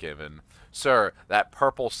is forgiven. Sir, that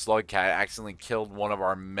purple slug cat accidentally killed one of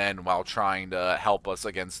our men while trying to help us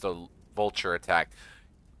against a vulture attack.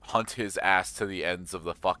 Hunt his ass to the ends of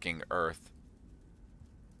the fucking earth.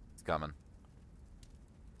 It's coming.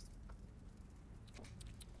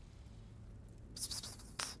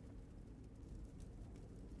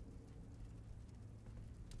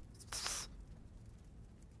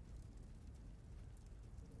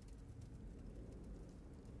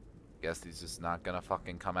 Guess he's just not gonna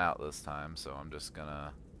fucking come out this time, so I'm just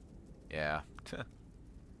gonna... Yeah.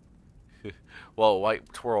 Well,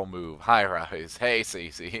 white twirl move. Hi, Rise. Hey,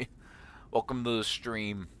 Cece. Welcome to the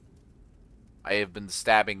stream. I have been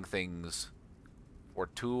stabbing things for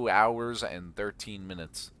 2 hours and 13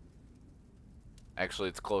 minutes. Actually,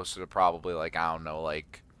 it's closer to probably, like, I don't know,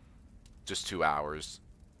 like, just 2 hours.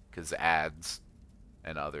 Because ads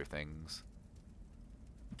and other things.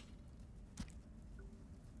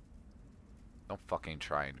 Don't fucking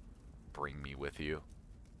try and bring me with you,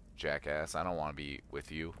 jackass. I don't want to be with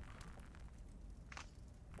you.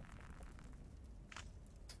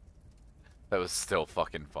 That was still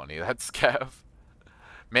fucking funny. That's Kev.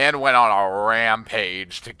 Man went on a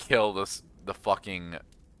rampage to kill the fucking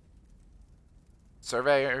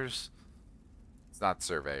surveyors. It's not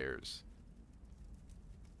surveyors.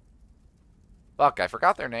 Fuck, I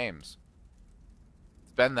forgot their names.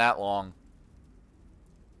 It's been that long.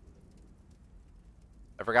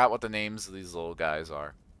 I forgot what the names of these little guys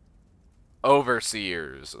are.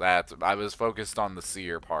 Overseers. I was focused on the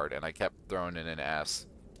seer part, and I kept throwing in an S.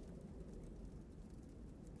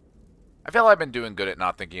 I feel I've been doing good at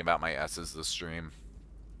not thinking about my S's this stream.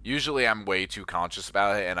 Usually I'm way too conscious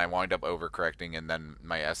about it, and I wind up overcorrecting, and then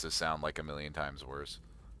my S's sound like a million times worse.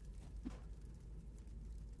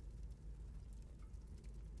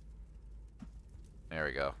 There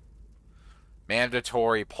we go.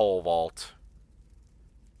 Mandatory pole vault.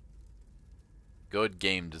 Good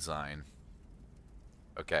game design.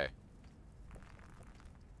 Okay.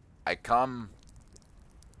 I come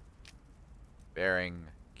bearing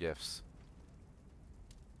gifts.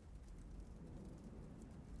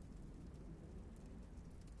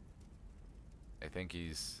 I think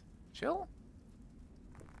he's chill.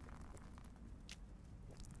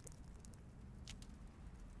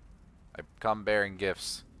 I come bearing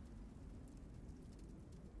gifts.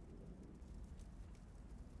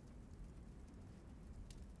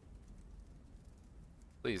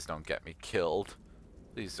 Please don't get me killed.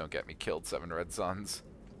 Please don't get me killed, 7 red suns.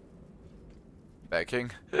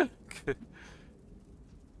 Begging.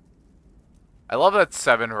 I love that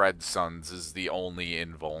 7 red suns is the only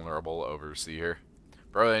invulnerable overseer.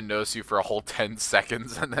 Bro, they notice you for a whole 10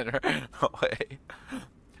 seconds and then run away.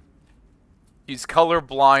 He's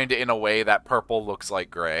colorblind in a way that purple looks like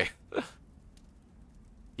gray.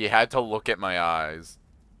 He had to look at my eyes.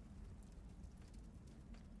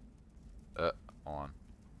 Hold on.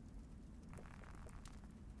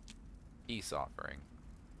 Peace offering.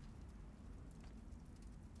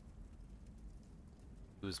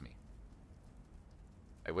 Lose me.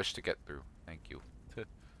 I wish to get through. Thank you.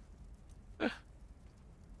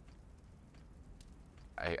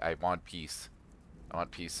 I want peace. I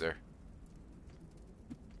want peace, sir.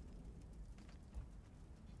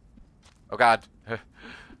 Oh god.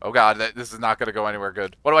 Oh god, this is not gonna go anywhere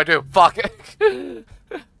good. What do I do? Fuck!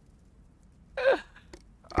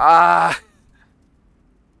 Ah!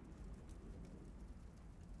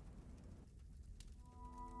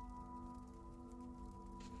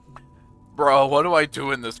 Bro, what do I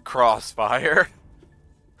do in this crossfire?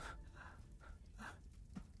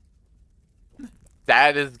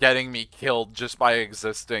 That is getting me killed just by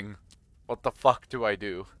existing. What the fuck do I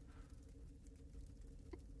do?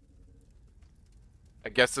 I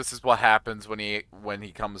guess this is what happens when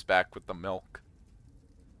he comes back with the milk.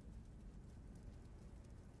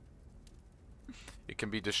 It can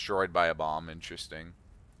be destroyed by a bomb. Interesting.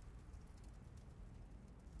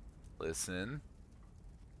 Listen.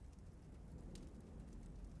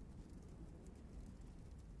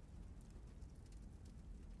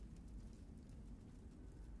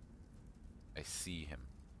 I see him.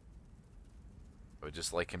 I would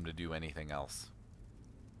just like him to do anything else.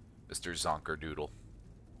 Mr. Zonkerdoodle.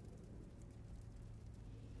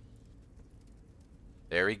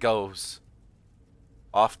 There he goes.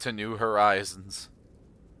 Off to new horizons.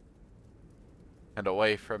 And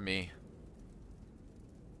away from me.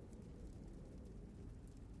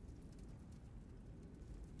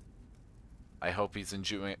 I hope he's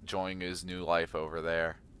enjoying his new life over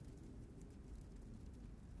there.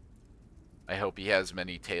 I hope he has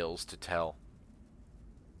many tales to tell.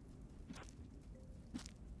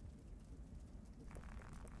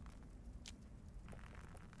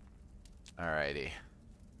 Alrighty.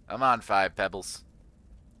 I'm on 5 pebbles.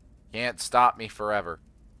 Can't stop me forever.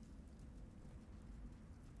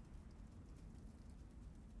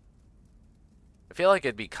 I feel like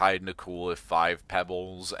it'd be kinda cool if 5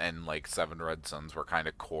 pebbles and like 7 red suns were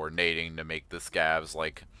kinda coordinating to make the scavs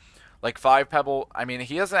like 5 pebble. I mean,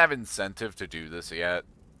 he doesn't have incentive to do this yet,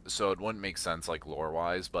 so it wouldn't make sense like lore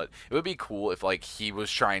wise, but it would be cool if like he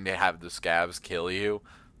was trying to have the scavs kill you,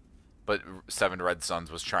 but 7 red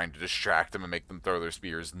suns was trying to distract them and make them throw their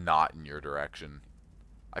spears not in your direction.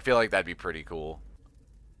 I feel like that'd be pretty cool.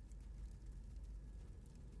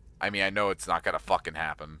 I mean, I know it's not gonna fucking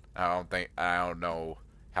happen. I don't know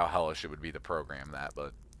how hellish it would be to program that,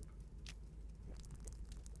 but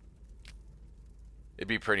it'd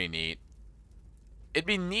be pretty neat. It'd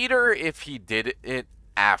be neater if he did it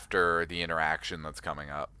after the interaction that's coming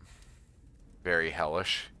up. Very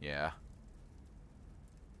hellish, yeah.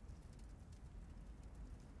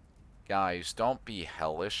 Guys, don't be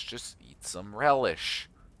hellish, just eat some relish.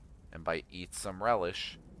 And by eat some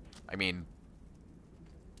relish, I mean,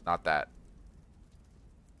 not that.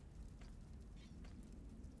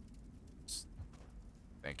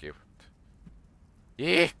 Thank you.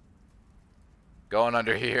 Yeah. Going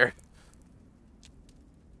under here.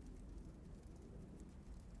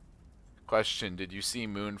 Question, did you see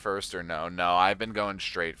Moon first or no? No, I've been going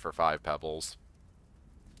straight for 5 pebbles.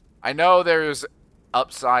 I know there's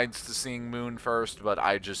upsides to seeing Moon first, but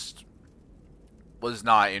I just was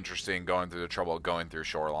not interested in going through the trouble of going through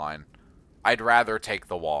Shoreline. I'd rather take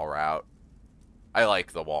the wall route. I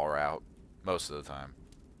like the wall route most of the time.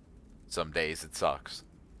 Some days it sucks.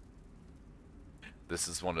 This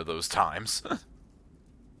is one of those times.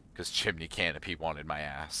 Because Chimney Canopy wanted my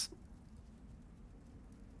ass.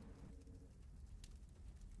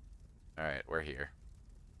 Alright, we're here.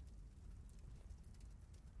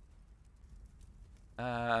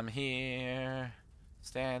 I'm here,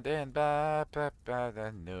 standing by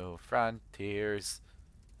the new frontiers.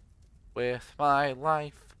 With my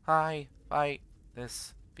life, I fight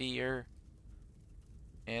this fear.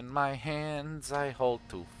 In my hands, I hold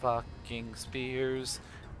 2 fucking spears.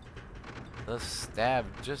 The stab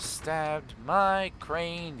just stabbed my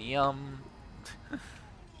cranium.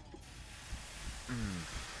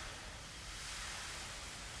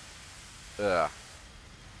 Ugh.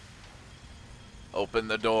 Open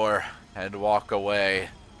the door and walk away.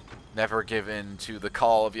 Never give in to the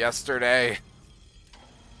call of yesterday.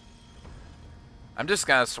 I'm just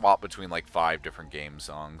gonna swap between like 5 different game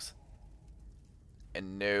songs.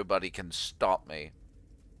 And nobody can stop me.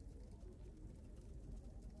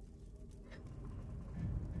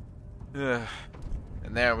 Ugh.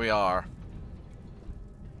 And there we are.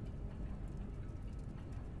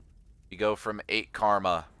 We go from 8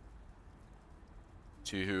 karma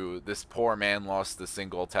to this poor man lost the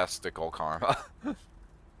single testicle karma.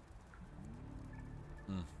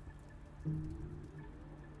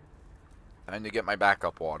 Time to get my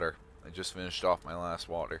backup water. I just finished off my last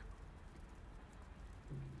water.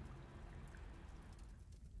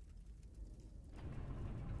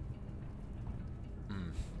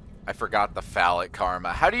 I forgot the phallic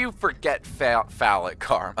karma. How do you forget phallic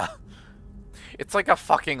karma? It's like a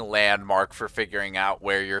fucking landmark for figuring out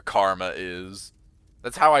where your karma is.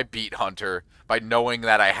 That's how I beat Hunter, by knowing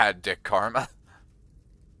that I had dick karma.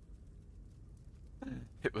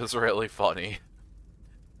 It was really funny.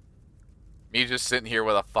 Me just sitting here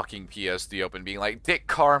with a fucking PSD open being like, dick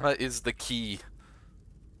karma is the key.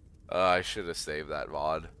 I should have saved that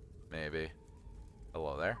VOD. Maybe.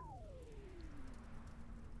 Hello there.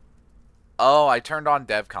 Oh, I turned on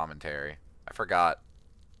dev commentary. I forgot.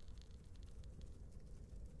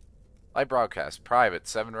 Live broadcast. Private.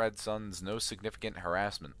 7 red suns. No significant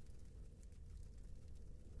harassment.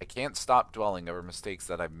 I can't stop dwelling over mistakes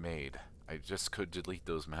that I've made. I just could delete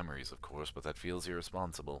those memories, of course, but that feels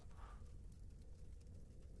irresponsible.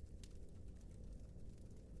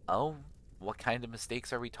 Oh, what kind of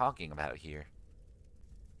mistakes are we talking about here?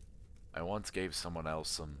 I once gave someone else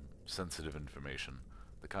some sensitive information,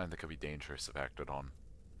 the kind that could be dangerous if acted on.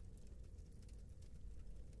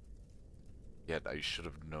 Yet I should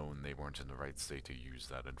have known they weren't in the right state to use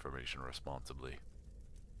that information responsibly.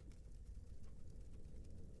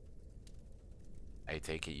 I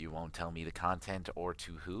take it you won't tell me the content or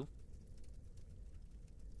to who?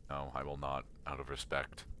 No, I will not, out of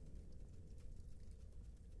respect.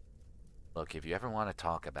 Look, if you ever want to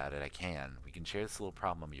talk about it, I can. We can share this little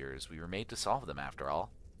problem of yours. We were made to solve them, after all.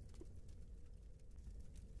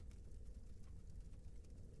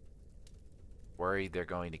 Worried they're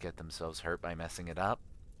going to get themselves hurt by messing it up?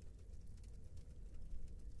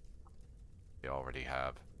 They already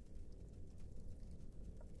have.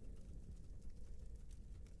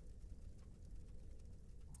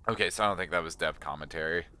 Okay, so I don't think that was dev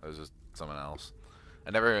commentary. That was just someone else. I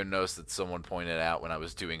never even noticed that someone pointed out when I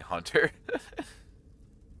was doing Hunter.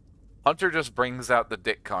 Hunter just brings out the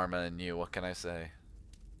dick karma in you, what can I say?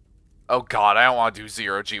 Oh god, I don't want to do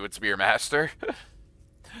 0G with Spearmaster.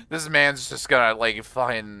 This man's just gonna, like,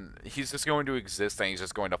 he's just going to exist and he's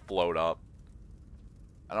just going to float up.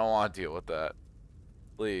 I don't want to deal with that.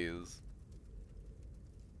 Please.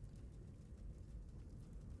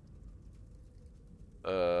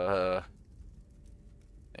 I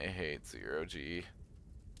hate 0G.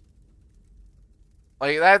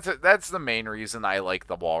 Like, that's the main reason I like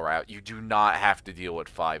the wall route. You do not have to deal with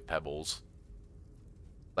 5 pebbles.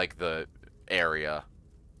 Like, the area.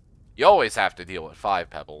 You always have to deal with 5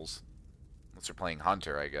 pebbles. Unless you're playing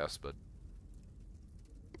Hunter, I guess, but...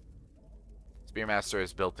 Spearmaster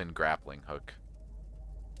has built-in grappling hook.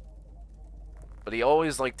 But he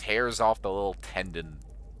always, like, tears off the little tendon.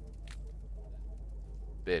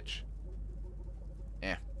 Bitch.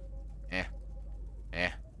 Eh. Eh.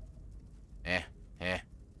 Eh. Eh. Eh.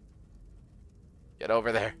 Get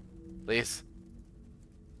over there. Please.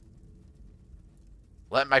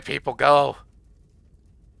 Let my people go.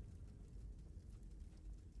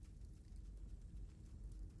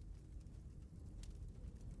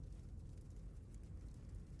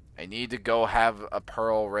 I need to go have a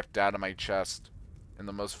pearl ripped out of my chest in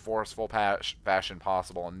the most forceful fashion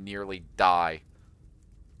possible and nearly die.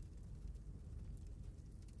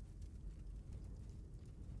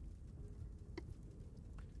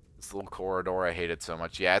 This little corridor, I hate it so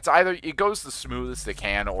much. Yeah, it's either it goes the smoothest it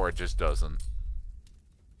can or it just doesn't.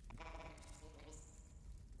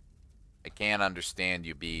 I can't understand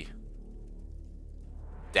you, B.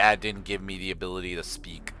 Dad didn't give me the ability to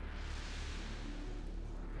speak.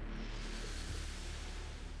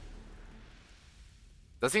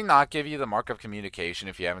 Does he not give you the mark of communication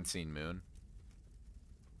if you haven't seen Moon?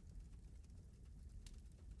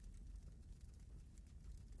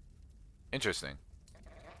 Interesting.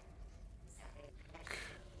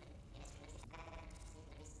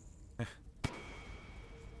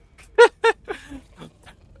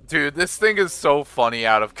 Dude, this thing is so funny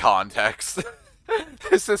out of context.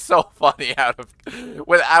 This is so funny out of...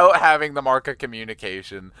 Without having the mark of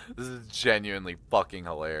communication. This is genuinely fucking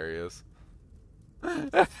hilarious.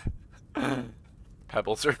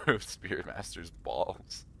 Pebbles remove Spearmaster's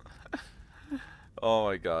balls. Oh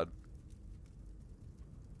my god.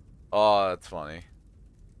 Oh, that's funny.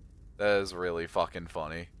 That is really fucking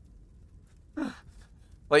funny.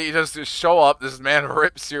 Like, you just show up, this man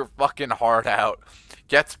rips your fucking heart out,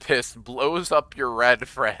 gets pissed, blows up your red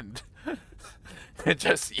friend, It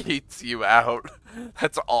just eats you out.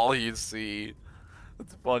 That's all you see.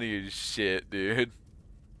 That's funny as shit, dude.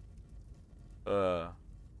 Twirl.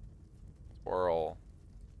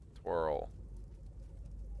 Twirl.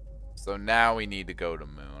 So now we need to go to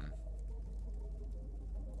Moon.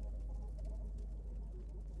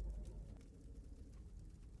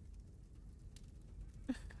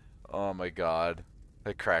 Oh my god.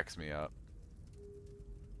 That cracks me up.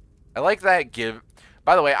 I like that give...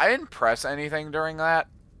 By the way, I didn't press anything during that.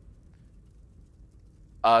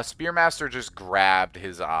 Spearmaster just grabbed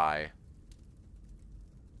his eye.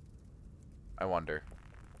 I wonder.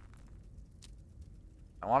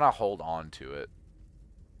 I want to hold on to it.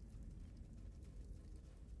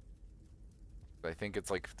 I think it's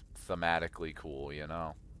like thematically cool, you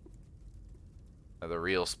know? Now the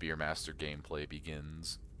real Spearmaster gameplay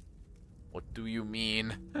begins. What do you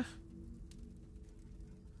mean?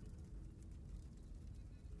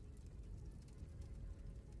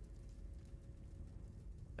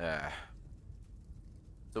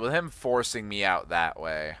 So with him forcing me out that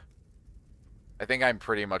way, I think I'm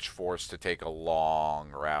pretty much forced to take a long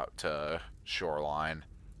route to Shoreline.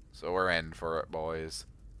 So we're in for it, boys.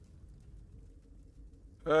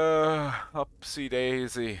 Upsy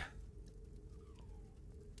daisy.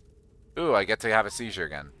 Ooh, I get to have a seizure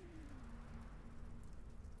again.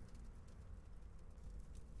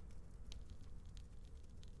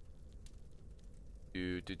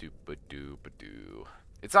 Do-do-do-ba-do-ba-do.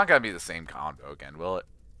 It's not gonna be the same combo again, will it?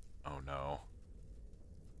 Oh no.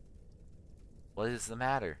 What is the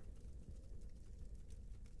matter?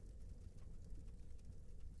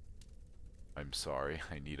 I'm sorry,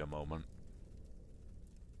 I need a moment.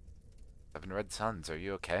 7 red suns, are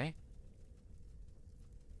you okay?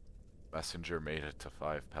 Messenger made it to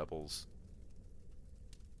 5 pebbles.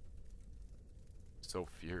 So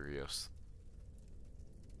furious.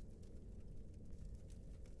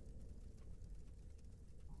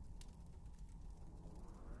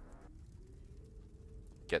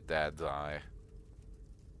 Get Dad's eye.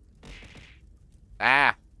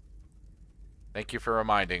 Ah! Thank you for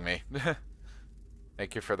reminding me.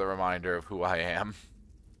 Thank you for the reminder of who I am.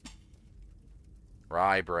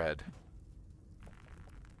 Rye bread.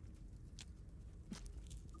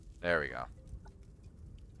 There we go.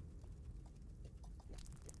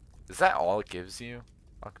 Is that all it gives you?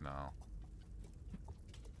 Fuck no.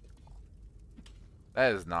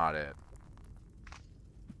 That is not it.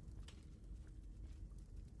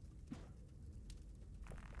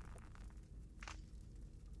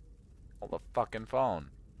 Hold the fucking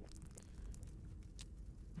phone.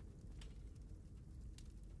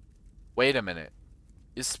 Wait a minute.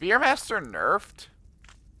 Is Spearmaster nerfed?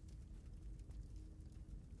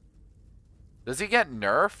 Does he get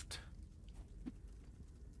nerfed?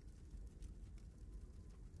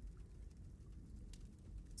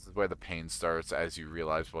 This is where the pain starts as you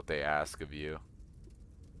realize what they ask of you.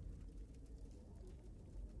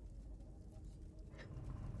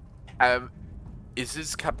 Is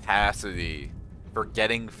his capacity for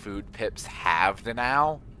getting food pips halved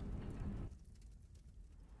now?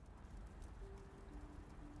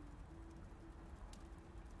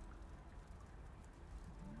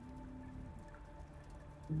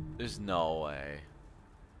 There's no way.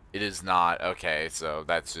 It is not. Okay, so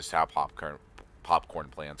that's just how popcorn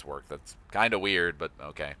plants work. That's kind of weird, but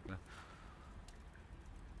okay.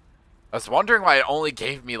 I was wondering why it only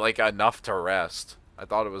gave me, like, enough to rest. I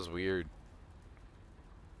thought it was weird.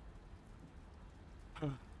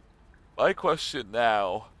 My question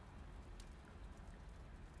now.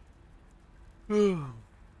 This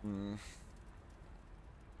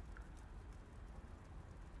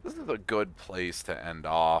is a good place to end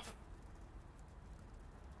off.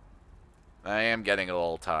 I am getting a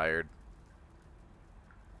little tired.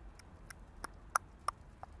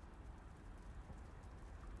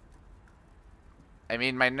 I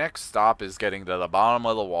mean, my next stop is getting to the bottom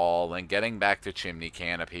of the wall, then getting back to Chimney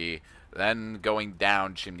Canopy, then going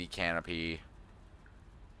down Chimney Canopy.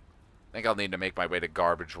 I think I'll need to make my way to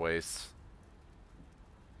Garbage Waste.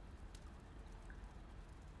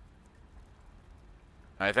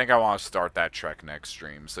 I think I want to start that trek next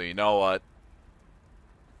stream, so you know what?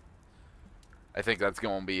 I think that's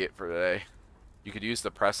going to be it for today. You could use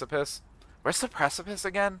the precipice. Where's the precipice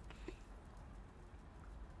again?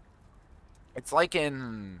 It's like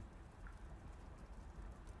in...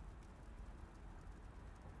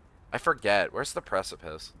 I forget. Where's the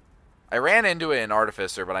precipice? I ran into it in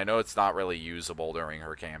Artificer, but I know it's not really usable during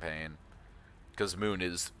her campaign. Because Moon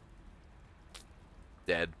is...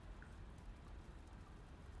 dead.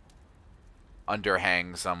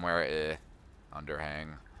 Underhang somewhere.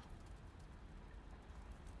 Underhang.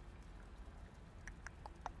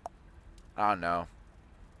 I don't know.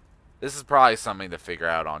 This is probably something to figure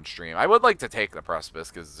out on stream. I would like to take the precipice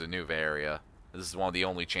because it's a new area. This is one of the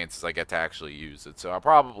only chances I get to actually use it, so I'll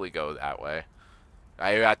probably go that way.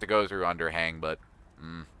 I have to go through Underhang, but...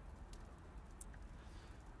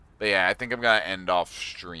 But yeah, I think I'm going to end off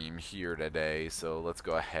stream here today, so let's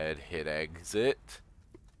go ahead, hit exit.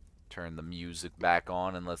 Turn the music back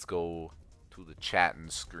on, and let's go to the chatting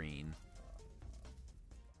screen.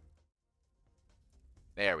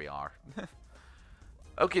 There we are.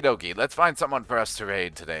 Okie dokie, let's find someone for us to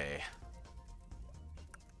raid today.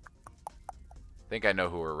 I think I know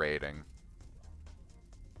who we're raiding.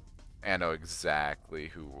 I know exactly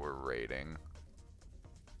who we're raiding.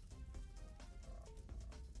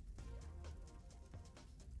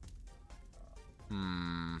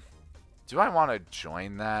 Do I want to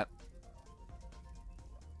join that?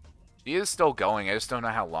 She is still going. I just don't know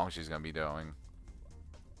how long she's going to be doing.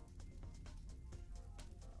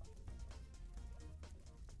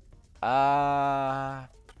 Well,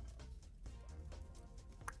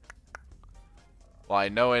 I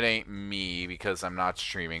know it ain't me because I'm not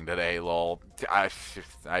streaming today, lol.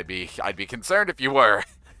 I'd be concerned if you were.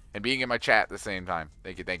 And being in my chat at the same time.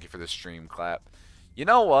 Thank you for the stream clap. You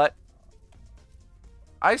know what?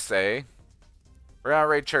 I say we're gonna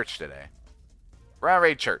raid church today. We're gonna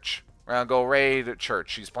raid church. We're gonna go raid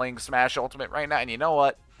church. She's playing Smash Ultimate right now, and you know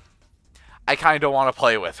what? I kinda want to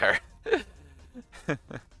play with her.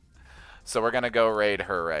 So we're gonna go raid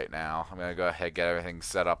her right now. I'm gonna go ahead and get everything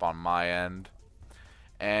set up on my end.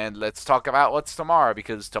 And let's talk about what's tomorrow,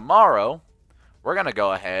 because tomorrow we're gonna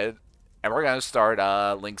go ahead and we're gonna start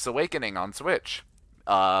Link's Awakening on Switch.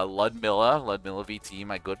 Ludmilla VT,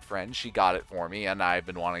 my good friend, she got it for me, and I've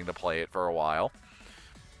been wanting to play it for a while.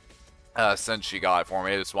 Since she got it for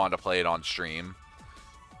me, I just wanted to play it on stream.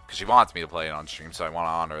 Because she wants me to play it on stream, so I want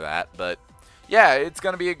to honor that. But, yeah, it's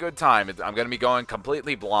going to be a good time. I'm going to be going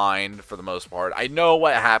completely blind for the most part. I know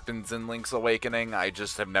what happens in Link's Awakening, I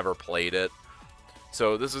just have never played it.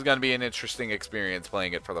 So this is going to be an interesting experience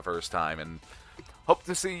playing it for the first time. And hope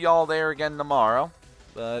to see y'all there again tomorrow.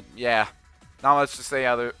 But, yeah. Not much to say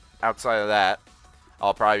outside of that.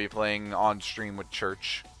 I'll probably be playing on stream with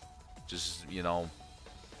Church. Just, you know,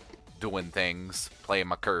 doing things. Playing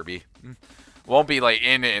my Kirby. Won't be, like,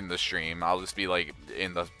 in the stream. I'll just be, like,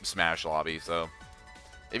 in the Smash lobby. So,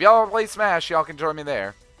 if y'all play Smash, y'all can join me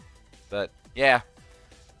there. But, yeah.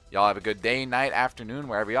 Y'all have a good day, night, afternoon,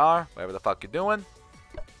 wherever you are. Whatever the fuck you're doing.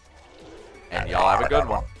 And y'all have a good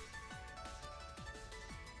one.